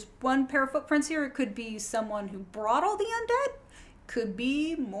 There's one pair of footprints here. It could be someone who brought all the undead. Could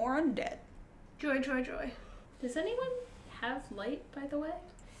be more undead. Joy. Does anyone have light, by the way?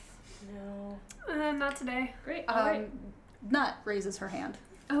 No. Not today. Great. All right. Nut raises her hand.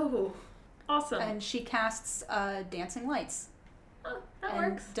 Oh, awesome. And she casts dancing lights. Oh, that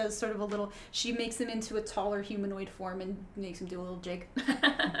and works. does sort of a little... She makes him into a taller humanoid form and makes him do a little jig.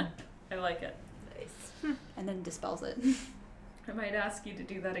 I like it. Nice. And then dispels it. I might ask you to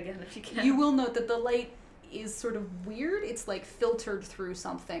do that again if you can. You will note that the light is sort of weird. It's filtered through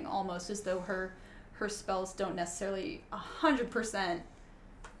something, almost as though her spells don't necessarily 100%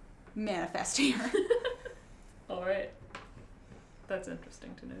 manifest here. All right. That's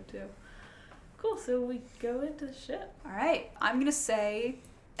interesting to know too. Cool, so we go into the ship. All right, I'm gonna say,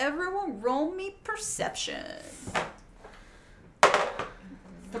 everyone roll me perception.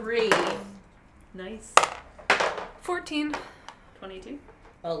 3. Nice. 14. 22.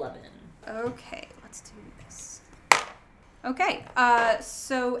 11. Okay, let's do this. Okay,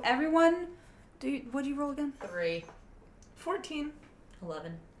 so everyone, what do you roll again? 3. 14.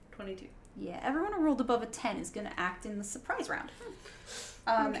 11. 22. Yeah, everyone who rolled above a 10 is going to act in the surprise round.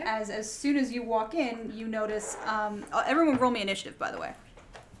 Okay. As soon as you walk in, you notice, everyone roll me initiative, by the way.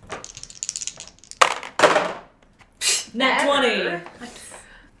 Nat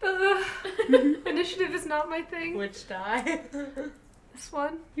 20! Initiative is not my thing. Which die? This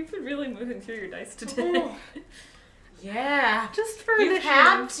one. You've been really moving through your dice today. Yeah. Just for You initiative.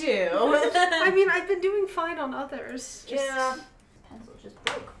 had to. I mean, I've been doing fine on others. Just Yeah.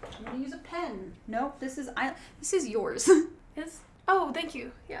 I'm gonna use a pen. Nope, this is yours. Oh, thank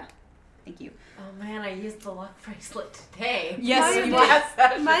you. Yeah. Thank you. Oh man, I used the luck bracelet today. Yes, My you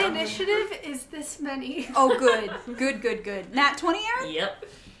initi- did. My initiative is this many. Oh, good. Nat 20, Aaron? Yep.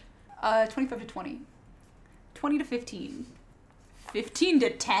 25 to 20. 20 to 15. 15 to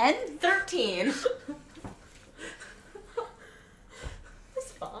 10? 13.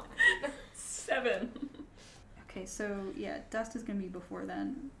 It's fine. 7. Okay, so yeah, Dust is gonna be before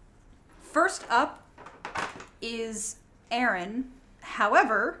then. First up is Aaron.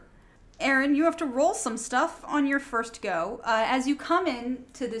 However, Aaron, you have to roll some stuff on your first go. As you come in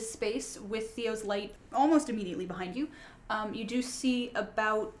to this space with Theo's light almost immediately behind you, you do see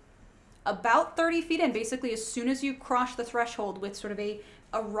about 30 feet in, basically as soon as you cross the threshold with sort of a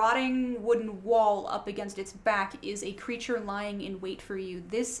rotting wooden wall up against its back, is a creature lying in wait for you.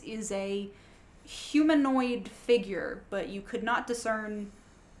 This is a humanoid figure, but you could not discern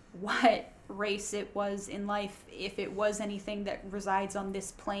what race it was in life, if it was anything that resides on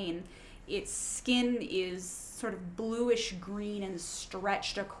this plane. Its skin is sort of bluish green and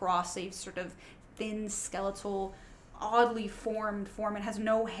stretched across a sort of thin skeletal, oddly formed form. It has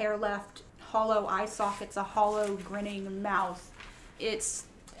no hair left, hollow eye sockets, a hollow grinning mouth. It's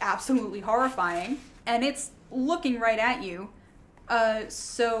absolutely horrifying, and it's looking right at you.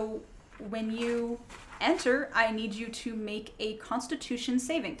 So when you enter, I need you to make a Constitution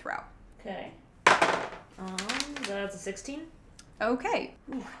saving throw. Okay. That's a 16. Okay.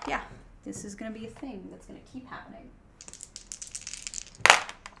 Ooh, yeah. This is going to be a thing that's going to keep happening.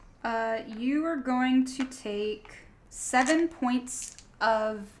 You are going to take 7 points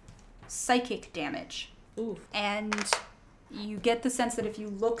of psychic damage. Ooh. And you get the sense that if you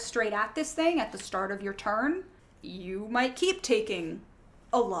look straight at this thing at the start of your turn, you might keep taking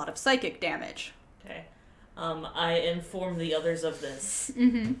a lot of psychic damage. Okay. I inform the others of this.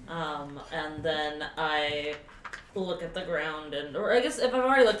 Mm-hmm. And then I look at the ground, or I guess if I've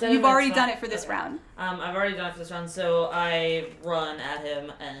already looked at him... You've already done it for this okay. round. I've already done it for this round, so I run at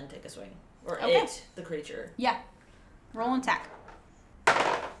him and take a swing. Or Okay. it, the creature. Yeah. Roll and attack.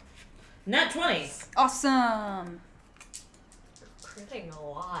 Nat 20! Awesome. Critting a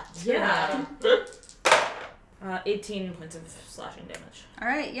lot. Yeah. 18 points of slashing damage.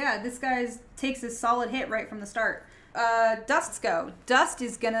 Alright, yeah, this guy takes a solid hit right from the start. Dust's go. Dust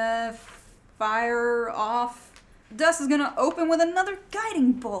is gonna fire off... Dust is gonna open with another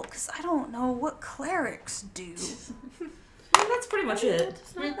guiding bolt, because I don't know what clerics do. Well, that's pretty much it.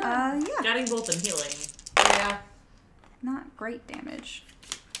 Yeah. Guiding bolt and healing. Yeah. Not great damage.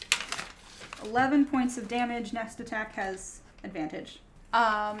 11 points of damage. Next attack has advantage.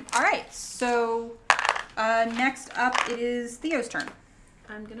 Alright, so next up it is Theo's turn.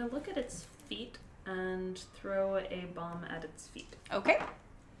 I'm gonna look at its feet and throw a bomb at its feet. Okay.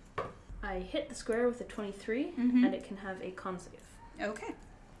 I hit the square with a 23, Mhm. and it can have a con save. Okay.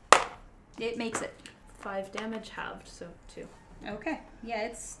 It makes it. 5 damage halved, so 2. Okay. Yeah,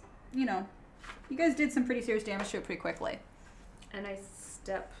 it's, you guys did some pretty serious damage to it pretty quickly. And I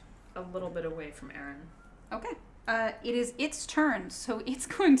step a little bit away from Aaron. Okay. It is its turn, so it's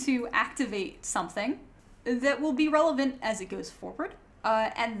going to activate something that will be relevant as it goes forward.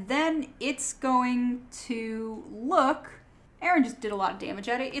 And then it's going to look... Aaron just did a lot of damage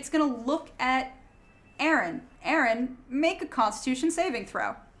at it. It's going to look at Aaron. Aaron, make a Constitution saving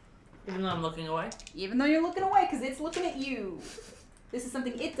throw. Even though I'm looking away? Even though you're looking away, because it's looking at you. This is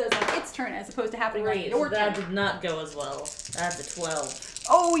something it does on its turn as opposed to happening on your that turn. did not go as well. That's a 12.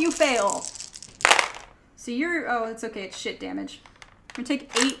 Oh, you fail. So you're... Oh, it's okay. It's shit damage. You're going to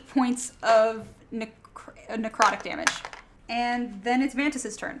take 8 points of necrotic damage. And then it's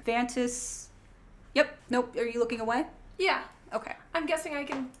Vantus's turn. Vantus... Yep. Nope. Are you looking away? Yeah. Okay. I'm guessing I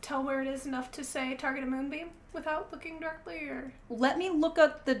can tell where it is enough to say target a moonbeam without looking directly, or... Let me look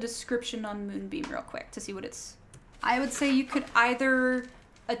up the description on Moonbeam real quick to see what it's... I would say you could either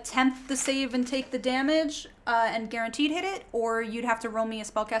attempt the save and take the damage and guaranteed hit it, or you'd have to roll me a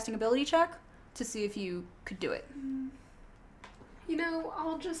spellcasting ability check to see if you could do it.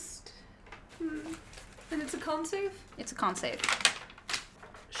 I'll just... And it's a con save? It's a con save.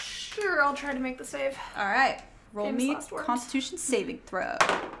 Sure, I'll try to make the save. Alright. Roll Famous me last words. Constitution saving throw.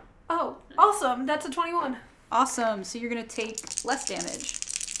 Oh, awesome. That's a 21. Awesome. So you're going to take less damage.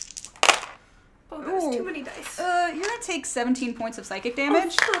 Oh, there's Ooh. too many dice. You're going to take 17 points of psychic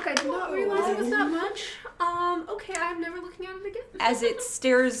damage. Oh, fuck, I did not realize it was that much. Okay, I'm never looking at it again. As it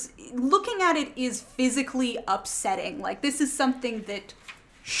stares, looking at it is physically upsetting. Like, this is something that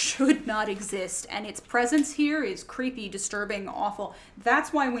should not exist, and its presence here is creepy, disturbing, awful.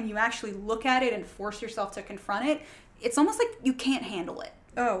 That's why when you actually look at it and force yourself to confront it, it's almost like you can't handle it.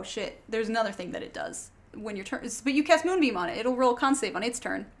 Oh, shit. There's another thing that it does. When your turn... But you cast Moonbeam on it. It'll roll a con save on its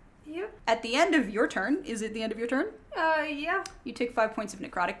turn. Yep. At the end of your turn, is it the end of your turn? Yeah. You take 5 points of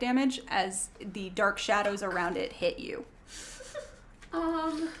necrotic damage as the dark shadows around it hit you.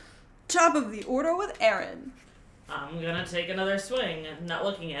 Top of the order with Aaron. I'm gonna take another swing. I'm not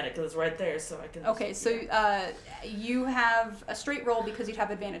looking at it because it's right there, so I can... Okay, so you have a straight roll because you'd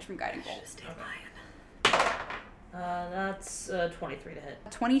have advantage from guiding bolt. That's 23 to hit.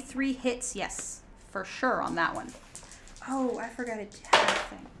 23 hits, yes. For sure on that one. Oh, I forgot it had a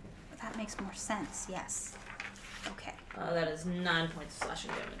thing. That makes more sense, yes. Okay. That is 9 points of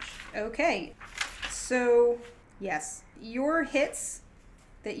slashing damage. Okay. So, yes. Your hits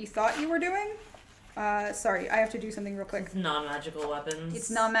that you thought you were doing... sorry, I have to do something real quick. It's non-magical weapons. It's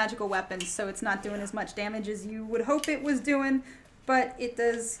non-magical weapons, so it's not doing as much damage as you would hope it was doing, but it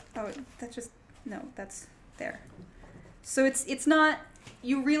does... Oh, that just... No, that's there. So it's not...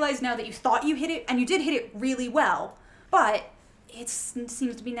 You realize now that you thought you hit it, and you did hit it really well, but it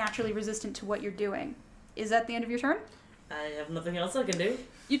seems to be naturally resistant to what you're doing. Is that the end of your turn? I have nothing else I can do.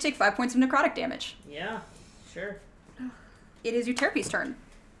 You take 5 points of necrotic damage. Yeah, sure. It is your Terpy's turn.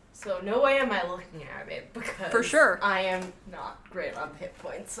 So no way am I looking at it because For sure. I am not great on hit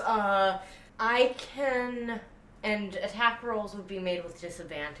points. I can, and attack rolls would be made with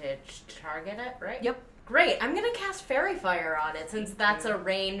disadvantage to target it, right? Yep. Great. I'm gonna cast Fairy Fire on it since that's a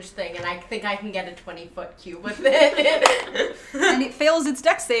range thing, and I think I can get a 20-foot cube with it. And it fails its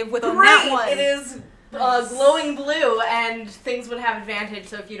dex save with a Great. nat 1. It is glowing blue, and things would have advantage.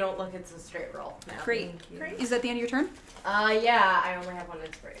 So if you don't look, it's a straight roll. No. Great. Is that the end of your turn? Yeah. I only have one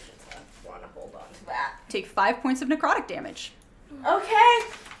inspiration, so I want to hold on to that. Take 5 points of necrotic damage. Okay.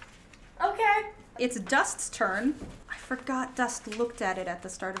 It's Dust's turn. I forgot Dust looked at it at the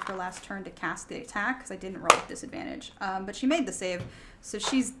start of her last turn to cast the attack, because I didn't roll with disadvantage. But she made the save, so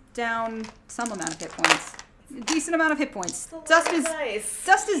she's down some amount of hit points. A decent amount of hit points. Dust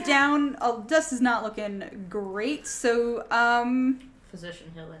is down. Dust is not looking great, so,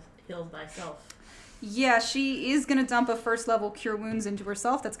 Physician, heal thyself. yeah, she is going to dump a first level Cure Wounds into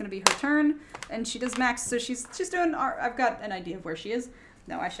herself. That's going to be her turn. And she does max, so she's doing... I've got an idea of where she is.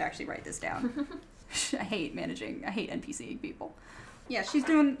 No, I should actually write this down. I hate NPCing people. Yeah, she's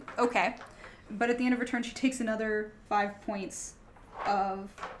doing okay. But at the end of her turn, she takes another 5 points of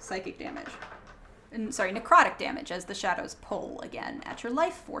psychic damage. Necrotic damage as the shadows pull again at your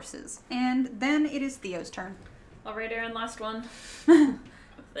life forces. And then it is Theo's turn. All right, Aaron, last one.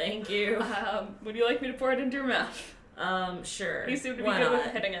 Thank you. Would you like me to pour it into your mouth? Sure. You seem to be Why good not?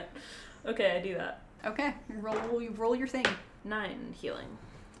 with hitting it. Okay, I do that. Okay, roll your thing. 9 healing.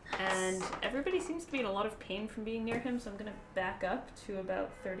 And everybody seems to be in a lot of pain from being near him, so I'm going to back up to about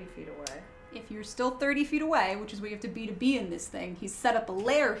 30 feet away. If you're still 30 feet away, which is what you have to be in this thing, he's set up a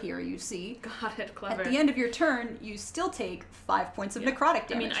lair here, you see. Got it, clever. At the end of your turn, you still take 5 points of necrotic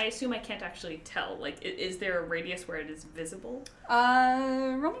damage. I mean, I assume I can't actually tell. Like, is there a radius where it is visible?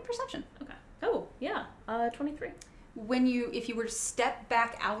 Roll me perception. Okay. Oh, yeah. 23. If you were to step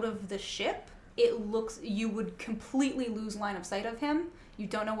back out of the ship, you would completely lose line of sight of him. You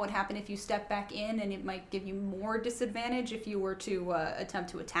don't know what happened if you step back in, and it might give you more disadvantage if you were to attempt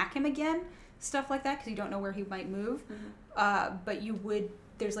to attack him again. Stuff like that, because you don't know where he might move. Mm-hmm. But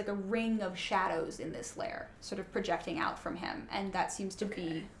there's like a ring of shadows in this lair, sort of projecting out from him, and that seems to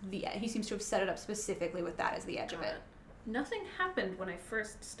be he seems to have set it up specifically with that as the edge of it. Nothing happened when I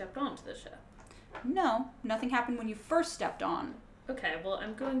first stepped onto the ship. No, nothing happened when you first stepped on. Okay, well,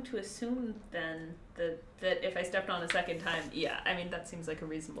 I'm going to assume then that if I stepped on a second time, that seems like a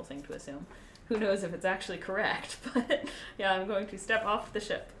reasonable thing to assume. Who knows if it's actually correct, but yeah, I'm going to step off the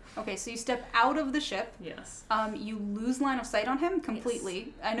ship. Okay, so you step out of the ship. Yes. You lose line of sight on him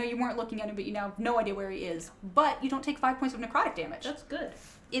completely. Yes. I know you weren't looking at him, but you now have no idea where he is. But you don't take 5 points of necrotic damage. That's good.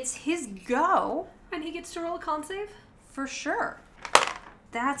 It's his go. And he gets to roll a con save? For sure.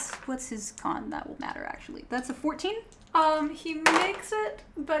 What's his con? That will matter, actually. That's a 14? He makes it,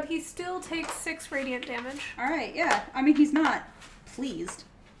 but he still takes 6 radiant damage. Alright, yeah. I mean, he's not pleased.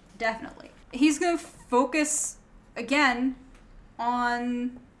 Definitely. He's gonna focus, again,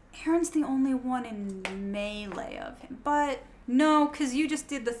 on... Aaron's the only one in melee of him. But, no, because you just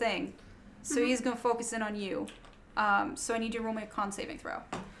did the thing. So he's gonna focus in on you. So I need you to roll me a con saving throw.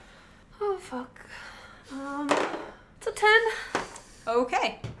 Oh, fuck. It's a 10.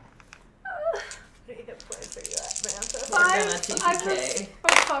 Okay. How many hit points are you at, Samantha? 5.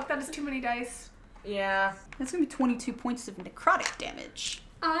 Oh, fuck, that is too many dice. Yeah. That's gonna be 22 points of necrotic damage.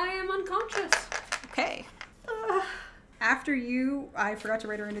 I am unconscious. Okay. After you, I forgot to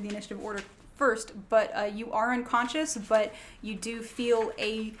write her into the initiative order. first, but you are unconscious, but you do feel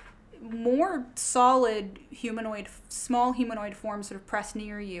a more solid small humanoid form sort of pressed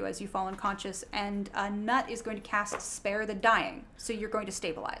near you as you fall unconscious, and Nut is going to cast Spare the Dying, so you're going to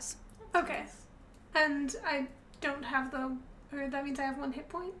stabilize. Okay. And I don't have or that means I have 1 hit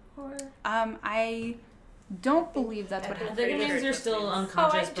point, or? I don't believe that's what I happens. think it means you're still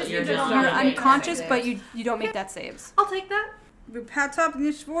unconscious, but you're just You're not making unconscious, saves. but you don't make that saves. I'll take that. Hot top in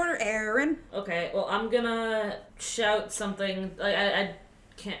this order, Aaron. Okay, well, I'm gonna shout something. I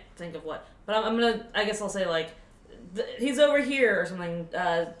can't think of what, but I'm gonna. I guess I'll say like, he's over here or something,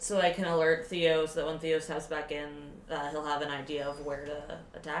 so I can alert Theo, so that when Theo steps back in, he'll have an idea of where to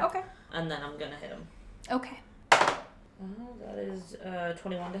attack. Okay. And then I'm gonna hit him. Okay. That is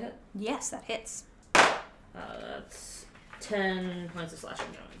 21 to hit. Yes, that hits. That's 10 points of slashing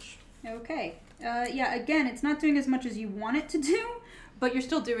damage. Okay. Yeah, again, it's not doing as much as you want it to do, but you're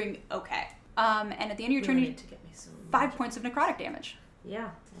still doing okay. And at the end of your turn, Really you need to get me some 5 points of necrotic damage. Yeah,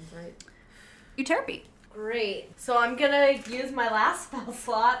 sounds right. Euterpe. Great. So I'm gonna use my last spell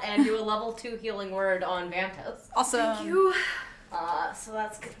slot and do a level 2 healing word on Vantas. Awesome. Thank you. So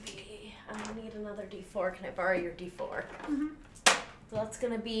that's gonna be. I need another D4. Can I borrow your D4? Mm-hmm. So that's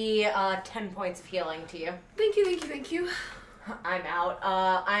gonna be 10 points of healing to you. Thank you, thank you, thank you. I'm out.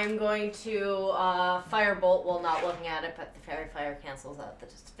 I'm going to firebolt while not looking at it, but the fairy fire cancels out the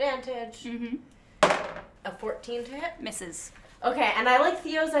disadvantage. Mm-hmm. A 14 to hit. Misses. Okay, and I like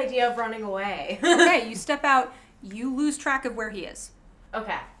Theo's idea of running away. Okay, you step out, you lose track of where he is.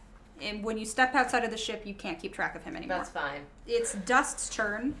 Okay, And when you step outside of the ship, you can't keep track of him anymore. that's fine. It's Dust's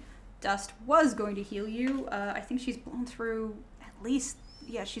turn. Dust was going to heal you. I think she's blown through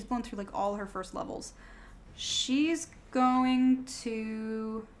she's blown through like all her first levels. She's going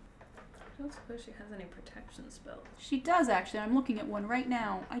to... I don't suppose she has any protection spells. She does, actually. I'm looking at one right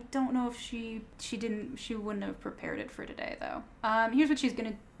now. I don't know if she wouldn't have prepared it for today, though. Here's what she's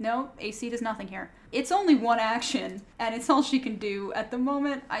gonna... No, AC does nothing here. It's only one action, and it's all she can do at the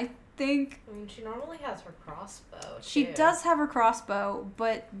moment. I think... I mean, she normally has her crossbow, She too. does have her crossbow,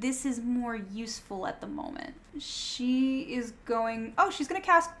 but this is more useful at the moment. She is going... Oh, she's gonna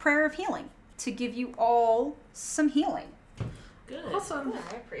cast Prayer of Healing to give you all some healing. Good. Awesome.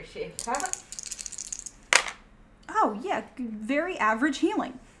 I appreciate that. Oh, yeah, very average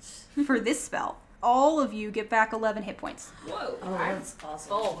healing for this spell. All of you get back 11 hit points. Whoa. Oh, that's awesome.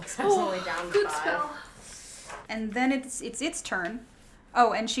 Full, because I was only down to Good 5. spell. And then it's turn.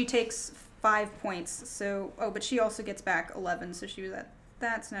 Oh, and she takes 5 points. So, but she also gets back 11, so she was at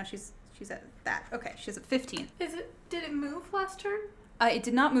that. So now she's at that. Okay, she's at 15. Did it move last turn? It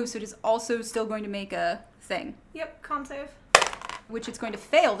did not move, so it is also still going to make a thing, Yep, con save. which it's going to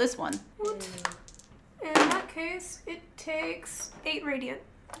fail this one. What? In that case, it takes 8 radiant.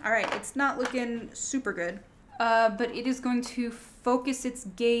 All right, it's not looking super good, but it is going to focus its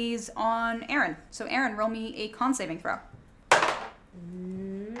gaze on Aaron. So Aaron, roll me a con saving throw.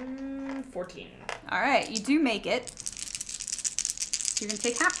 14. All right, you do make it. So you're going to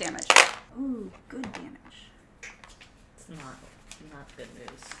take half damage. Ooh, good damage. It's not good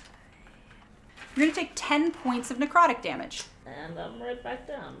news. You're going to take 10 points of necrotic damage. And I'm right back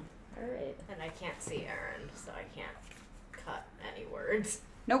down. Alright. And I can't see Aaron, so I can't cut any words.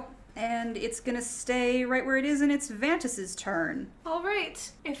 Nope. And it's going to stay right where it is, and it's Vantus's turn. All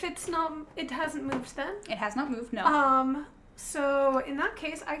right. If it's not, it hasn't moved then. It has not moved, no. So in that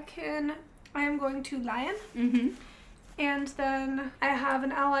case, I am going to Lion, Mm-hmm. and then I have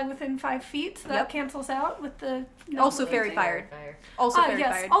an ally within 5 feet, so that Yep. cancels out with the... Also not fairy anything. fired. Fire. Also fairy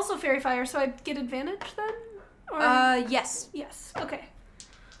yes, fired. also fairy fire, so I get advantage then? Or... Yes. Yes, okay.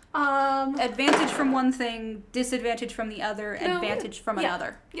 Advantage from one thing, disadvantage from the other, No, advantage from yeah.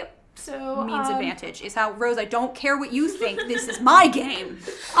 another. Yep, so... Means advantage is how, Rose, I don't care what you think. This is my game.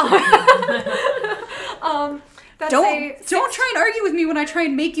 That's Don't try and argue with me when I try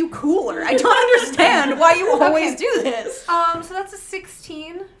and make you cooler. I don't understand why you always do this. So that's a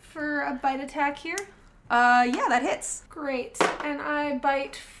 16 for a bite attack here. Yeah, that hits. Great. And I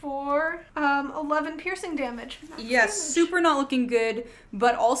bite for 11 piercing damage. Yes, super not looking good,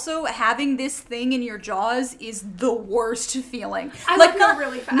 but also having this thing in your jaws is the worst feeling. I like let not go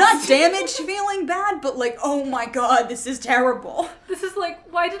really fast. not damaged feeling bad, but like, oh my god, this is terrible. This is like,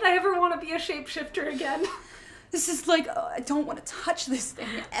 why did I ever want to be a shapeshifter again? This is like, I don't want to touch this thing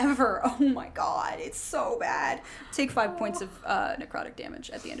ever. Oh my god, it's so bad. Take 5 points of necrotic damage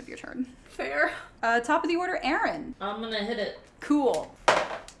at the end of your turn. Fair. Top of the order, Aaron. I'm gonna hit it. Cool.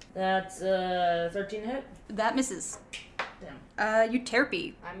 That's 13 hit. That misses. Damn.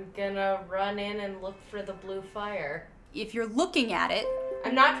 Euterpe. I'm gonna run in and look for the blue fire. If you're looking at it,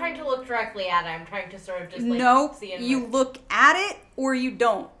 I'm not trying to look directly at it. I'm trying to sort of just like Nope. see it. You look at it or you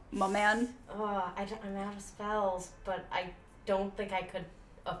don't, my man. I'm out of spells, but I don't think I could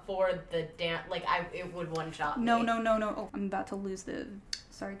afford the dance. Like, it would one-shot me. No. Oh, I'm about to lose the...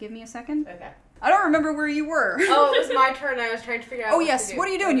 Sorry, give me a second. Okay. I don't remember where you were. Oh, it was my turn. I was trying to figure out what yes. to do. What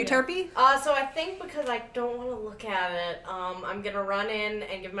are you doing, you turpy? So I think because I don't want to look at it, I'm going to run in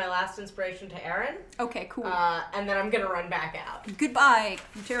and give my last inspiration to Aaron. Okay, cool. And then I'm going to run back out. Goodbye,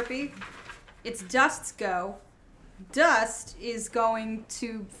 you turpy. It's Dust's go. Dust is going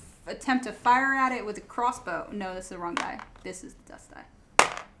to attempt to fire at it with a crossbow. No, this is the wrong die. This is the Dust die.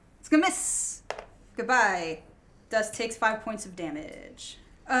 It's gonna miss. Goodbye. Dust takes 5 points of damage.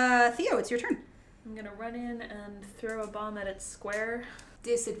 Theo, it's your turn. I'm gonna run in and throw a bomb at its square.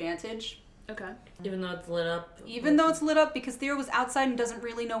 Disadvantage. Okay. Even though it's lit up. Even though it's lit up because Theo was outside and doesn't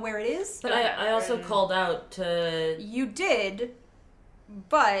really know where it is. But I also called out to... You did,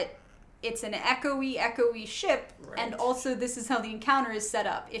 but it's an echoey ship, Right. and also this is how the encounter is set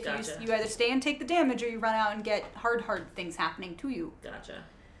up. If Gotcha. you either stay and take the damage or you run out and get hard things happening to you. Gotcha.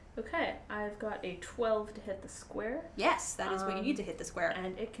 Okay, I've got a 12 to hit the square, Yes, that is what you need to hit the square.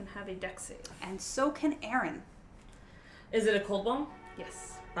 and it can have a dex save. And so can Aaron. Is it a cold bomb?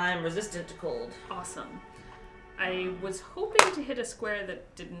 Yes. I'm resistant to cold. Awesome. I was hoping to hit a square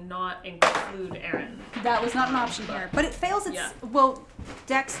that did not include Aaron. That was not an option here. But it fails its... Yeah. Well,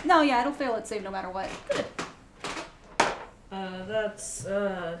 Dex... No, yeah, it'll fail its save no matter what. Good. That's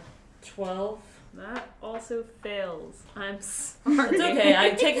 12. That also fails. I'm sorry. It's okay,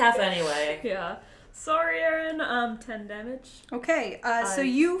 I take half anyway. Yeah. Sorry, Aaron. 10 damage. Okay, so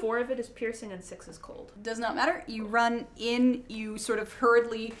you... 4 of it is piercing and 6 is cold. Does not matter. You run in, you sort of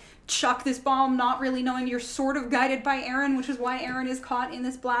hurriedly chuck this bomb, not really knowing you're sort of guided by Aaron, which is why Aaron is caught in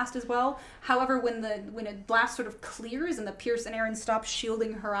this blast as well. However, when a blast sort of clears and the Pierce and Aaron stop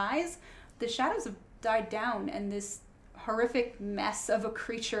shielding her eyes, the shadows have died down and this horrific mess of a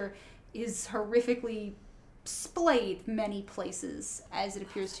creature is horrifically splayed many places as it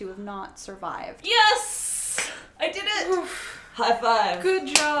appears to have not survived. Yes! I did it! High five. Good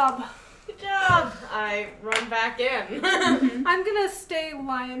job. Good job. I run back in. I'm gonna stay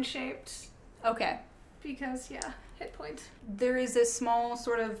lion-shaped Okay. because, yeah, hit points. There is a small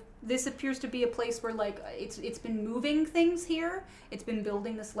sort of... This appears to be a place where, like, it's been moving things here. It's been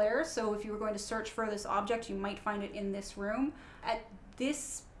building this lair, so if you were going to search for this object, you might find it in this room. At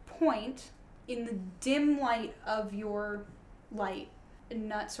this point, in the dim light of your light,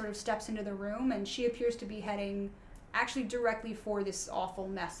 Nut sort of steps into the room, and she appears to be heading actually directly for this awful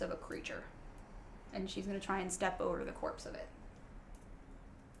mess of a creature. And she's going to try and step over the corpse of it.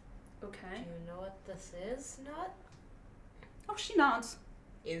 Do Okay. you know what this is, Nut? Oh, she nods.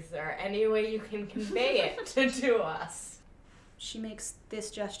 Is there any way you can convey it to us? She makes this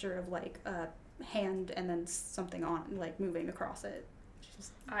gesture of, like, a hand and then something on, like, moving across it.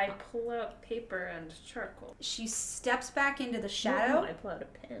 I pull out paper and charcoal. She steps back into the No, shadow. I pull out a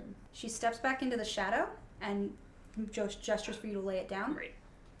pen. She steps back into the shadow and gestures for you to lay it down. Great.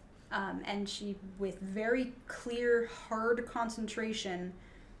 And she, with very clear, hard concentration,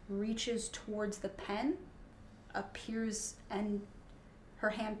 reaches towards the pen, appears, and her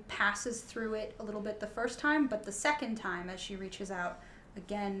hand passes through it a little bit the first time, but the second time, as she reaches out,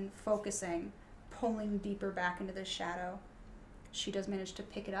 again focusing, pulling deeper back into the shadow, she does manage to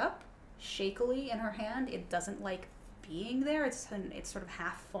pick it up, shakily in her hand. It doesn't like being there. It's sort of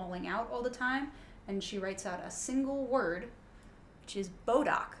half falling out all the time, and she writes out a single word, which is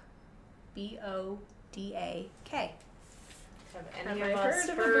Bodak. B-O-D-A-K. Have Have any I of us heard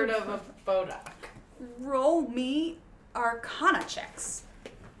of a heard bird- of a bodak? Roll me Arcana checks.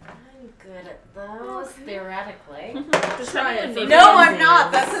 I'm good at those, theoretically. Just Try having it a for name- No, I'm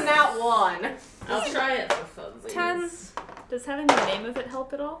not. That's a nat 1. I'll try it for funsies. 10. Does having the name of it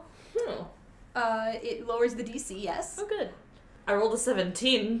help at all? It lowers the DC, yes. Oh, good. I rolled a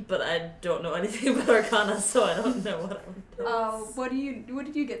 17, but I don't know anything about Arcana, so I don't know what I would do. What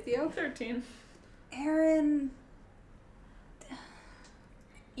did you get, Theo? 13. Aaron,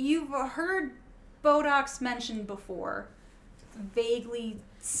 you've heard Bodaks mentioned before, vaguely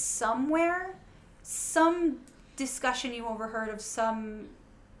somewhere. Some discussion you overheard of some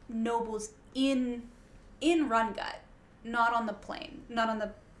nobles in Rungut, not on the plain, not on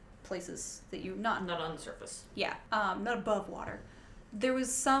the places that you not Not on the surface. yeah, not above water. There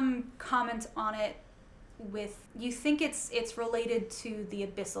was some comment on it with, you think it's related to the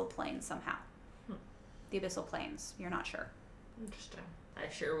abyssal plane somehow. The abyssal planes, you're not sure. Interesting. I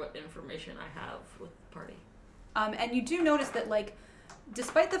share what information I have with the party. And you do notice that, like,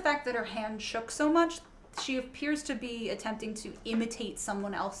 despite the fact that her hand shook so much, She appears to be attempting to imitate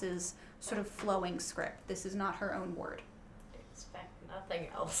someone else's sort of flowing script. This is not her own word. Expect nothing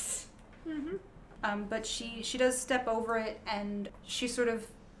else. Mm-hmm. But she does step over it, and she sort of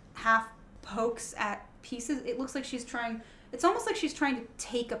half pokes at pieces. It looks like it's almost like she's trying to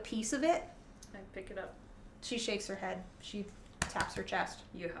take a piece of it. I pick it up. She shakes her head. She taps her chest.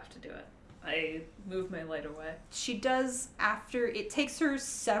 You have to do it. I move my light away. She does after, it takes her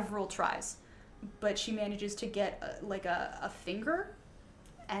several tries, but she manages to get a finger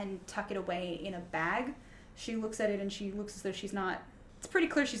and tuck it away in a bag. She looks at it and she looks as though it's pretty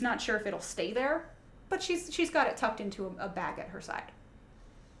clear she's not sure if it'll stay there, but she's got it tucked into a bag at her side.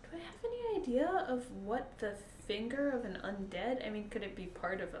 Do I have any idea of what the finger of an undead? I mean, could it be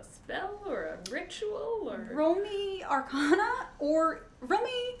part of a spell or a ritual or? Roll me Arcana or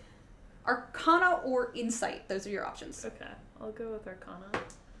Insight. Those are your options. Okay, I'll go with Arcana.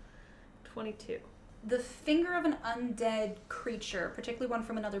 22. The finger of an undead creature, particularly one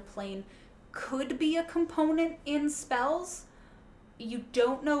from another plane, could be a component in spells. You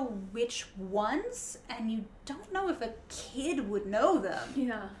don't know which ones, and you don't know if a kid would know them.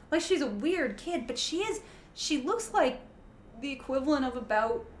 Yeah. Like, she's a weird kid, but she looks like the equivalent of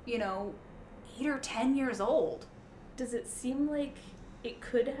about, 8 or 10 years old. Does it seem like it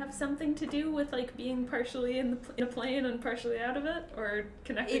could have something to do with, like, being partially in a plane and partially out of it? Or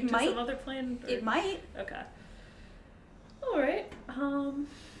connected to some other plane? Or... It might. Okay. Alright.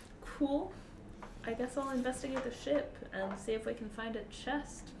 Cool. I guess I'll investigate the ship and see if we can find a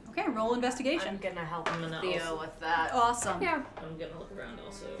chest. Okay, roll investigation. I'm gonna help I'm gonna Theo also- with that. Awesome. Yeah. I'm gonna look around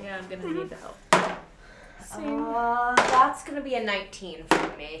also. Yeah, I'm gonna need the help. Same. That's gonna be a 19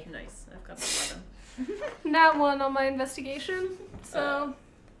 for me. Nice. I've got 11. Nat 1 on my investigation. So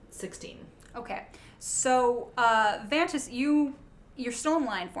 16. Okay. So, Vantis, you're still in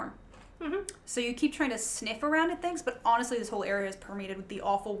lion form. Mhm. So you keep trying to sniff around at things, but honestly this whole area is permeated with the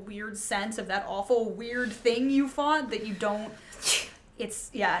awful weird sense of that awful weird thing you fought that you don't...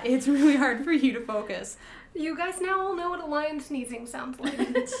 It's really hard for you to focus. you guys now all know what a lion sneezing sounds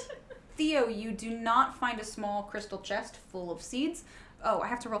like. Theo, you do not find a small crystal chest full of seeds. Oh, I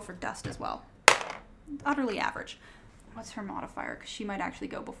have to roll for dust as well. Utterly average. What's her modifier? Because she might actually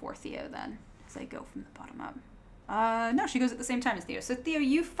go before Theo then, as I go from the bottom up. No, she goes at the same time as Theo. So Theo,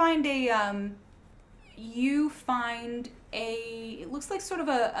 you find it looks like sort of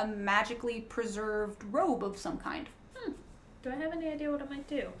a magically preserved robe of some kind. Do I have any idea what it might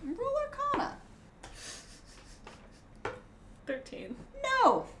do? Roll Arcana. 13.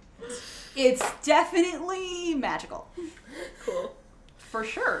 No. It's definitely magical. Cool. For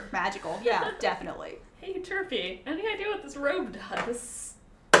sure, magical. Yeah, definitely. Hey, Chirpy, any idea what this robe does?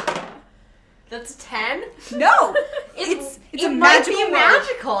 That's 10? No! It's it a might magical be robe.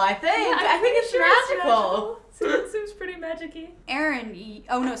 magical, I think. Yeah, I think it's magical. Seems pretty magic-y. Aaron,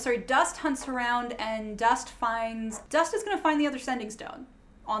 Dust hunts around and Dust is going to find the other sending stone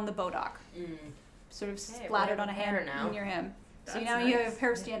on the bow dock. Sort of Hey, splattered we on a have a pair hand now. near him. So That's now you have nice. a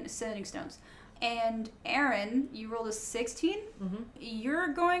pair of sending stones. And Aaron, you rolled a 16. Mm-hmm. You're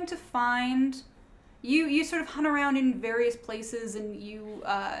going to find... You sort of hunt around in various places and you...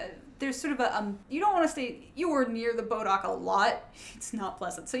 there's sort of a... you don't want to stay... You were near the bow dock a lot. It's not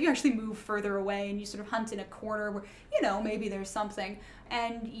pleasant. So you actually move further away and you sort of hunt in a corner where, maybe there's something.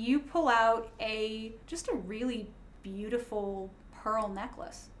 And you pull out just a really beautiful pearl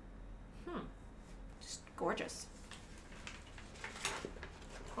necklace. Just gorgeous.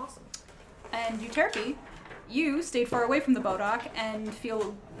 Awesome. And Euterpe, you stayed far away from the bow dock and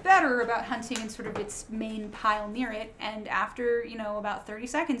feel better about hunting in sort of its main pile near it. And after, about 30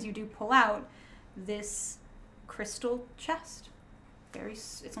 seconds, you do pull out this crystal chest.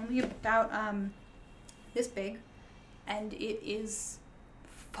 It's only about this big, and it is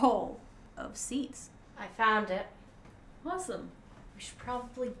full of seeds. I found it. Awesome. We should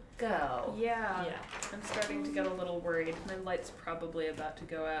probably go. Yeah. Yeah. I'm starting to get a little worried. My light's probably about to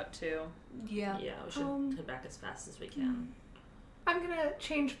go out, too. Yeah. Yeah, we should head back as fast as we can. I'm gonna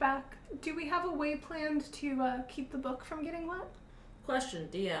change back. Do we have a way planned to keep the book from getting wet? Question,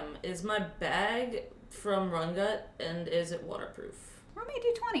 DM, is my bag from Rungut and is it waterproof? Roll me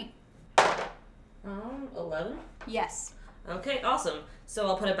a d20. 11? Yes. Okay, awesome. So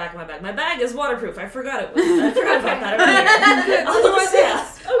I'll put it back in my bag. My bag is waterproof. I forgot about that earlier. Otherwise,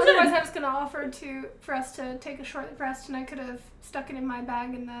 I was gonna offer for us to take a short rest, and I could have stuck it in my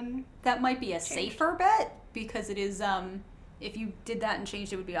bag and then. That might be a safer bet, because it is, if you did that and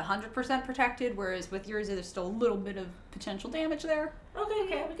changed, it would be 100% protected, whereas with yours, there's still a little bit of potential damage there. Okay,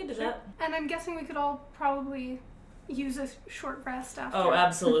 yeah, we can do that. And I'm guessing we could all probably use a short rest after. Oh,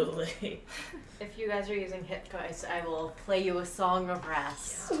 absolutely. If you guys are using hit dice, I will play you a song of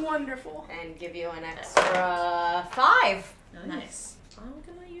rest. Wonderful. And give you an extra 5. Nice. I'm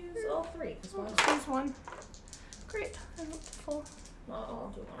gonna use all 3. Use one. Great. I want the full.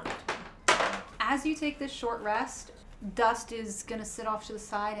 I'll do one. As you take this short rest, Dust is going to sit off to the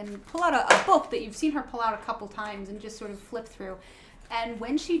side and pull out a book that you've seen her pull out a couple times and just sort of flip through. And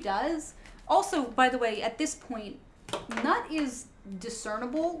when she does, also, by the way, at this point, Nut is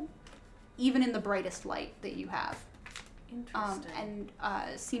discernible even in the brightest light that you have. Interesting.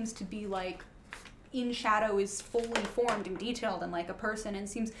 And seems to be like in shadow, is fully formed and detailed and like a person, and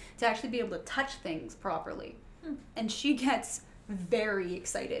seems to actually be able to touch things properly. And she gets very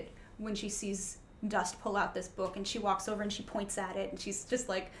excited when she sees Dust pull out this book, and she walks over and she points at it, and she's just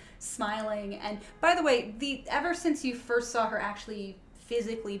like smiling. And by the way, ever since you first saw her actually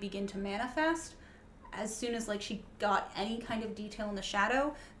physically begin to manifest, as soon as like she got any kind of detail in the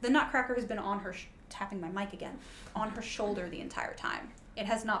shadow, the Nutcracker has been on her tapping my mic again, on her shoulder the entire time. It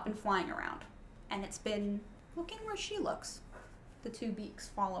has not been flying around, and it's been looking where she looks, the 2 beaks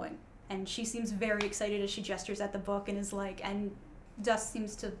following. And she seems very excited as she gestures at the book and is like, and Dust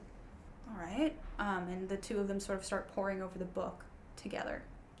seems to, all right. And the 2 of them sort of start poring over the book together.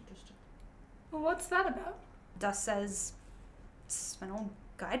 Interesting. Well, what's that about? Dust says, it's an old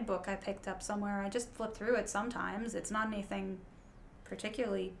guidebook I picked up somewhere. I just flip through it sometimes. It's not anything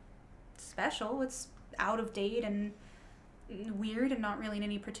particularly special. It's out of date and weird and not really in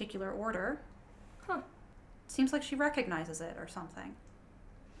any particular order. Huh. Seems like she recognizes it or something.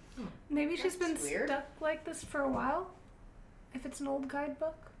 Maybe she's been That's weird. stuck like this for a while? If it's an old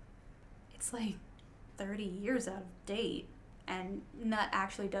guidebook? It's like 30 years out of date. And Nut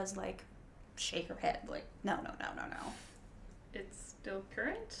actually does like shake her head like, no. It's still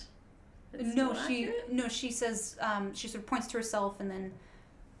current? No, she says, she sort of points to herself and then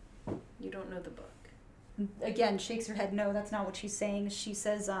You don't know the book. again shakes her head. No, that's not what she's saying. She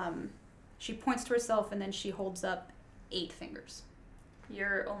says, she points to herself and then she holds up 8 fingers.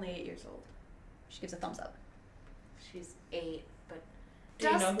 You're only 8 years old. She gives a thumbs up. She's 8, but Do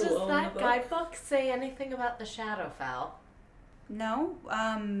you know who does owned the that book? guidebook say anything about the Shadowfell? No,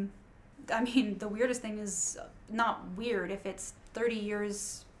 I mean, the weirdest thing is not weird if it's 30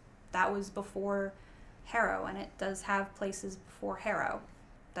 years, that was before Harrow, and it does have places before Harrow.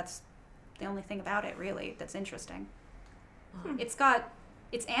 That's the only thing about it, really, that's interesting. It's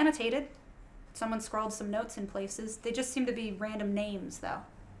annotated. Someone scrawled some notes in places. They just seem to be random names, though.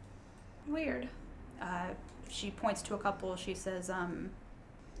 Weird. She points to a couple. She says,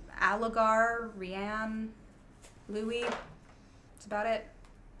 Aligar, Rianne, Louis. That's about it.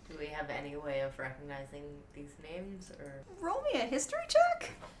 Do we have any way of recognizing these names, or Roll me a history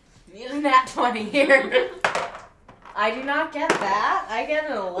check. Nat 20 here? I do not get that. I get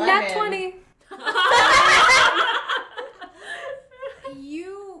an 11. Nat 20!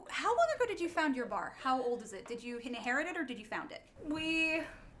 How long ago did you found your bar? How old is it? Did you inherit it or did you found it? We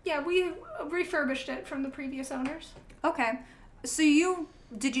refurbished it from the previous owners. Okay. So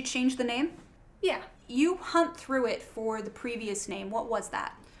did you change the name? Yeah. You hunt through it for the previous name. What was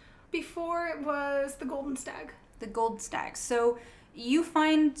that? Before it was the Golden Stag. The Gold Stag. So you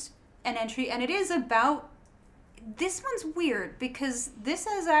find an entry, and it is about... This one's weird, because this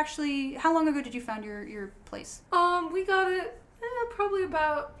is actually... How long ago did you found your place? We got it probably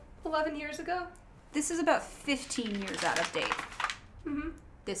about 11 years ago. This is about 15 years out of date. Mm-hmm.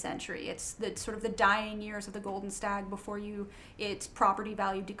 This entry. It's the sort of the dying years of the Golden Stag before its property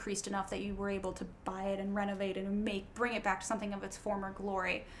value decreased enough that you were able to buy it and renovate it and bring it back to something of its former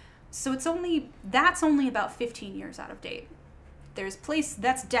glory. So that's only about 15 years out of date. There's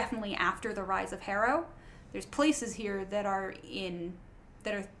that's definitely after the rise of Harrow. There's places here that are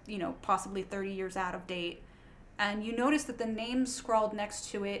possibly 30 years out of date. And you notice that the name scrawled next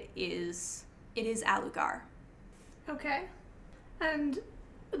to it is Alugar. Okay. And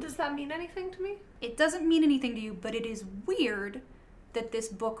does that mean anything to me? It doesn't mean anything to you, but it is weird that this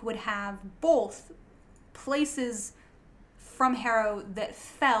book would have both places from Harrow that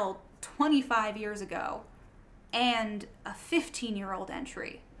fell 25 years ago and a 15-year-old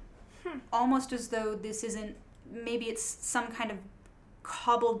entry. Almost as though this isn't, maybe it's some kind of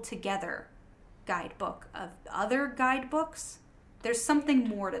cobbled together guidebook of other guidebooks. There's something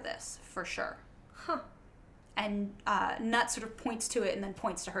more to this, for sure. Huh. And Nut sort of points to it and then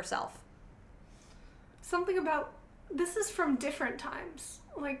points to herself. Something about, this is from different times.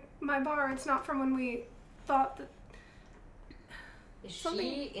 Like, my bar, it's not from when we thought that... Is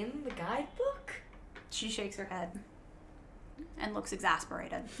she in the guidebook? She shakes her head and looks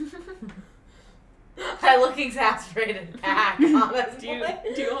exasperated. I look exasperated back, honestly.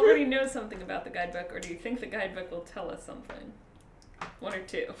 Do you already know something about the guidebook, or do you think the guidebook will tell us something? One or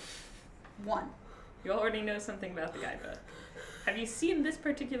two? One. You already know something about the guidebook. Have you seen this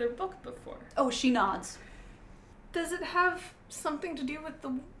particular book before? Oh, she nods. Does it have something to do with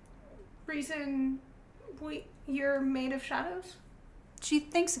the reason you're made of shadows? She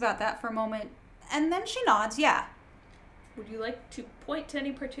thinks about that for a moment, and then she nods, yeah. Would you like to point to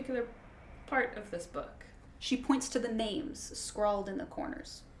any particular part of this book? She points to the names scrawled in the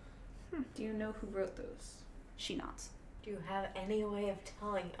corners. Do you know who wrote those? She nods. Do you have any way of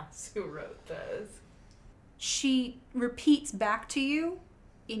telling us who wrote those? She repeats back to you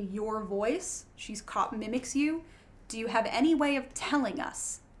in your voice. Mimics you. Do you have any way of telling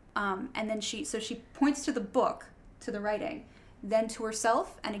us? And then she points to the book, to the writing, then to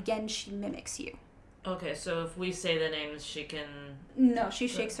herself, and again she mimics you. Okay, so if we say the names, she can... No, she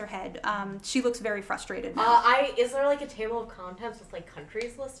shakes her head. She looks very frustrated now. Is there like a table of contents with like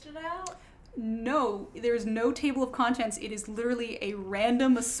countries listed out? No, there's no table of contents. It is literally a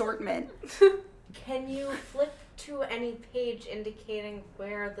random assortment. Can you flip to any page indicating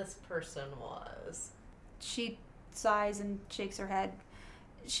where this person was? She sighs and shakes her head.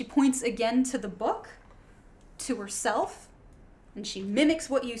 She points again to the book, to herself, and she mimics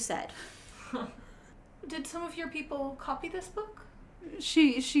what you said. Did some of your people copy this book?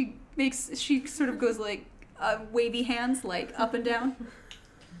 She sort of goes like wavy hands, like up and down.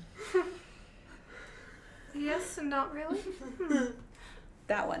 Yes and not really.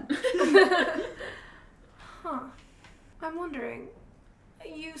 That one. Huh. I'm wondering,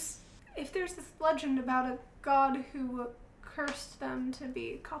 if there's this legend about a god who cursed them to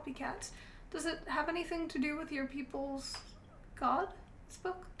be copycats, does it have anything to do with your people's god, this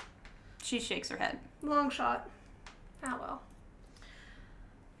book? She shakes her head. Long shot. Ah, well.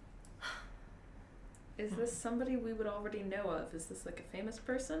 Is this somebody we would already know of? Is this like a famous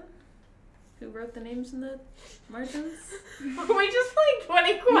person who wrote the names in the margins? We just played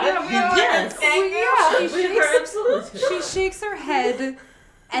 20 questions. Yes. We are absolutely. She shakes her head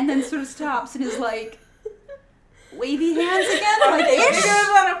and then sort of stops and is like, wavy hands again? Like, It's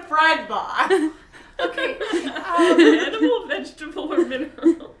bigger than a bread box. Okay. Animal, vegetable, or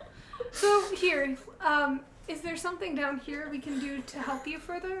mineral? So here, is there something down here we can do to help you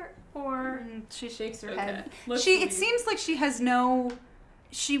further, or? She shakes her Okay. head. Let's It leave. seems like she has no...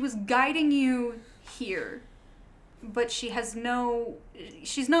 She was guiding you here, but she's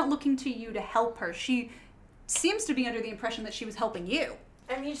not looking to you to help her. She seems to be under the impression that she was helping you.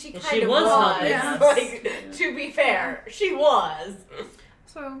 I mean, she Well, kind she of was was. helping us. Like, to be fair, she was.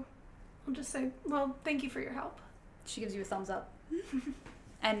 So, I'll just say, well, thank you for your help. She gives you a thumbs up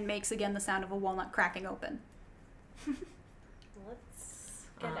and makes again the sound of a walnut cracking open. Let's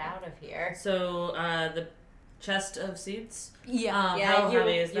get out of here. So, the chest of seeds? Yeah. How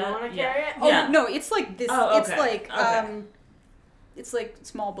heavy is that? You want to carry it? Oh, Yeah. no, it's like this. Oh, It's okay. like, Okay. it's like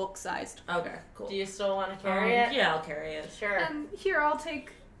small book sized. Okay, cool. Do you still want to carry it? Yeah, I'll carry it. Sure. And here, I'll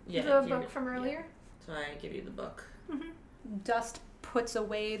take Yeah, the here- book from earlier. So I give you the book. Dust puts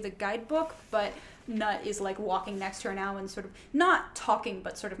away the guidebook, but Nut is like walking next to her now and sort of not talking,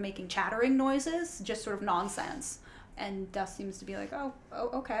 but sort of making chattering noises, just sort of nonsense. And Dust seems to be like, oh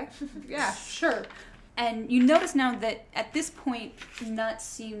okay, yeah, sure. And you notice now that at this point, Nut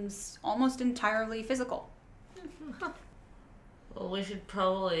seems almost entirely physical. Well, we should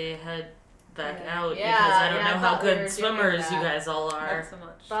probably head back Yeah. out Yeah, because I don't yeah, I know how thought we were good doing swimmers you that. guys all are. Not so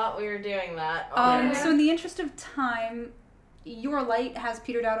much. Thought we were doing that. Yeah. So in the interest of time, your light has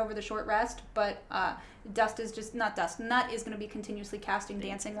petered out over the short rest, but Nut is going to be continuously casting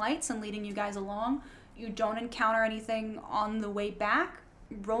dancing lights and leading you guys along. You don't encounter anything on the way back.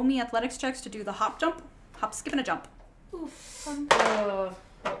 Roll me athletics checks to do the hop, skip, and a jump. Oof. Oh,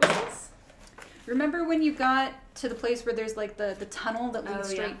 What was this? Remember when you got to the place where there's like the tunnel that leads Oh,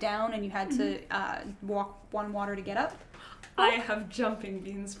 yeah. straight down and you had to walk one water to get up? I have jumping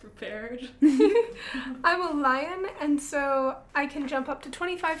beans prepared. I'm a lion, and so I can jump up to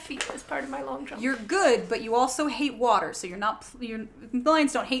 25 feet as part of my long jump. You're good, but you also hate water, so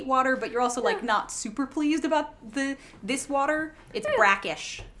lions don't hate water, but you're also like not super pleased about this water. It's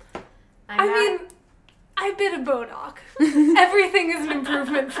brackish. I mean, I bit a Bonock. Everything is an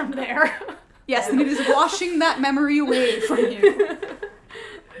improvement from there. Yes, and it is washing that memory away from you.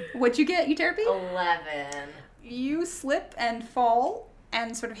 What'd you get, Euterpe? 11. You slip and fall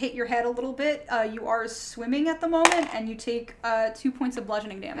and sort of hit your head a little bit. You are swimming at the moment, and you take 2 points of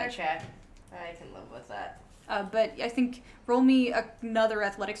bludgeoning damage. Okay. I can live with that. But I think roll me another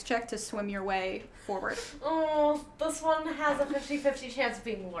athletics check to swim your way forward. Oh, this one has a 50-50 chance of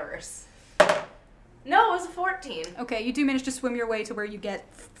being worse. No, it was a 14. Okay, you do manage to swim your way to where you get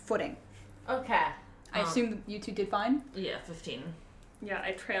footing. Okay. I assume you two did fine? Yeah, 15. Yeah,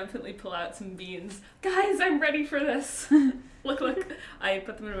 I triumphantly pull out some beans. Guys, I'm ready for this. Look. I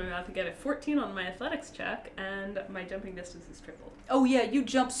put them in my mouth and get a 14 on my athletics check, and my jumping distance is tripled. Oh yeah, you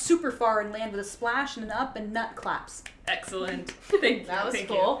jump super far and land with a splash and an up and nut claps. Excellent. Thank you. That was thank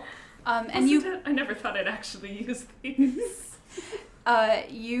cool. And you I never thought I'd actually use these.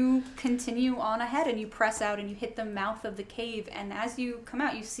 you continue on ahead and you press out and you hit the mouth of the cave, and as you come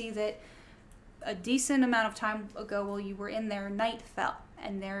out you see that a decent amount of time ago while you were in there, night fell,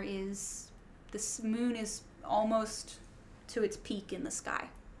 and this moon is almost to its peak in the sky.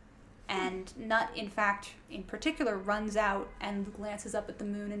 And Nut, in fact, in particular, runs out and glances up at the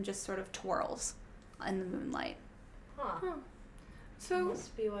moon and just sort of twirls in the moonlight. Huh. So,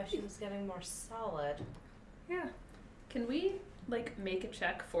 Must be why she was getting more solid. yeah. Can we make a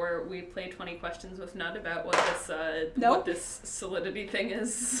check for we play 20 questions with Nut about what this No. what this solidity thing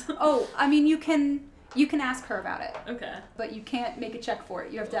is? Oh, I mean, you can ask her about it, Okay. but you can't make a check for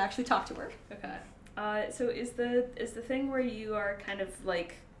it. You have to actually talk to her. Okay. So is the thing where you are kind of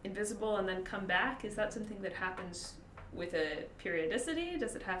invisible and then come back, is that something that happens with a periodicity?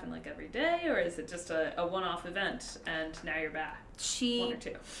 Does it happen every day, or is it just a one-off event and now you're back? One or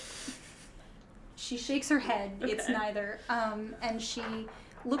two. She shakes her head. Okay. It's neither. And she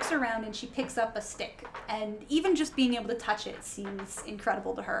looks around and she picks up a stick. And even just being able to touch it seems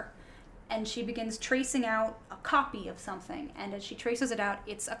incredible to her. And she begins tracing out a copy of something. And as she traces it out,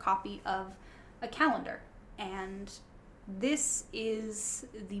 it's a copy of a calendar. And this is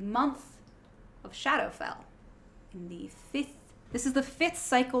the month of Shadowfell. This is the 5th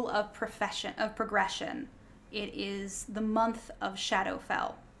cycle of progression. It is the month of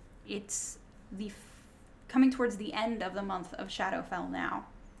Shadowfell. It's coming towards the end of the month of Shadowfell now.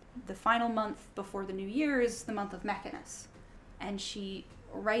 The final month before the new year is the month of Mechanus. And she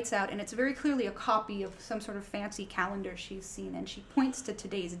writes out, and it's very clearly a copy of some sort of fancy calendar she's seen, and she points to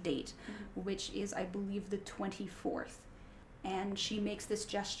today's date, which is, I believe, the 24th. And she makes this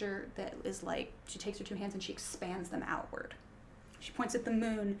gesture that is she takes her two hands and she expands them outward. She points at the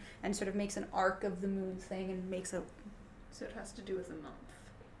moon and sort of makes an arc of the moon thing and makes a... So it has to do with a month.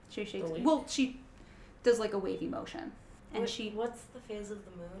 She shakes. Well, she does a wavy motion, and What's the phase of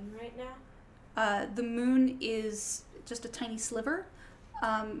the moon right now? The moon is just a tiny sliver,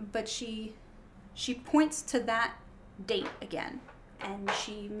 but she points to that date again, and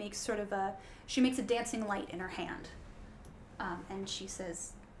she makes a dancing light in her hand, and she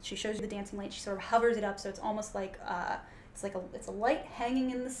says she shows you the dancing light. She sort of hovers it up so it's almost it's a light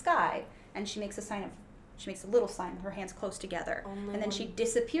hanging in the sky, and she makes a little sign with her hands close together. And then she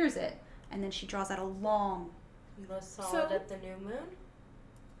disappears it, and then she draws out a long... Most solid at the new moon?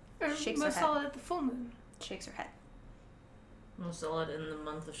 Or Shakes her most head. solid at the full moon. Shakes her head. Most solid in the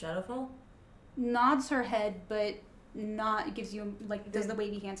month of Shadowfell? Nods her head, but gives you, does the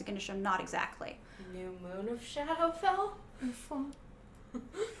wavy hands again to show not exactly. New moon of Shadowfell?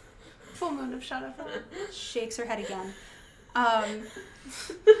 Full moon of Shadowfell. Shakes her head again.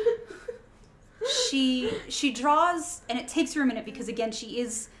 She draws, and it takes her a minute because, again, she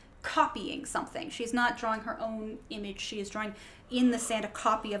is copying something. She's not drawing her own image. She is drawing in the sand a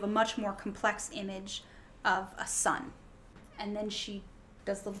copy of a much more complex image of a sun. And then she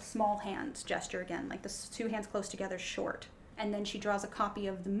does the small hand gesture again, the two hands close together, short. And then she draws a copy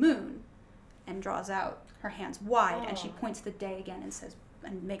of the moon and draws out her hands wide, and she points the day again and says,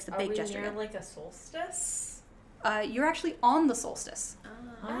 and makes the big gesture. Are we near a solstice? You're actually on the solstice.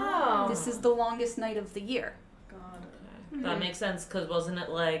 Oh. This is the longest night of the year. God. Okay. That makes sense, because wasn't it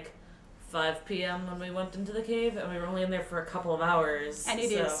 5 p.m. when we went into the cave, and we were only in there for a couple of hours. And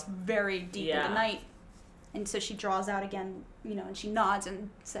it is very deep in the night. And so she draws out again, and she nods and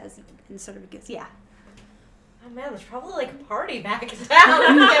says, and sort of goes, yeah. Oh man, there's probably a party back in town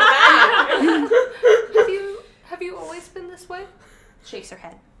when we get back. Have you always been this way? Shakes her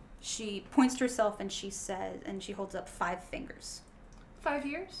head. She points to herself and she says, and she holds up 5 fingers. 5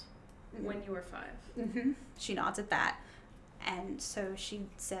 years? When you were 5. Mm-hmm. She nods at that. And so she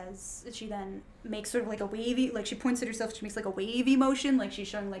says, she then makes sort of a wavy, she points at herself, she makes a wavy motion, she's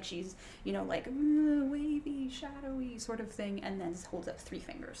showing she's, wavy, shadowy sort of thing, and then holds up 3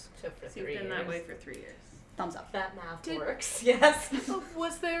 fingers. So for So you've been that way for 3 years. Thumbs up. That math works, yes.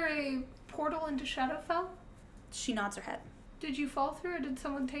 Was there a portal into Shadowfell? She nods her head. Did you fall through, or did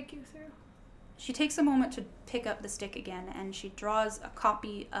someone take you through? She takes a moment to pick up the stick again, and she draws a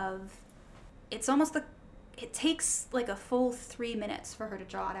copy of... It's almost it takes a full 3 minutes for her to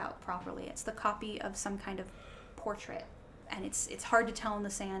draw it out properly. It's the copy of some kind of portrait. and it's hard to tell in the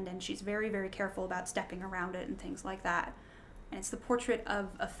sand, and she's very, very careful about stepping around it and things like that. And it's the portrait of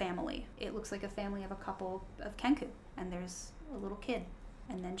a family. It looks like a family of a couple of Kenku, and there's a little kid.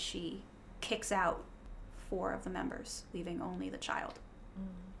 And then she kicks out 4 of the members, leaving only the child.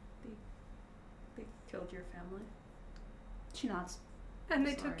 They killed your family? She nods. And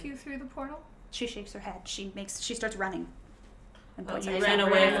they took you through the portal? She shakes her head. She starts running. And points you at ran herself.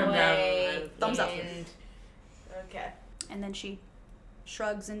 away from them. Thumbs up. Okay. And then she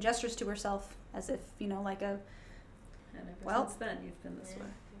shrugs and gestures to herself as if, like a... And ever Well- since then, you've been this way.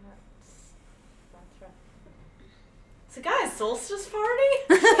 That's right. So guys, solstice party?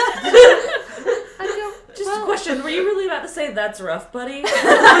 Just a question. Were you really about to say that's rough, buddy?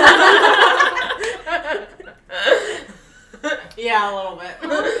 Yeah, a little bit.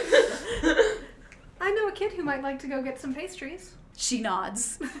 I know a kid who might like to go get some pastries. She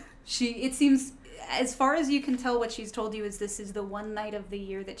nods. It seems, as far as you can tell, what she's told you is this is the one night of the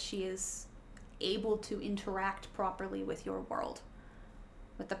year that she is able to interact properly with your world,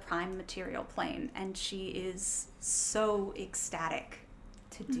 with the prime material plane, and she is so ecstatic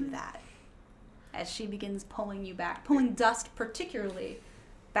to do that as she begins pulling you back, pulling dust particularly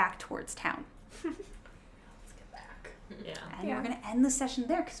back towards town. Let's get back. Yeah. And we're going to end the session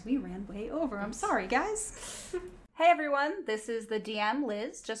there because we ran way over. I'm sorry, guys. Hey everyone, this is the DM,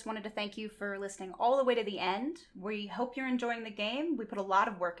 Liz. Just wanted to thank you for listening all the way to the end. We hope you're enjoying the game. We put a lot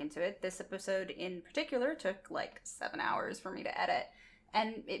of work into it. This episode in particular took like 7 hours for me to edit,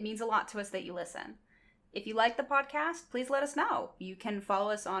 and it means a lot to us that you listen. If you like the podcast, please let us know. You can follow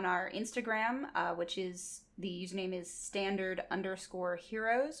us on our Instagram, which is, the username is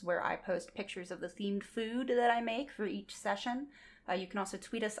standard_heroes, where I post pictures of the themed food that I make for each session. You can also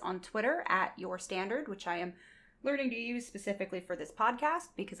tweet us on Twitter at yourstandard, which I am learning to use specifically for this podcast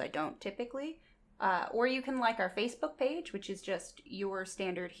because I don't typically. Or you can like our Facebook page, which is just Your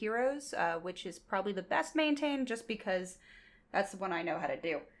Standard Heroes, which is probably the best maintained just because that's the one I know how to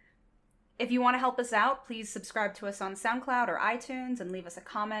do. If you want to help us out, please subscribe to us on SoundCloud or iTunes and leave us a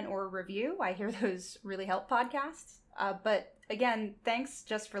comment or a review. I hear those really help podcasts. But again, thanks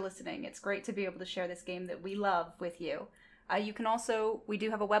just for listening. It's great to be able to share this game that we love with you. You can also, we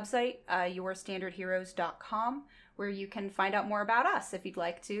do have a website, yourstandardheroes.com, where you can find out more about us if you'd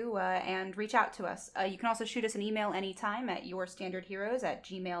like to, and reach out to us. You can also shoot us an email anytime at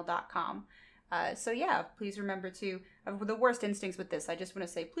yourstandardheroes@gmail.com. So yeah, please remember to, the worst instincts with this, I just want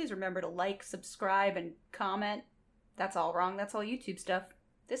to say, please remember to like, subscribe, and comment. That's all wrong. That's all YouTube stuff.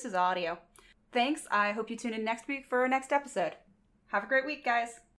 This is audio. Thanks. I hope you tune in next week for our next episode. Have a great week, guys.